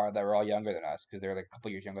the car that were all younger than us because they were like a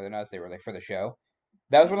couple years younger than us. They were like for the show.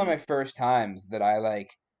 That was one of Mm-hmm. my first times that I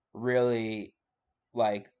like really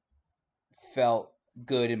like felt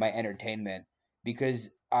good in my entertainment because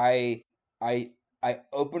I I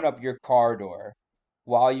opened up your car door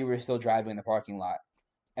while you were still driving in the parking lot,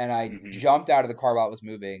 and I Mm-hmm. jumped out of the car while it was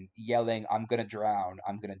moving, yelling, "I'm gonna drown!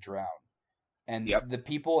 I'm gonna drown!" And Yep. the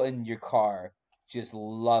people in your car just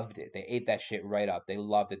loved it. They ate that shit right up. They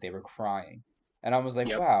loved it. They were crying, and I was like,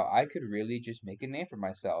 Yep. "Wow, I could really just make a name for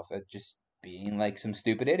myself at just being like some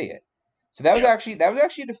stupid idiot." So that was Yep. actually a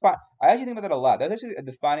I actually think about that a lot. That was actually a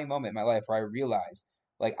defining moment in my life where I realized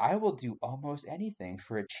like I will do almost anything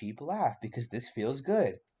for a cheap laugh because this feels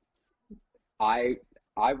good. I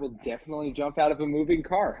I will definitely jump out of a moving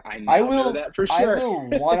car. I I now know will that for I sure. will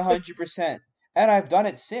 100%, and I've done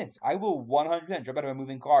it since. I will 100% jump out of a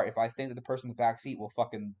moving car if I think that the person in the back seat will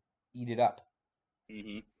fucking eat it up.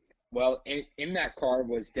 hmm Well, in that car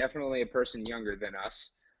was definitely a person younger than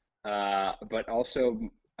us, but also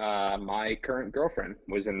my current girlfriend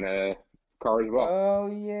was in the car as well. Oh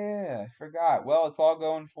yeah, I forgot. Well, it's all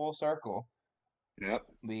going full circle. Yep.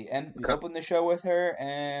 We Okay. opened the show with her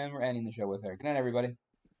and we're ending the show with her. Good night, everybody.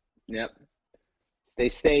 Yep. Stay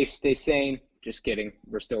safe, stay sane. Just kidding.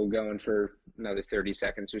 We're still going for another 30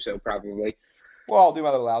 seconds or so, probably. Well, I'll do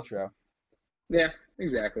my little outro. Yeah,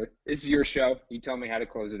 exactly. This is your show. You tell me how to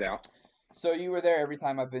close it out. So you were there every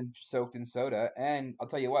time I've been soaked in soda, and I'll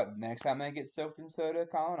tell you what, next time I get soaked in soda,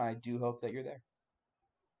 Colin, I do hope that you're there.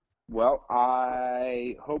 Well,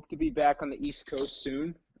 I hope to be back on the East Coast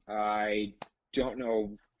soon. I don't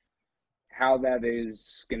know how that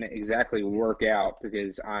is going to exactly work out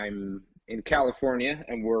because I'm in California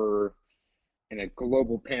and we're in a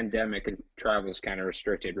global pandemic and travel is kind of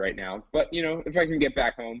restricted right now. But, if I can get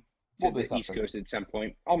back home We'll to do the East something. Coast at some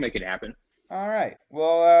point, I'll make it happen. All right.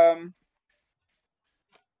 Well,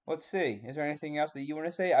 let's see. Is there anything else that you want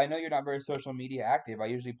to say? I know you're not very social media active. I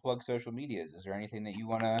usually plug social medias. Is there anything that you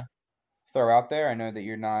want to throw out there? I know that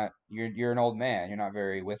you're not. You're an old man. You're not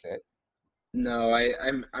very with it. No,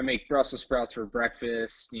 I make Brussels sprouts for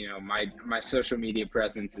breakfast. You know, my social media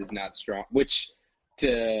presence is not strong. Which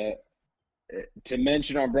to to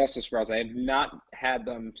mention on Brussels sprouts, I have not had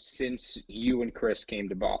them since you and Chris came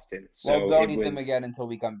to Boston. Well, So don't it eat them was, again until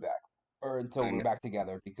we come back, or until I we're know, back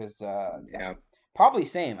together, because yeah, probably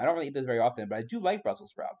same. I don't really eat those very often, but I do like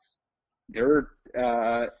Brussels sprouts. they're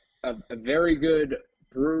a very good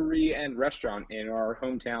brewery and restaurant in our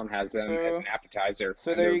hometown has them as So an appetizer,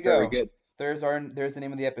 so and there they're you very go. good. There's the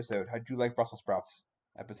name of the episode. I do like Brussels sprouts.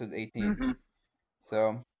 Episode 18. Hmm.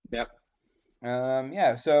 So Yep.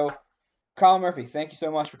 yeah. So Colin Murphy, thank you so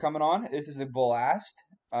much for coming on. This is a blast.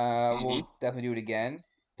 Hmm. We'll definitely do it again.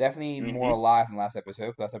 Definitely more Hmm. alive than last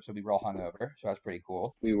episode. Last episode we were all hungover, so that's pretty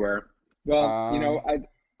cool. We were. Well, you know, Um,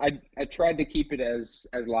 I tried to keep it as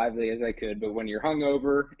lively as I could, but when you're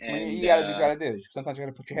hungover I mean, and you gotta do, gotta do. Sometimes you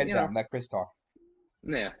gotta put your head you know, down, let Chris talk.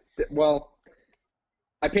 yeah. Well,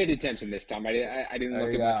 I paid attention this time. I didn't There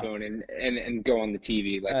look you at my go. phone and go on the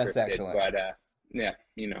TV like That's Chris did. excellent. But yeah,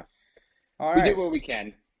 you know, All we do right. what we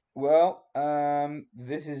can. Well,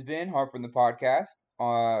 this has been Harper the podcast.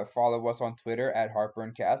 Follow us on Twitter at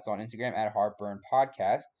HeartburnCast, on Instagram at Heartburn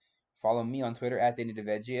Podcast. Follow me on Twitter at Danny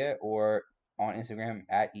DeVeggia or on Instagram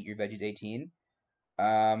at EatYourVeggies18.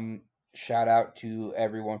 Um, Shout out to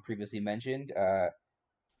everyone previously mentioned.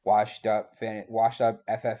 Washed Up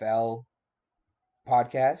FFL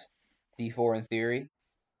podcast, D4 in Theory,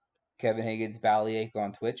 Kevin Higgins Ballyache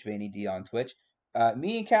on Twitch, Vanny D on Twitch.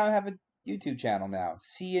 Me and Callan have a YouTube channel now.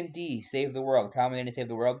 C&D Save the World. Callan and Save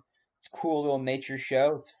the World. It's a cool little nature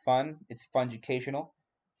show. It's fun. It's educational.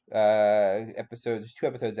 Episodes. There's 2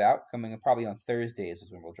 episodes out coming probably on Thursdays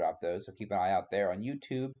is when we'll drop those. So keep an eye out there on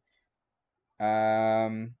YouTube.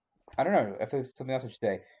 I don't know if there's something else I should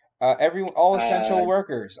say. Everyone, Uh,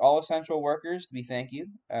 all essential workers, we thank you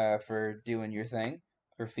for doing your thing,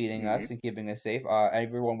 for feeding us mhm. and keeping us safe.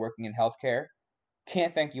 Everyone working in healthcare,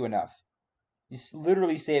 can't thank you enough. Just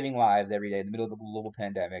literally saving lives every day in the middle of a global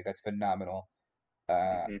pandemic. That's phenomenal. Uh,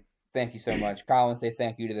 Mhm. Thank you so much. Colin, say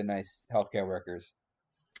thank you to the nice healthcare workers.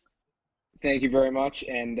 Thank you very much.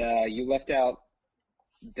 And you left out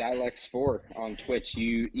Dialex 4 on Twitch.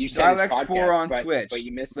 You said his Dilex4 podcast, on but Twitch.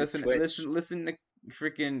 you missed his Listen, Twitch. listen, listen to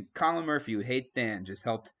freaking Colin Murphy, who hates Dan. Just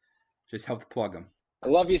helped plug him. I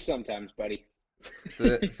love you sometimes, buddy.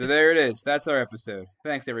 So there it is. That's our episode.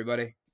 Thanks, everybody.